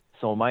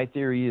 So my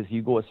theory is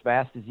you go as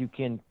fast as you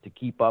can to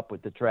keep up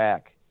with the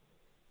track,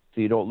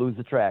 so you don't lose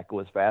the track. Go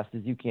as fast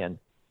as you can.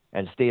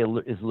 And stay as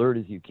alert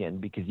as you can,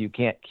 because you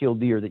can't kill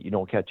deer that you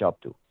don't catch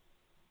up to.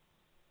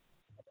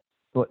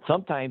 But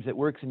sometimes it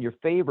works in your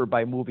favor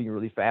by moving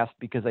really fast,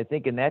 because I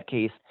think in that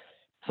case,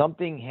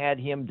 something had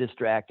him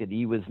distracted.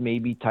 He was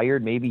maybe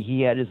tired. Maybe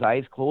he had his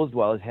eyes closed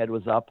while his head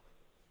was up.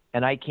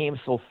 And I came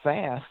so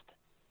fast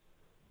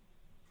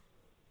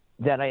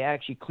that I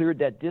actually cleared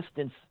that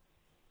distance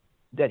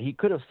that he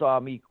could have saw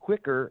me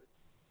quicker.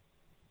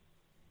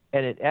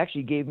 And it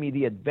actually gave me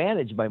the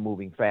advantage by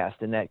moving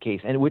fast in that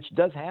case, and which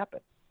does happen.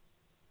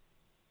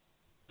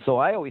 So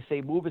I always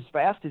say move as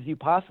fast as you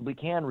possibly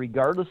can,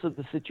 regardless of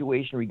the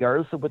situation,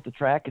 regardless of what the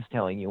track is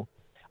telling you,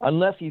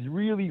 unless he's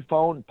really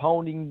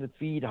pounding the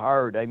feed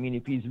hard. I mean,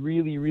 if he's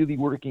really, really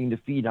working the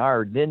feed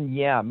hard, then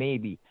yeah,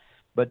 maybe.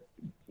 But,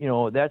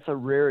 that's a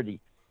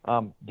rarity.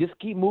 Just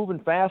keep moving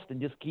fast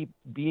and just keep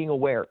being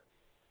aware.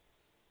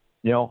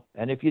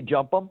 And if you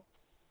jump them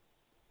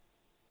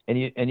and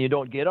you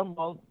don't get them,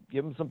 well,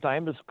 give them some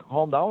time to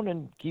calm down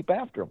and keep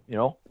after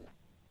them,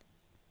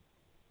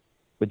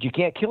 But you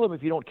can't kill them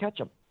if you don't catch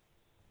them.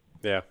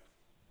 Yeah.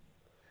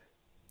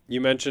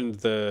 You mentioned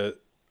that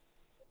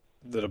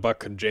a buck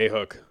could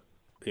J-hook,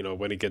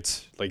 when he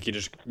gets, like, you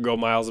just go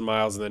miles and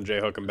miles and then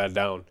J-hook and bed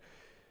down.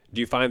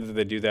 Do you find that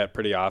they do that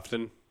pretty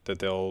often, that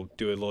they'll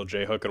do a little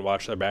J-hook and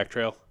watch their back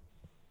trail?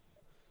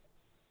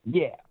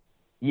 Yeah.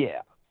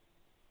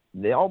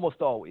 They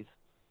almost always,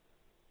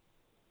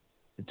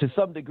 to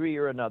some degree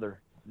or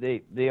another,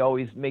 they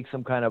always make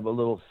some kind of a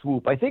little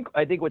swoop. I think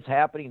what's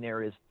happening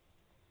there is,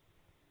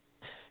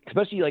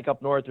 especially like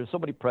up north, there's so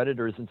many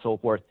predators and so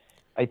forth.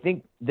 I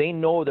think they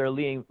know they're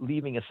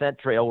leaving a scent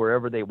trail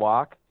wherever they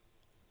walk.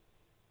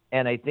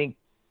 And I think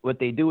what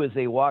they do is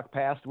they walk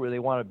past where they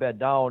want to bed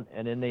down,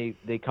 and then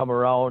they come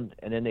around,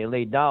 and then they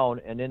lay down,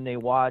 and then they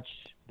watch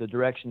the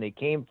direction they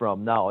came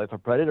from. Now, if a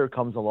predator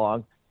comes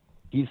along,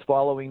 he's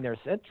following their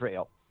scent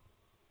trail.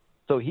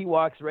 So he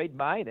walks right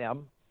by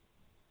them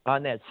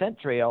on that scent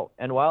trail,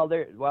 and while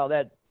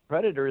that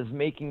predator is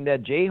making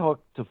that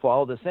J-hook to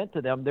follow the scent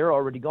to them, they're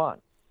already gone.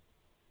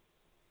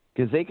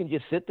 Because they can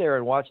just sit there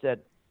and watch that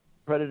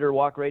predator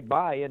walk right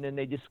by, and then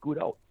they just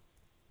scoot out.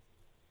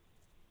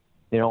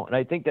 And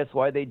I think that's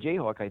why they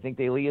J-hook. I think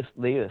they lay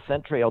a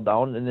scent trail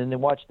down, and then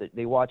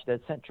they watch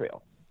that scent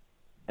trail.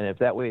 And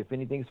if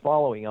anything's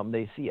following them,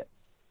 they see it.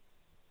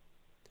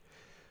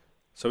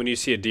 So when you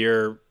see a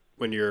deer,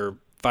 when you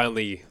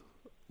finally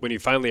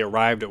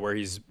arrived at where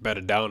he's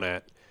bedded down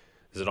at,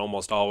 is it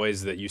almost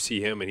always that you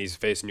see him and he's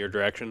facing your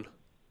direction?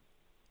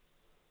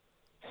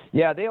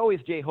 Yeah, they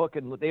always J-hook,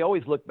 and they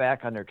always look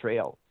back on their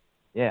trail.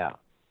 Yeah.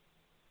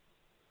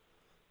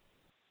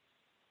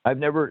 I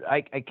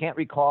can't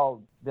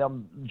recall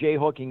them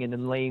J-hooking and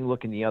then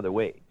looking the other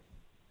way.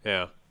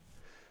 Yeah.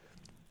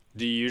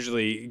 Do you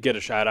usually get a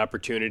shot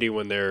opportunity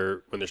when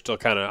they're still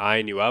kind of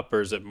eyeing you up,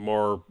 or is it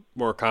more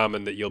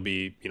common that you'll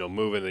be,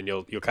 moving and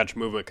you'll catch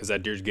movement because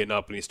that deer's getting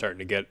up and he's starting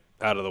to get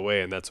out of the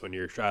way, and that's when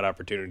your shot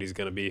opportunity is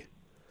going to be?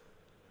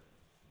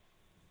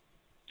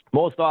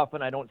 Most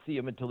often, I don't see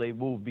them until they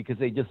move, because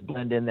they just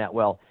blend in that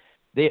well.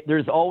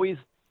 There's always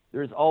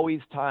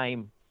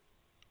time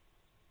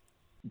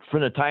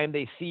from the time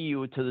they see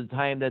you to the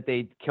time that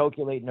they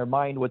calculate in their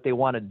mind what they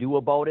want to do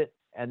about it,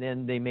 and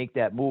then they make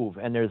that move.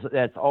 And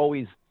that's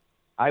always,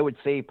 I would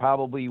say,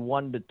 probably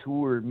 1 to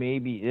 2, or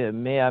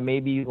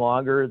maybe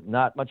longer,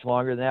 not much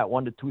longer than that,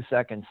 1 to 2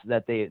 seconds,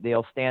 that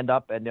they'll stand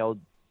up and they'll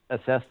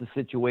assess the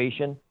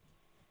situation,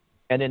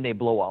 and then they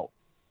blow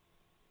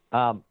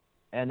out.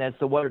 And that's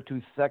the 1 or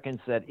 2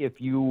 seconds that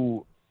if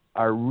you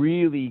are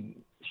really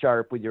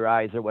sharp with your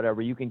eyes or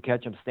whatever, you can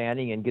catch them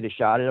standing and get a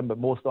shot at them. But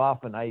most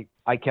often I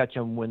catch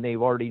them when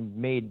they've already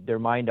made their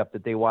mind up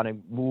that they want to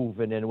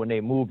move. And then when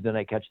they move, then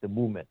I catch the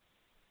movement.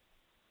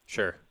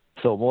 Sure.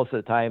 So most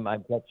of the time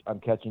I'm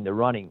catching the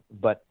running.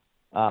 But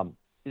as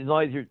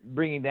long as you're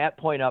bringing that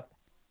point up,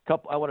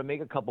 I want to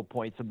make a couple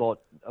points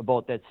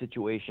about that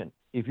situation.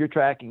 If you're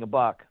tracking a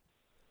buck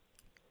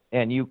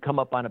and you come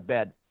up on a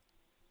bed,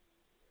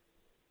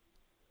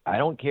 I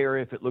don't care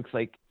if it looks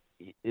like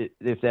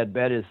if that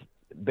bed is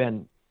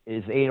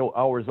 8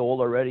 hours old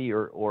already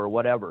or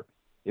whatever.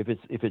 If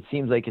it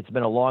seems like it's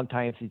been a long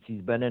time since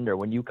he's been in there,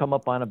 when you come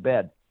up on a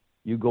bed,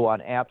 you go on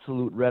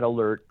absolute red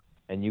alert,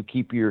 and you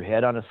keep your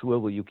head on a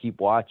swivel. You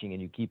keep watching,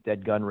 and you keep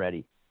that gun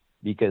ready,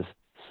 because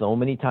so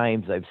many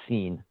times I've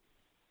seen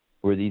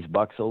where these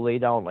bucks will lay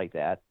down like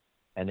that,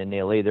 and then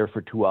they lay there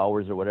for 2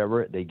 hours or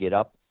whatever. They get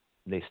up,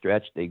 they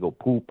stretch, they go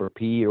poop or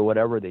pee or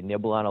whatever. They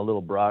nibble on a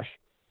little brush,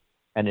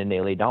 and then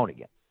they lay down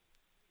again.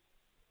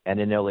 And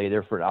then they'll lay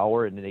there for an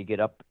hour, and then they get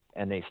up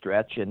and they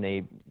stretch, and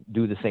they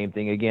do the same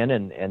thing again,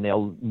 and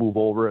they'll move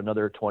over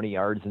another 20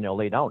 yards, and they'll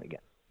lay down again.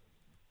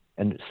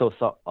 And so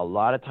a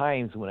lot of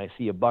times when I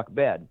see a buck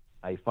bed,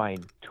 I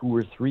find 2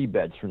 or 3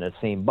 beds from that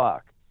same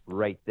buck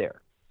right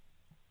there.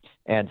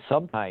 And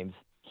sometimes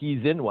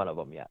he's in one of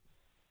them yet.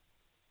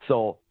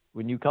 So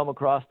when you come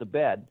across the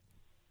bed,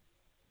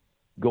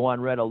 go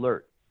on red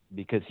alert,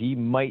 because he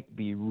might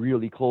be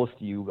really close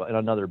to you in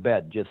another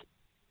bed, just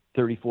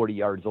 30, 40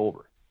 yards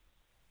over.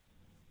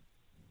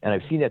 And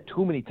I've seen that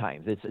too many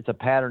times. It's a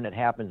pattern that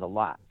happens a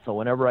lot. So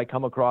whenever I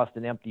come across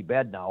an empty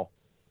bed now,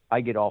 I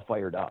get all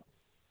fired up.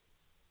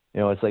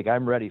 It's like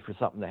I'm ready for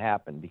something to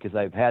happen, because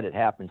I've had it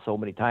happen so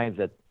many times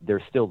that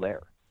they're still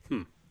there.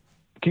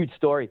 Cute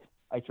story.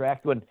 I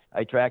tracked one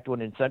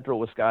in central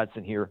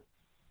Wisconsin here.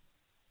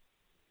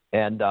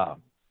 And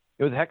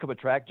it was a heck of a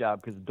track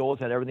job, because the does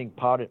had everything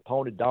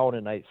pounded down,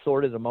 and I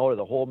sorted them out of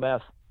the whole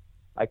mess.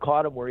 I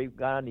caught him where he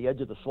got on the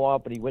edge of the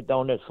swamp, and he went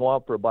down that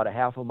swamp for about a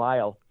half a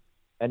mile,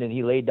 and then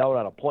he laid down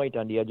on a point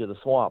on the edge of the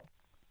swamp.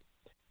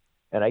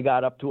 And I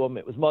got up to him.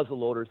 It was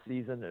muzzleloader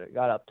season, and I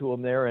got up to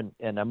him there, and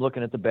I'm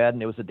looking at the bed,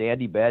 and it was a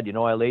dandy bed.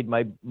 I laid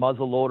my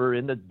muzzleloader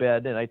in the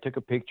bed, and I took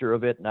a picture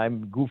of it, and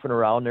I'm goofing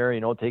around there,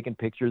 taking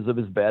pictures of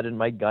his bed and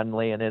my gun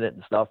laying in it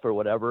and stuff or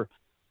whatever.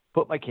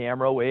 Put my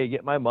camera away,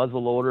 get my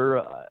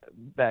muzzleloader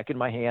back in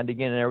my hand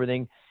again and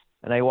everything,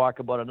 and I walk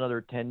about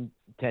another 10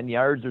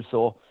 yards or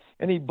so,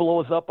 and he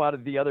blows up out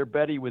of the other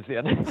bed he was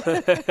in.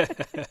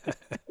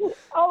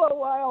 All the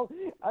while,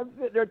 I'm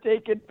sitting there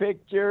taking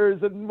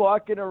pictures and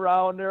walking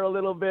around there a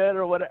little bit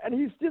or whatever,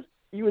 and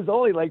he was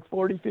only like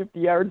 40, 50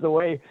 yards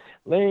away,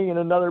 laying in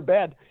another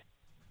bed.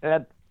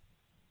 And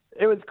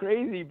it was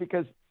crazy,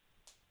 because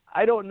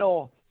I don't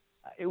know.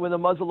 With a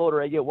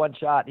muzzleloader, I get one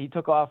shot. He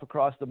took off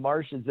across the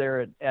marshes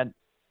there, and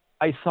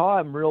I saw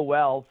him real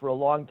well for a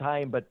long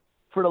time, but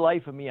for the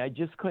life of me, I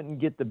just couldn't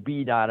get the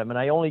bead on him, and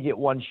I only get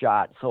one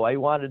shot. So I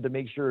wanted to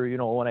make sure,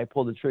 when I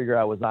pulled the trigger,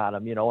 I was on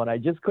him, and I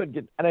just couldn't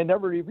get, and I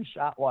never even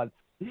shot one.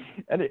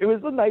 And it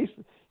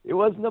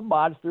wasn't a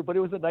monster, but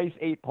it was a nice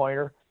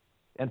 8-pointer.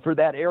 And for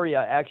that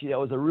area, actually, that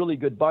was a really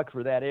good buck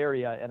for that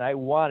area, and I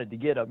wanted to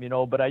get him,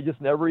 but I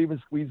just never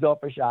even squeezed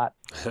off a shot.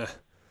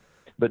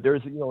 But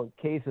there's,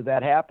 a case of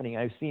that happening.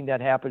 I've seen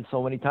that happen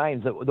so many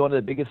times. That one of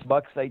the biggest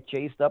bucks I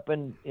chased up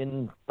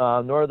in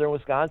northern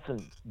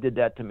Wisconsin did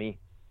that to me.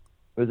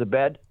 It was a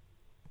bed.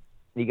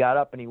 He got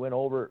up and he went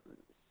over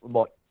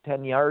about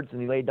 10 yards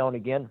and he laid down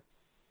again.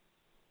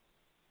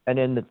 And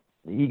then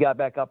he got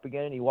back up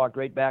again and he walked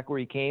right back where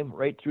he came,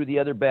 right through the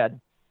other bed.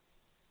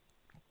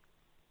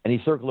 And he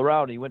circled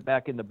around and he went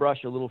back in the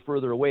brush a little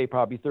further away,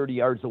 probably 30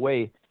 yards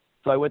away.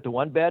 So I went to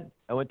one bed.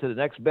 I went to the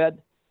next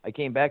bed. I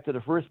came back to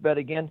the first bed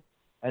again.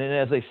 And then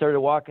as I started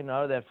walking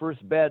out of that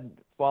first bed,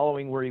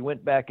 following where he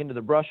went back into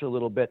the brush a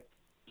little bit,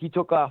 he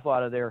took off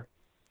out of there,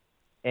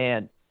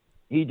 and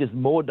he just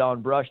mowed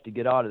down brush to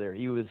get out of there.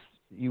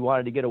 He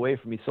wanted to get away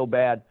from me so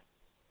bad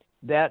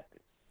that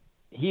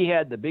he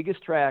had the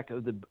biggest track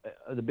of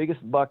the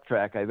biggest buck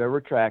track I've ever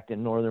tracked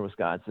in northern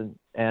Wisconsin,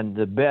 and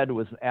the bed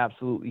was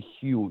absolutely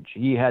huge.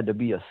 He had to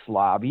be a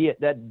slob.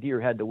 That deer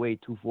had to weigh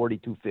 240,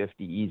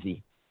 250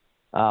 easy,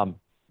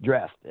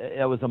 dressed.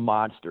 It was a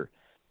monster,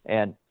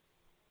 and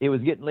it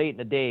was getting late in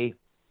the day,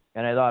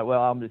 and I thought,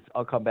 well,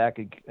 I'll come back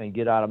and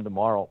get on him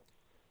tomorrow.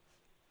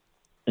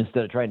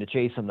 Instead of trying to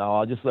chase him now,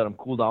 I'll just let him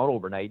cool down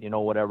overnight,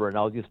 whatever, and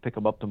I'll just pick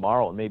him up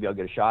tomorrow, and maybe I'll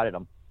get a shot at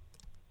him.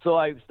 So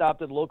I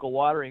stopped at the local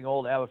watering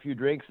hole to have a few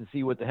drinks and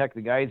see what the heck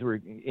the guys were,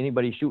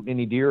 anybody shooting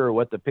any deer or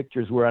what the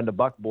pictures were on the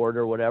buckboard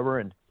or whatever.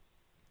 And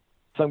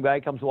some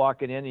guy comes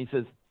walking in, and he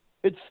says,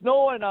 "It's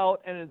snowing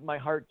out," and my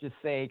heart just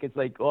sank. It's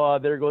like, oh,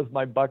 there goes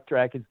my buck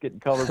track. It's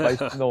getting covered by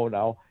snow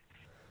now.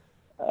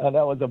 That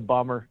was a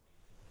bummer.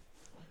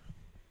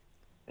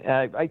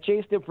 I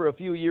chased him for a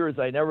few years.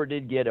 I never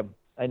did get him.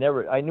 I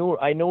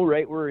knew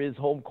right where his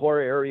home core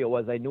area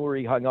was. I knew where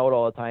he hung out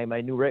all the time.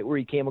 I knew right where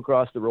he came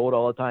across the road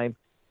all the time.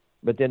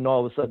 But then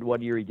all of a sudden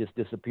one year he just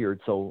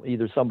disappeared. So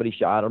either somebody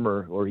shot him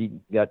or he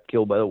got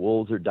killed by the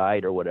wolves or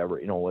died or whatever.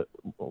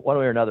 One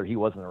way or another, he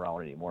wasn't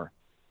around anymore.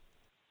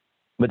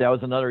 But that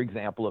was another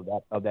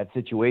example of that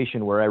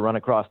situation where I run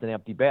across an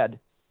empty bed,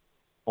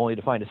 only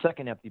to find a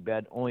second empty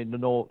bed, only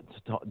to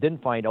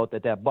didn't find out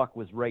that buck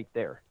was right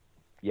there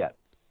yet.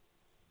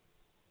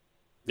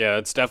 Yeah,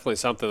 it's definitely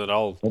something that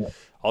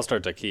I'll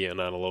start to key in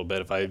on a little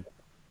bit if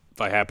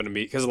I happen to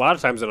be, because a lot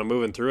of times when I'm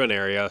moving through an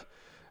area,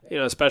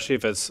 especially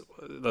if it's,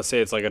 let's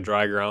say it's like a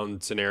dry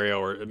ground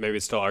scenario or maybe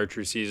it's still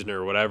archery season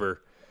or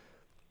whatever,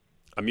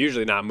 I'm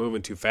usually not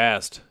moving too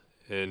fast.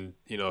 And,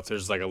 if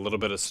there's like a little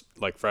bit of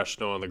like fresh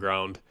snow on the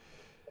ground,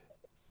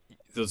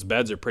 those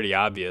beds are pretty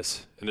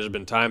obvious. And there's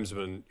been times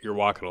when you're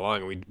walking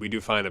along and we do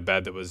find a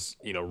bed that was,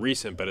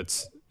 recent, but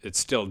it's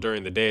still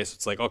during the day. So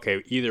it's like,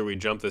 okay, either we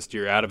jump this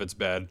deer out of its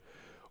bed,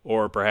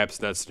 or perhaps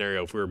in that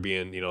scenario, if we were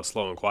being,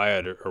 slow and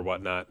quiet or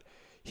whatnot,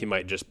 he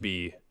might just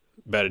be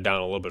bedded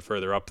down a little bit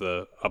further up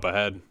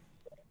ahead.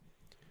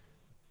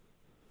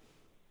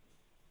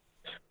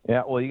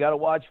 Yeah, well, you got to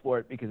watch for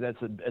it because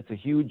that's a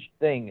huge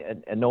thing,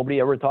 and nobody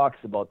ever talks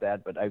about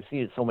that. But I've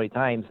seen it so many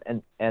times,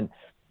 and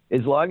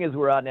as long as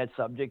we're on that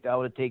subject, I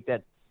want to take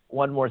that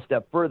one more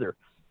step further.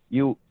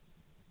 You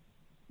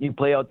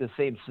play out the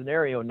same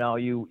scenario now.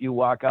 You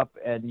walk up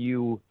and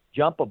you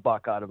jump a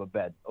buck out of a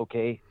bed,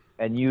 okay,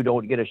 and you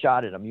don't get a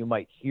shot at him. You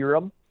might hear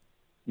him,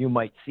 you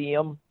might see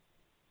him,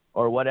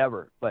 or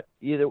whatever. But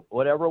either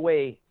whatever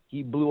way,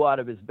 he blew out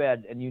of his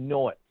bed, and you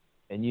know it,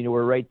 and you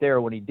were right there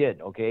when he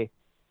did, okay.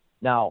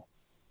 Now,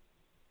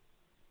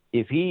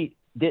 if he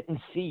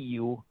didn't see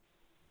you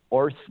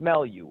or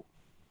smell you,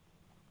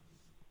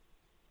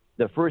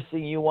 the first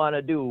thing you want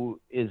to do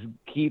is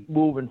keep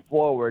moving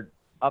forward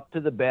up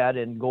to the bed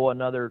and go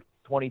another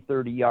 20,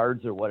 30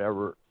 yards or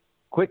whatever,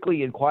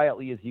 quickly and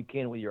quietly as you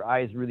can with your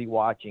eyes really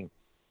watching.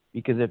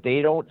 Because if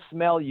they don't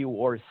smell you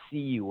or see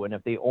you, and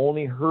if they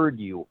only heard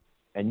you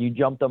and you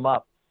jumped them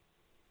up,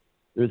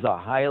 there's a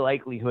high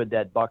likelihood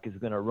that buck is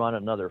going to run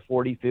another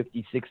 40,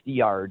 50, 60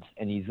 yards,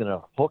 and he's going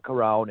to hook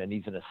around, and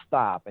he's going to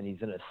stop, and he's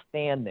going to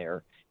stand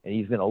there, and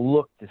he's going to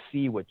look to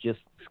see what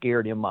just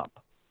scared him up.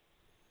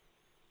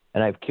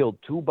 And I've killed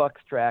 2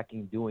 bucks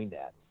tracking doing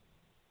that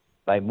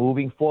by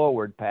moving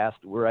forward past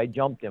where I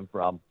jumped him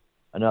from,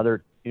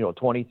 another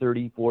 20,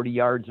 30, 40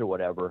 yards or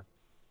whatever,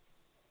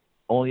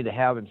 only to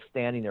have him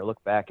standing there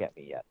look back at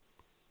me yet.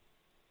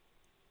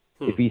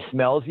 If he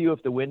smells you,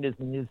 if the wind is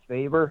in his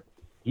favor,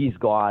 he's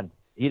gone.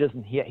 He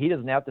doesn't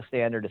have to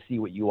stand there to see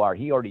what you are.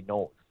 He already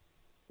knows.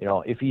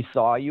 If he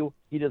saw you,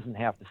 he doesn't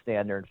have to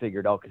stand there and figure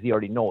it out because he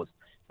already knows.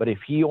 But if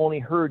he only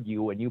heard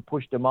you and you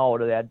pushed him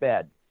out of that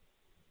bed,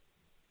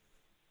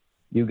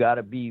 you got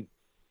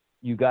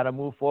to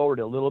move forward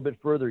a little bit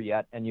further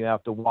yet, and you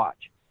have to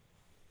watch.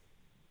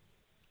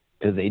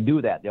 Because they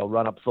do that. They'll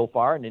run up so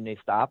far, and then they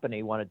stop, and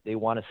they want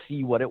to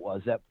see what it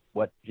was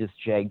what just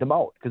shagged them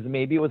out. Because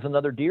maybe it was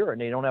another deer, and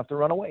they don't have to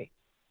run away.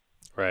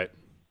 Right.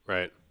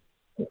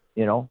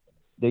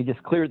 They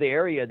just clear the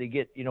area to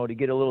get a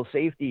little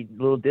safety,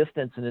 a little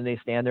distance, and then they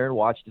stand there and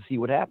watch to see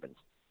what happens.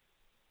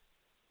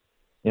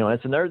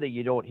 That's another thing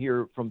you don't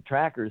hear from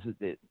trackers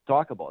that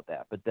talk about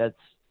that. But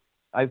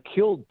I've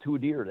killed 2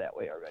 deer that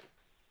way already.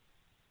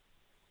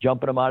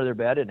 Jumping them out of their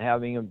bed and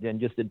having them then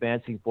just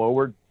advancing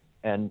forward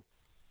and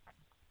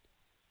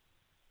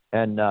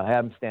have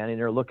them standing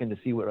there looking to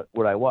see what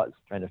I was,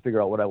 trying to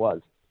figure out what I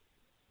was.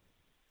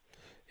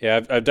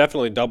 Yeah, I've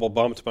definitely double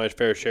bumped my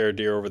fair share of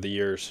deer over the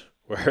years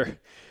where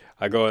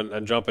I go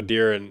and jump a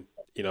deer and,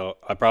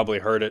 I probably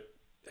heard it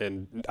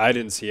and I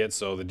didn't see it.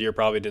 So the deer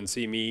probably didn't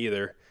see me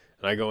either.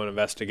 And I go and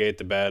investigate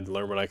the bed,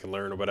 learn what I can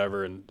learn or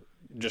whatever, and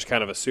just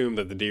kind of assume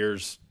that the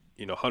deer's,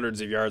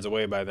 hundreds of yards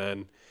away by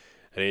then.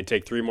 And you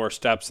take 3 more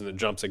steps and it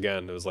jumps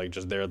again. It was like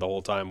just there the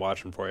whole time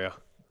watching for you.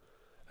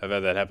 I've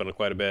had that happen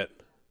quite a bit.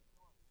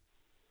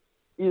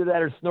 Either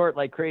that or snort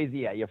like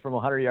crazy at you from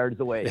 100 yards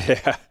away.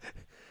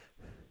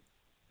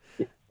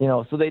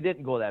 Yeah. So they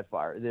didn't go that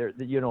far.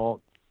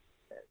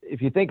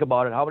 If you think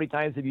about it, how many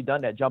times have you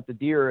done that? Jumped a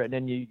deer and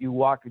then you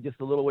walk just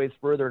a little ways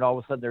further and all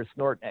of a sudden they're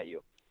snorting at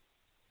you.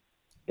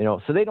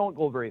 So they don't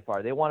go very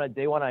far. They want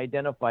to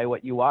identify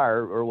what you are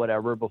or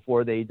whatever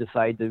before they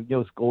decide to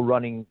just go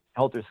running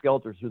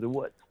helter-skelter through the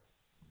woods.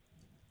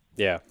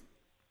 Yeah.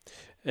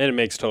 And it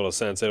makes total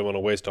sense. They don't want to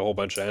waste a whole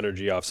bunch of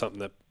energy off something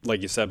that,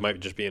 like you said, might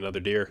just be another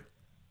deer.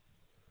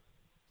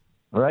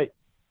 Right.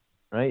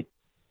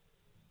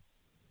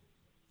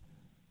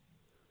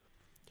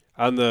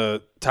 On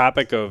the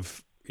topic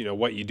of,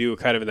 what you do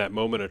kind of in that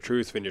moment of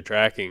truth when you're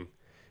tracking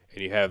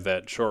and you have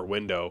that short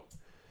window,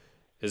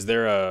 is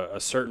there a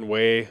certain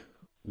way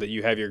that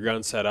you have your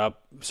gun set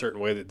up, a certain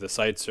way that the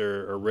sights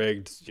are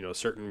rigged,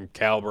 certain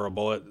caliber of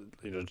bullet,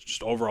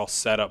 just overall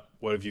setup?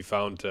 What have you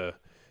found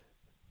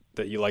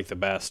that you like the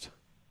best?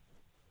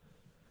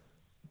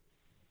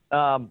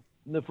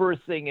 The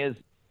first thing is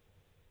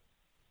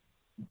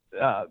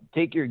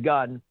take your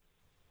gun,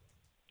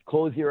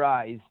 close your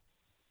eyes,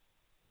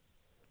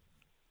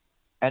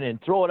 and then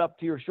throw it up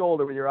to your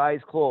shoulder with your eyes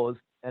closed.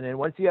 And then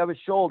once you have it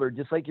shouldered,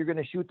 just like you're going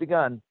to shoot the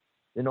gun,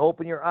 then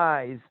open your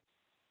eyes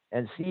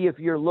and see if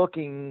you're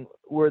looking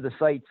where the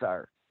sights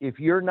are. If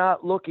you're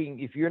not looking,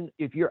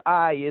 if your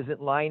eye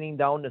isn't lining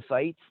down the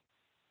sights,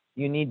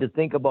 you need to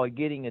think about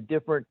getting a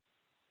different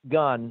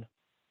gun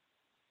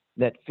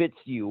that fits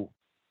you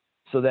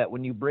so that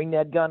when you bring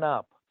that gun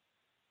up,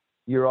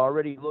 you're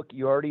already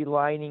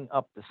lining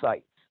up the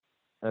sights.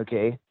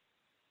 Okay?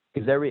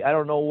 Because I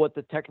don't know what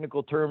the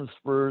technical terms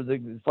for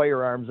the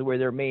firearms, the way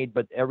they're made,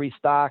 but every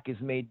stock is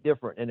made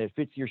different and it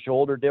fits your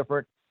shoulder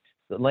different,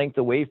 the length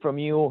away from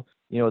you,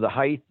 the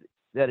height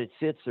that it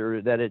sits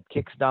or that it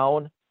kicks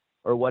down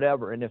or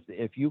whatever. And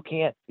if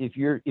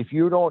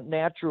you don't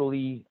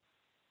naturally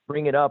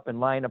bring it up and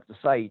line up the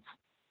sights,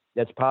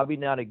 that's probably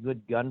not a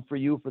good gun for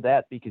you for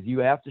that because you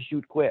have to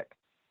shoot quick.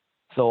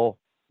 So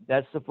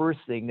that's the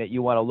first thing that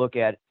you want to look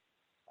at.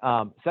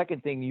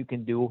 Second thing you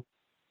can do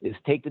is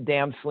take the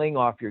damn sling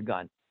off your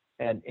gun.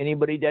 And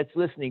anybody that's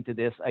listening to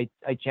this, I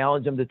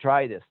challenge them to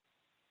try this.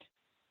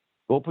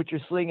 Go put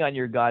your sling on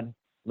your gun,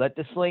 let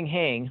the sling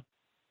hang,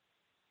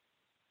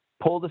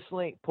 pull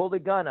the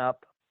gun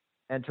up,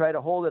 and try to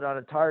hold it on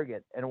a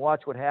target, and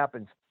watch what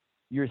happens.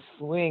 Your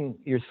sling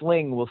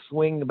will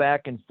swing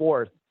back and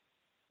forth,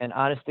 and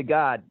honest to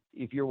God,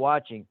 if you're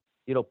watching,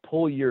 it'll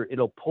pull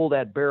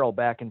that barrel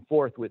back and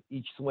forth with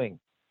each swing,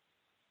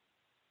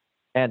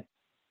 and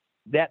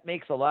that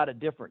makes a lot of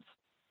difference.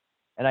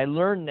 And I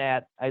learned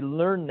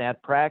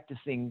that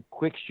practicing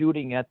quick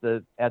shooting at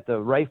the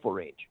rifle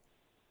range.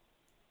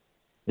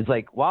 It's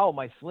like, wow,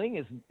 my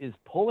sling is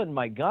pulling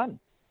my gun.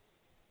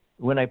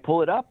 When I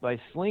pull it up, my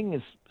sling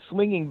is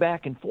swinging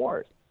back and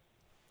forth.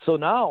 So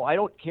now I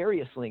don't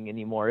carry a sling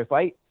anymore. If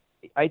I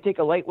take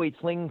a lightweight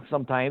sling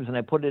sometimes and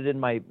I put it in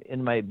my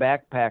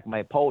backpack,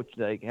 my pouch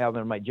that I have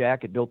in my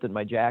jacket, built in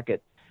my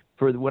jacket,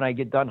 for when I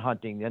get done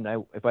hunting. And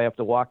if I have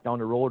to walk down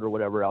the road or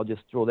whatever, I'll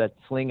just throw that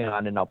sling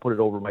on and I'll put it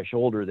over my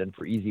shoulder then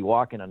for easy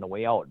walking on the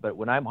way out. But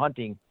when I'm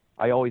hunting,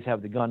 I always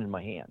have the gun in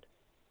my hand.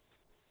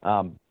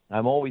 I'm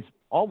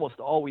almost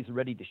always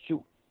ready to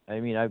shoot. I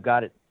mean, I've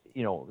got it,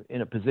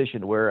 in a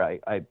position where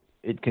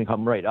it can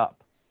come right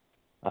up.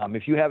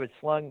 If you have it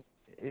slung,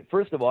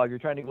 first of all, if you're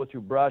trying to go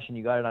through brush and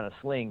you got it on a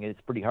sling, it's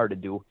pretty hard to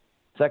do.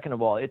 Second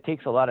of all, it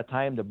takes a lot of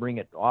time to bring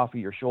it off of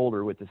your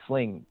shoulder with the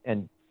sling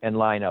and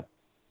line up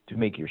to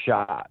make your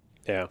shot.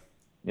 Yeah.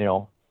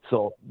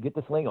 So get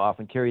the sling off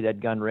and carry that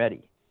gun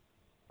ready.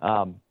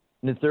 And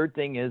the third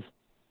thing is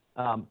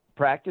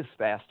practice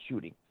fast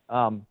shooting.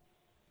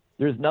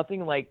 There's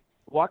nothing like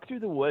walk through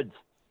the woods.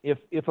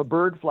 If a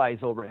bird flies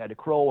overhead, a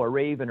crow or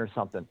raven or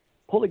something,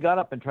 pull the gun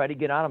up and try to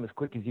get on them as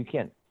quick as you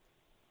can.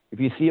 If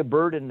you see a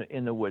bird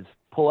in the woods,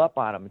 pull up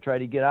on them and try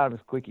to get on them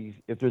as quick as.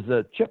 If there's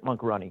a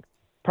chipmunk running,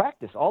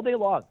 practice all day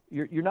long.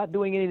 You're not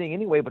doing anything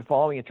anyway but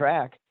following a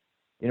track.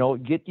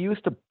 Get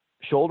used to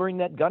shouldering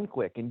that gun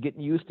quick and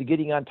getting used to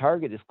getting on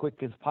target as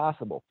quick as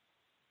possible.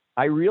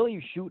 I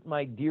really shoot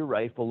my deer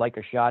rifle like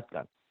a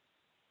shotgun.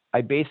 I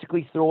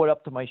basically throw it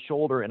up to my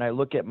shoulder and I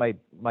look at my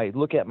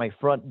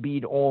front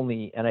bead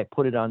only, and I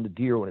put it on the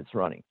deer when it's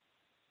running.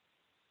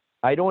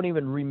 I don't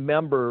even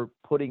remember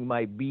putting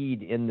my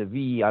bead in the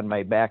V on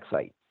my back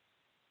sight.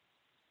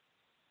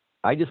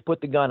 I just put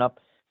the gun up.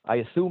 I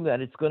assume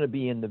that it's going to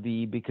be in the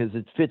V because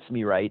it fits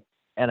me right,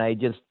 and I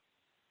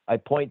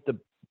point the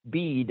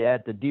bead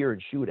at the deer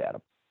and shoot at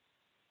him.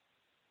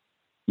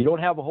 You don't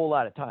have a whole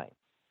lot of time.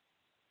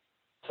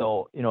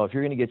 So, if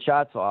you're going to get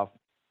shots off,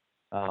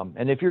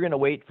 and if you're going to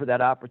wait for that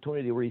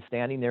opportunity where he's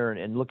standing there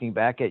and looking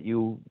back at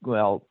you,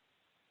 well,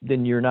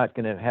 then you're not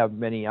going to have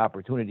many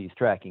opportunities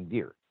tracking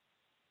deer.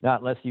 Not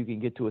unless you can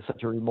get to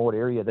such a remote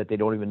area that they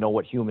don't even know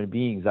what human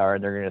beings are,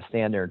 and they're going to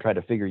stand there and try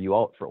to figure you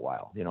out for a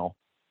while,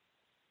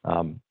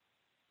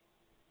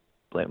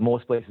 But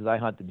most places I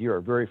hunt, the deer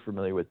are very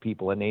familiar with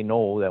people, and they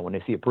know that when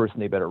they see a person,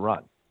 they better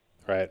run.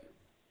 Right.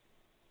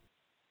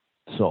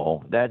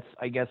 So that's,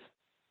 I guess,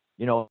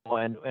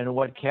 and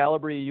what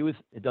caliber you use,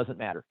 it doesn't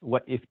matter.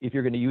 What if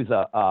you're going to use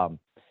a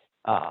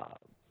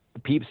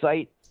peep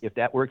sight, if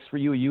that works for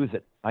you, use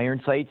it.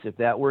 Iron sights, if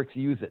that works,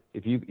 use it.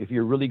 If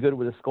you're really good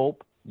with a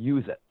scope,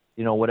 use it.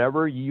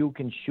 Whatever you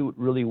can shoot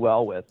really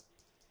well with,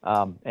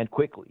 and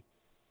quickly,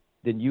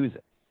 then use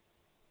it.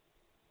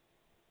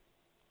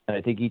 And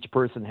I think each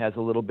person has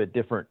a little bit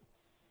different.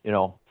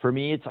 For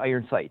me, it's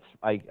iron sights.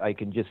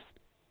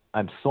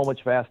 I'm so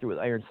much faster with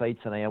iron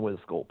sights than I am with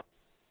a scope.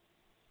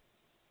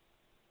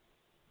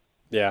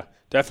 Yeah,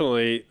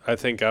 definitely. I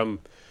think I'm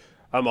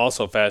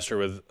also faster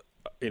with,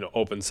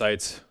 open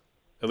sights,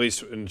 at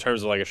least in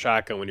terms of like a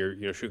shotgun when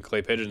you're shooting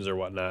clay pigeons or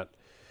whatnot.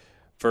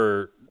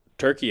 For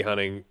turkey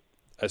hunting,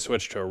 I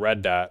switched to a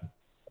red dot,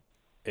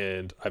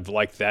 and I've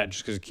liked that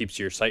just because it keeps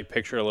your sight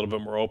picture a little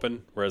bit more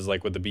open. Whereas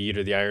like with the bead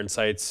or the iron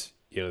sights,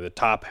 the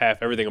top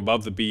half, everything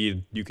above the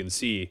bead you can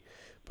see,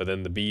 but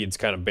then the bead's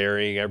kind of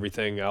burying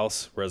everything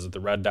else. Whereas with the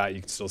red dot,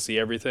 you can still see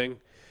everything.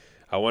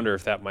 I wonder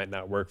if that might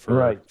not work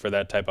for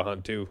that type of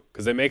hunt too,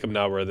 because they make them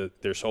now where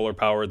they're solar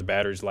powered, the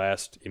batteries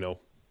last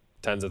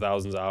tens of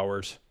thousands of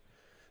hours.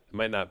 It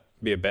might not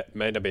be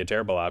a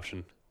terrible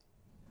option.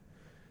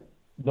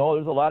 No,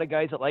 there's a lot of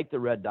guys that like the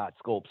red dot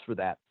scopes for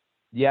that.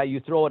 Yeah, you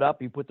throw it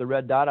up, you put the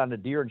red dot on the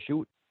deer and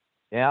shoot.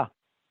 Yeah,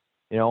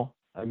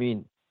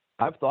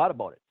 I've thought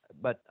about it,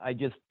 but I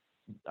just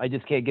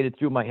can't get it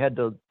through my head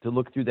to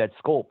look through that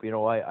scope.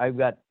 I've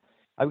got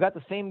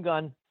the same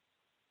gun.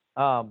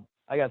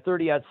 I got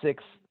 30-06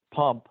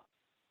 pump.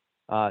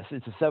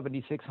 It's a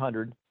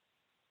 7600,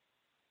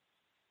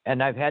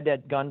 and I've had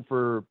that gun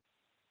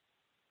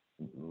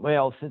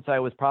since I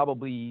was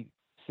probably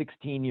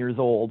 16 years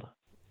old.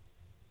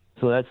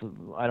 So that's,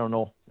 I don't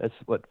know, that's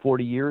what,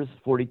 40 years,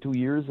 42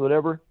 years,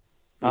 whatever.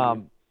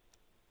 Mm-hmm.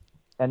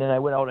 And then I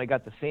went out and I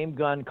got the same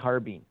gun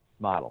carbine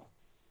model.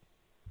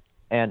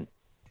 And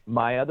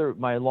my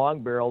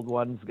long-barreled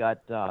one's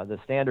got, the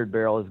standard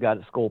barrel has got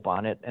a scope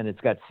on it, and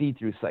it's got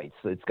see-through sights.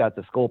 So it's got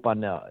the scope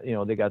on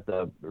they got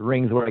the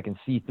rings where I can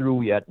see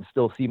through yet and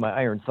still see my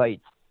iron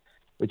sights,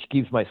 which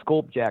keeps my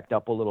scope jacked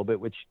up a little bit,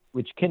 which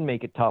can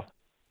make it tough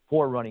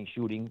for running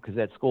shooting because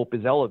that scope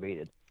is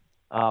elevated.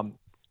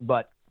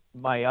 But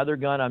my other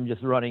gun, I'm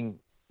just running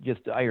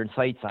just iron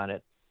sights on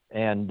it,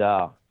 and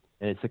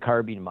it's a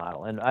carbine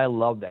model, and I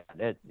love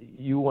that.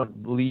 You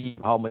wouldn't believe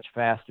how much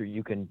faster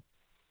you can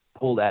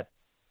pull that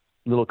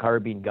little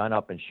carbine gun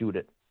up and shoot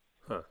it.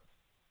 Huh.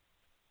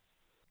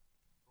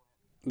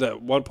 The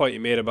one point you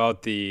made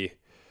about the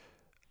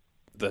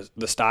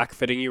stock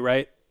fitting you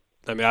right.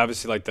 I mean,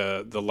 obviously, like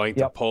the length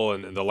Yep. of pull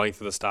and the length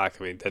of the stock.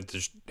 I mean, that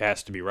just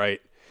has to be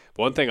right.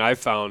 But one thing I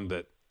found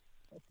that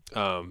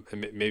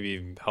and maybe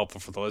even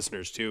helpful for the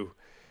listeners too,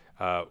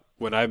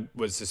 when I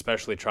was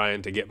especially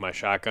trying to get my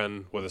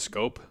shotgun with a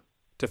scope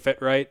to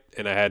fit right,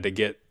 and I had to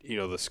get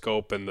the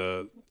scope and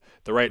the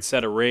right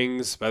set of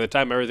rings. By the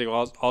time everything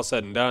was all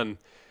said and done,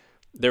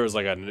 there was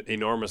like an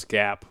enormous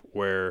gap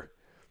where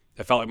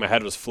I felt like my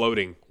head was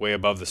floating way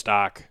above the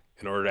stock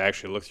in order to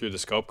actually look through the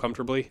scope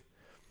comfortably.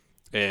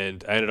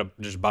 And I ended up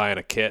just buying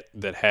a kit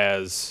that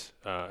has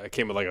it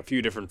came with like a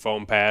few different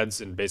foam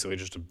pads and basically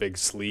just a big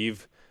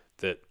sleeve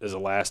that is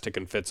elastic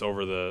and fits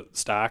over the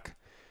stock,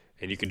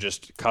 and you can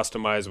just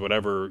customize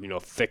whatever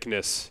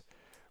thickness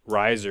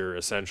riser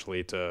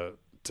essentially to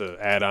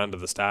add onto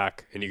the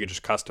stock, and you can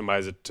just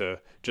customize it to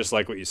just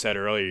like what you said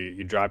earlier.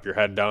 You drop your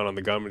head down on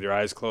the gun with your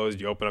eyes closed,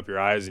 you open up your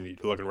eyes, and you're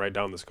looking right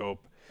down the scope,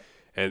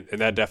 and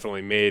that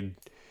definitely made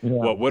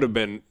what would have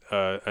been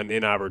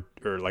an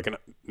or like a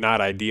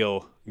not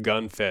ideal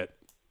gun fit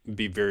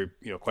be very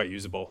quite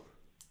usable.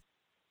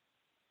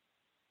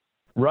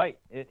 Right,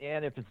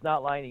 and if it's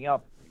not lining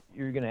up,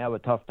 you're going to have a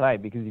tough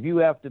time, because if you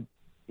have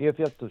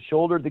to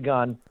shoulder the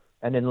gun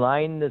and then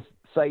line the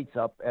sights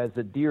up as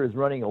the deer is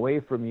running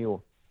away from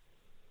you,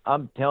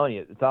 I'm telling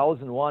you,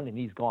 1,001 and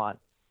he's gone.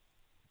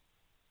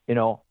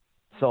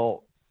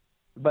 So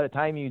by the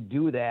time you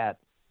do that,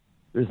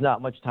 there's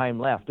not much time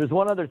left. There's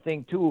one other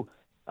thing too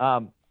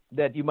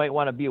that you might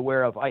want to be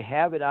aware of. I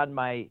have it on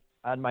my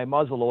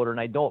muzzle loader, and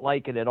I don't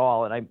like it at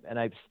all, and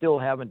I still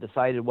haven't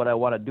decided what I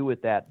want to do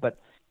with that. But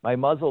my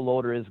muzzle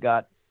loader has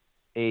got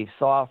a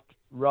soft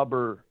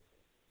rubber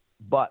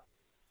butt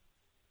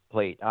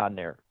plate on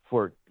there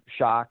for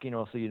shock,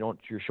 so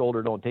your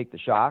shoulder don't take the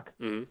shock.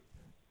 Mm-hmm.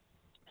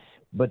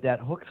 But that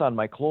hooks on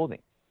my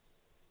clothing.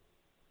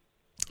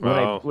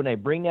 When I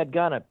bring that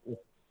gun up,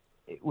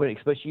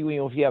 especially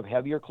if you have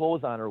heavier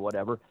clothes on or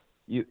whatever,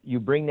 you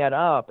bring that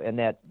up, and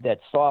that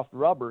soft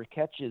rubber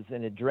catches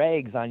and it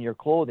drags on your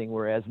clothing,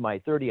 whereas my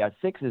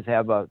 30-06s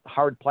have a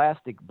hard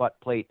plastic butt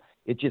plate.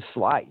 It just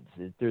slides.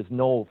 There's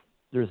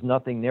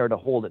nothing there to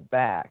hold it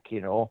back.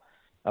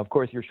 Of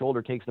course, your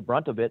shoulder takes the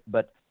brunt of it,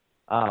 but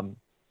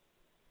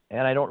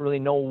and I don't really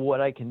know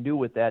what I can do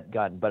with that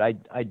gun, but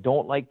I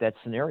don't like that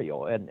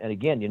scenario. And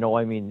again,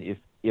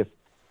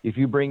 if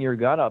you bring your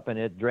gun up and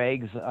it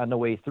drags on the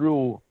way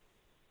through,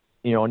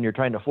 and you're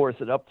trying to force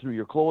it up through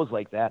your clothes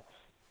like that,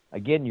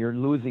 again, you're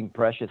losing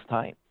precious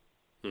time.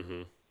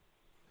 Mm-hmm.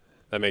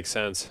 That makes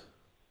sense.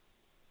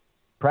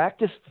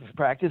 Practice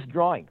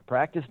drawing.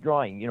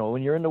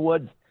 When you're in the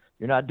woods,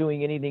 you're not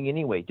doing anything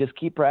anyway. Just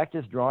keep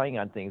practice drawing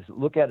on things.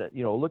 Look at it.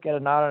 Look at a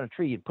knot on a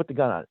tree and put the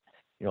gun on it.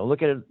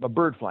 Look at a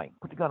bird flying.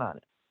 Put the gun on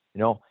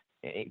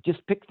it.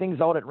 Just pick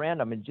things out at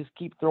random and just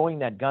keep throwing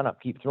that gun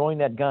up. Keep throwing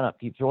that gun up.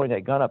 Keep throwing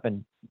that gun up.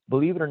 And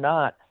believe it or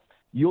not,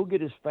 you'll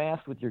get as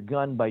fast with your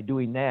gun by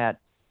doing that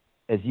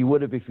as you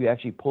would have if you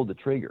actually pulled the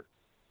trigger.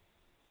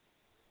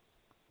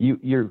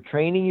 You're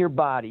training your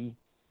body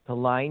to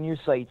line your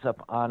sights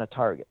up on a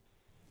target.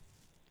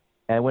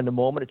 And when the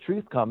moment of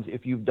truth comes,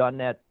 if you've done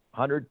that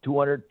 100,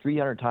 200,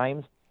 300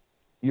 times,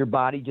 your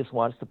body just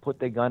wants to put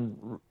the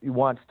gun, it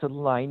wants to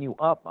line you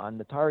up on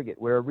the target,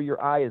 wherever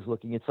your eye is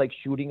looking. It's like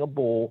shooting a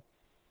bow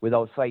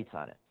without sights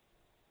on it.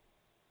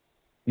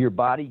 Your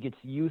body gets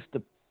used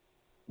to,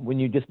 when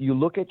you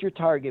look at your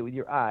target with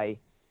your eye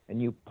and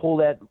you pull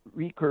that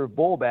recurve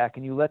bow back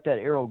and you let that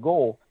arrow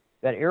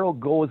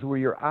goes where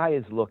your eye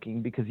is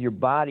looking, because your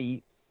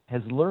body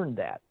has learned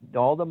that.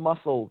 All the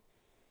muscles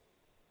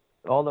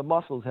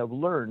have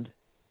learned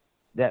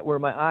that where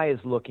my eye is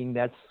looking,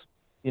 that's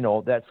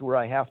where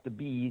I have to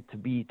be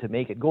to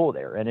make it go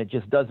there, and it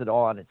just does it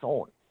all on its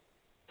own.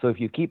 So if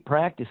you keep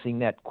practicing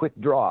that quick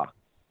draw,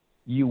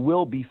 you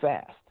will be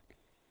fast.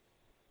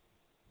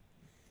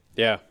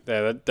 Yeah,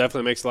 that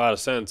definitely makes a lot of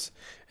sense.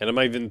 And I'm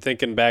even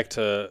thinking back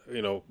to,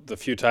 the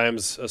few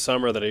times a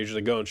summer that I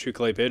usually go and shoot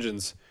clay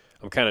pigeons.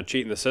 I'm kind of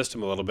cheating the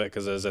system a little bit,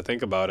 because as I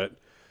think about it,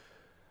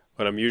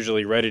 when I'm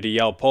usually ready to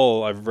yell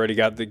pull, I've already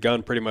got the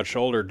gun pretty much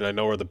shouldered, and I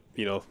know where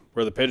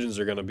the pigeons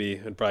are going to be.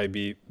 It'd probably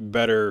be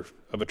better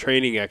of a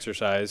training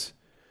exercise,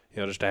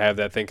 just to have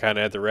that thing kind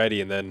of at the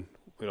ready, and then,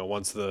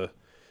 once the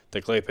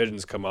clay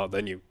pigeons come out,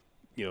 then you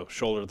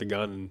shoulder the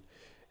gun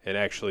and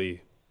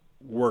actually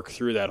work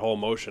through that whole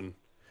motion.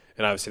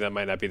 And obviously that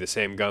might not be the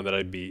same gun that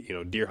I'd be,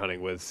 deer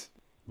hunting with,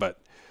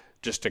 but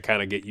just to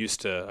kind of get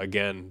used to,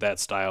 again, that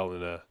style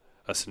in a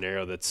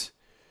scenario that's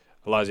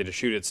allows you to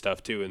shoot at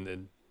stuff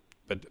too.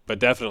 But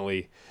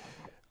definitely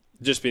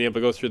just being able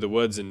to go through the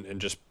woods and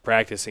just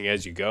practicing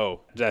as you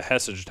go, that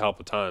has to just help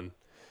a ton.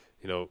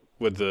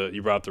 With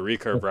you brought up the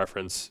recurve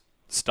reference,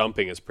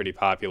 stumping is pretty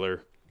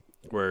popular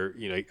where,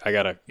 I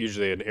got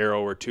usually an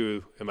arrow or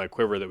two in my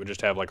quiver that would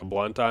just have like a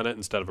blunt on it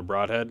instead of a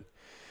broadhead.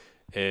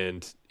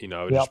 And,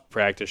 I would just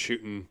practice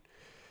shooting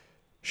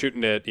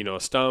at, a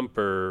stump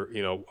or,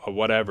 a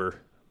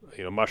whatever,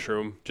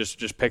 mushroom,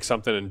 just pick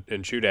something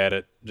and shoot at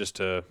it just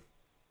to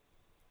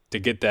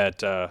get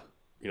that,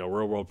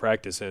 real world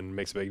practice in.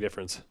 Makes a big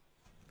difference.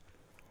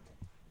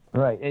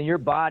 Right. And your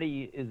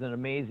body is an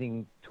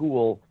amazing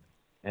tool.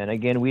 And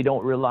again, we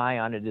don't rely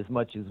on it as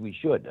much as we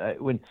should.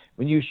 When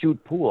you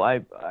shoot pool,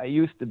 I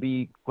used to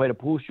be quite a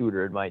pool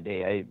shooter in my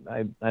day.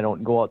 I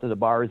don't go out to the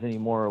bars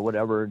anymore or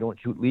whatever. Don't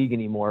shoot league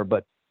anymore.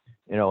 But,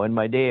 in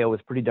my day, I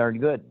was pretty darn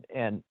good.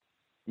 And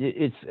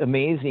it's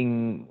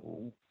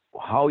amazing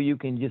how you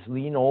can just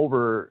lean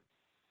over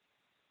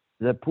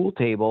the pool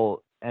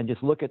table and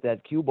just look at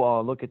that cue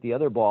ball and look at the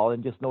other ball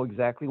and just know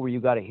exactly where you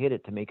got to hit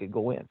it to make it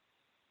go in.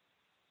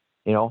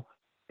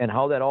 And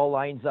how that all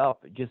lines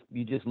up.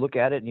 You just look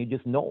at it and you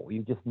just know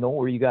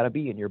where you got to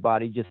be, and your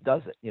body just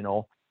does it.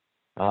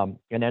 And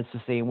that's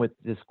the same with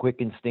this quick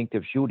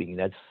instinctive shooting.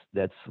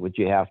 That's what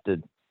you have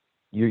to.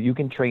 You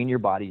can train your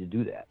body to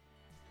do that.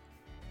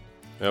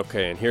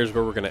 Okay, and here's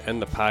where we're going to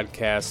end the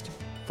podcast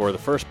for the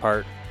first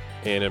part.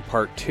 And in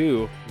part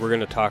 2, we're going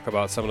to talk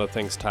about some of the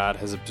things Todd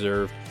has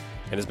observed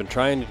and has been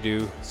trying to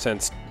do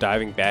since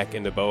diving back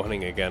into bow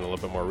hunting again a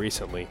little bit more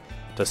recently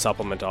to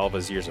supplement all of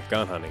his years of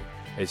gun hunting.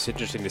 It's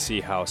interesting to see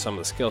how some of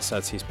the skill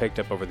sets he's picked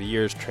up over the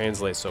years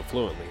translate so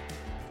fluently.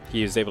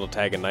 He was able to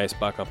tag a nice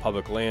buck on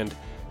public land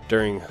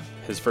during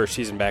his first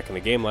season back in the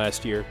game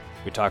last year.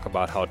 We talk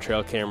about how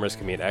trail cameras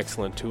can be an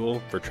excellent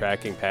tool for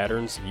tracking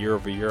patterns year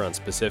over year on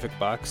specific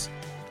bucks,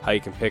 how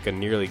you can pick a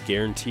nearly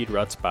guaranteed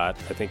rut spot.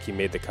 I think he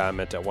made the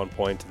comment at one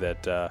point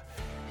that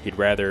he'd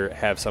rather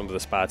have some of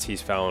the spots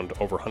he's found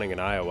over hunting in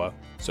Iowa.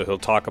 So he'll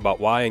talk about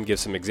why and give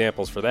some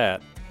examples for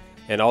that.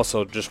 And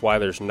also just why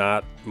there's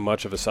not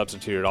much of a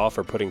substitute at all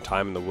for putting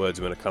time in the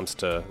woods when it comes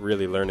to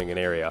really learning an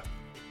area.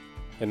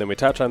 And then we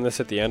touch on this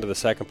at the end of the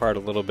second part a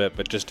little bit,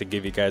 but just to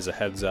give you guys a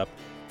heads up,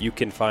 you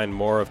can find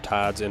more of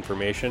Todd's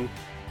information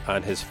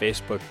on his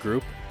Facebook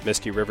group,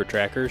 Misty River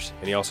Trackers,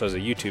 and he also has a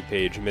YouTube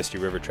page, Misty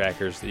River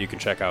Trackers, that you can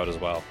check out as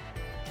well.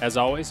 As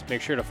always,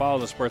 make sure to follow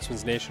the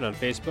Sportsman's Nation on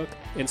Facebook,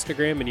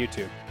 Instagram, and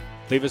YouTube.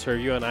 Leave us a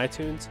review on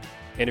iTunes,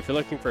 and if you're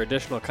looking for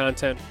additional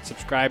content,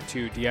 subscribe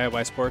to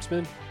DIY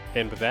Sportsman.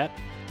 And with that,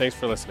 thanks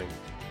for listening.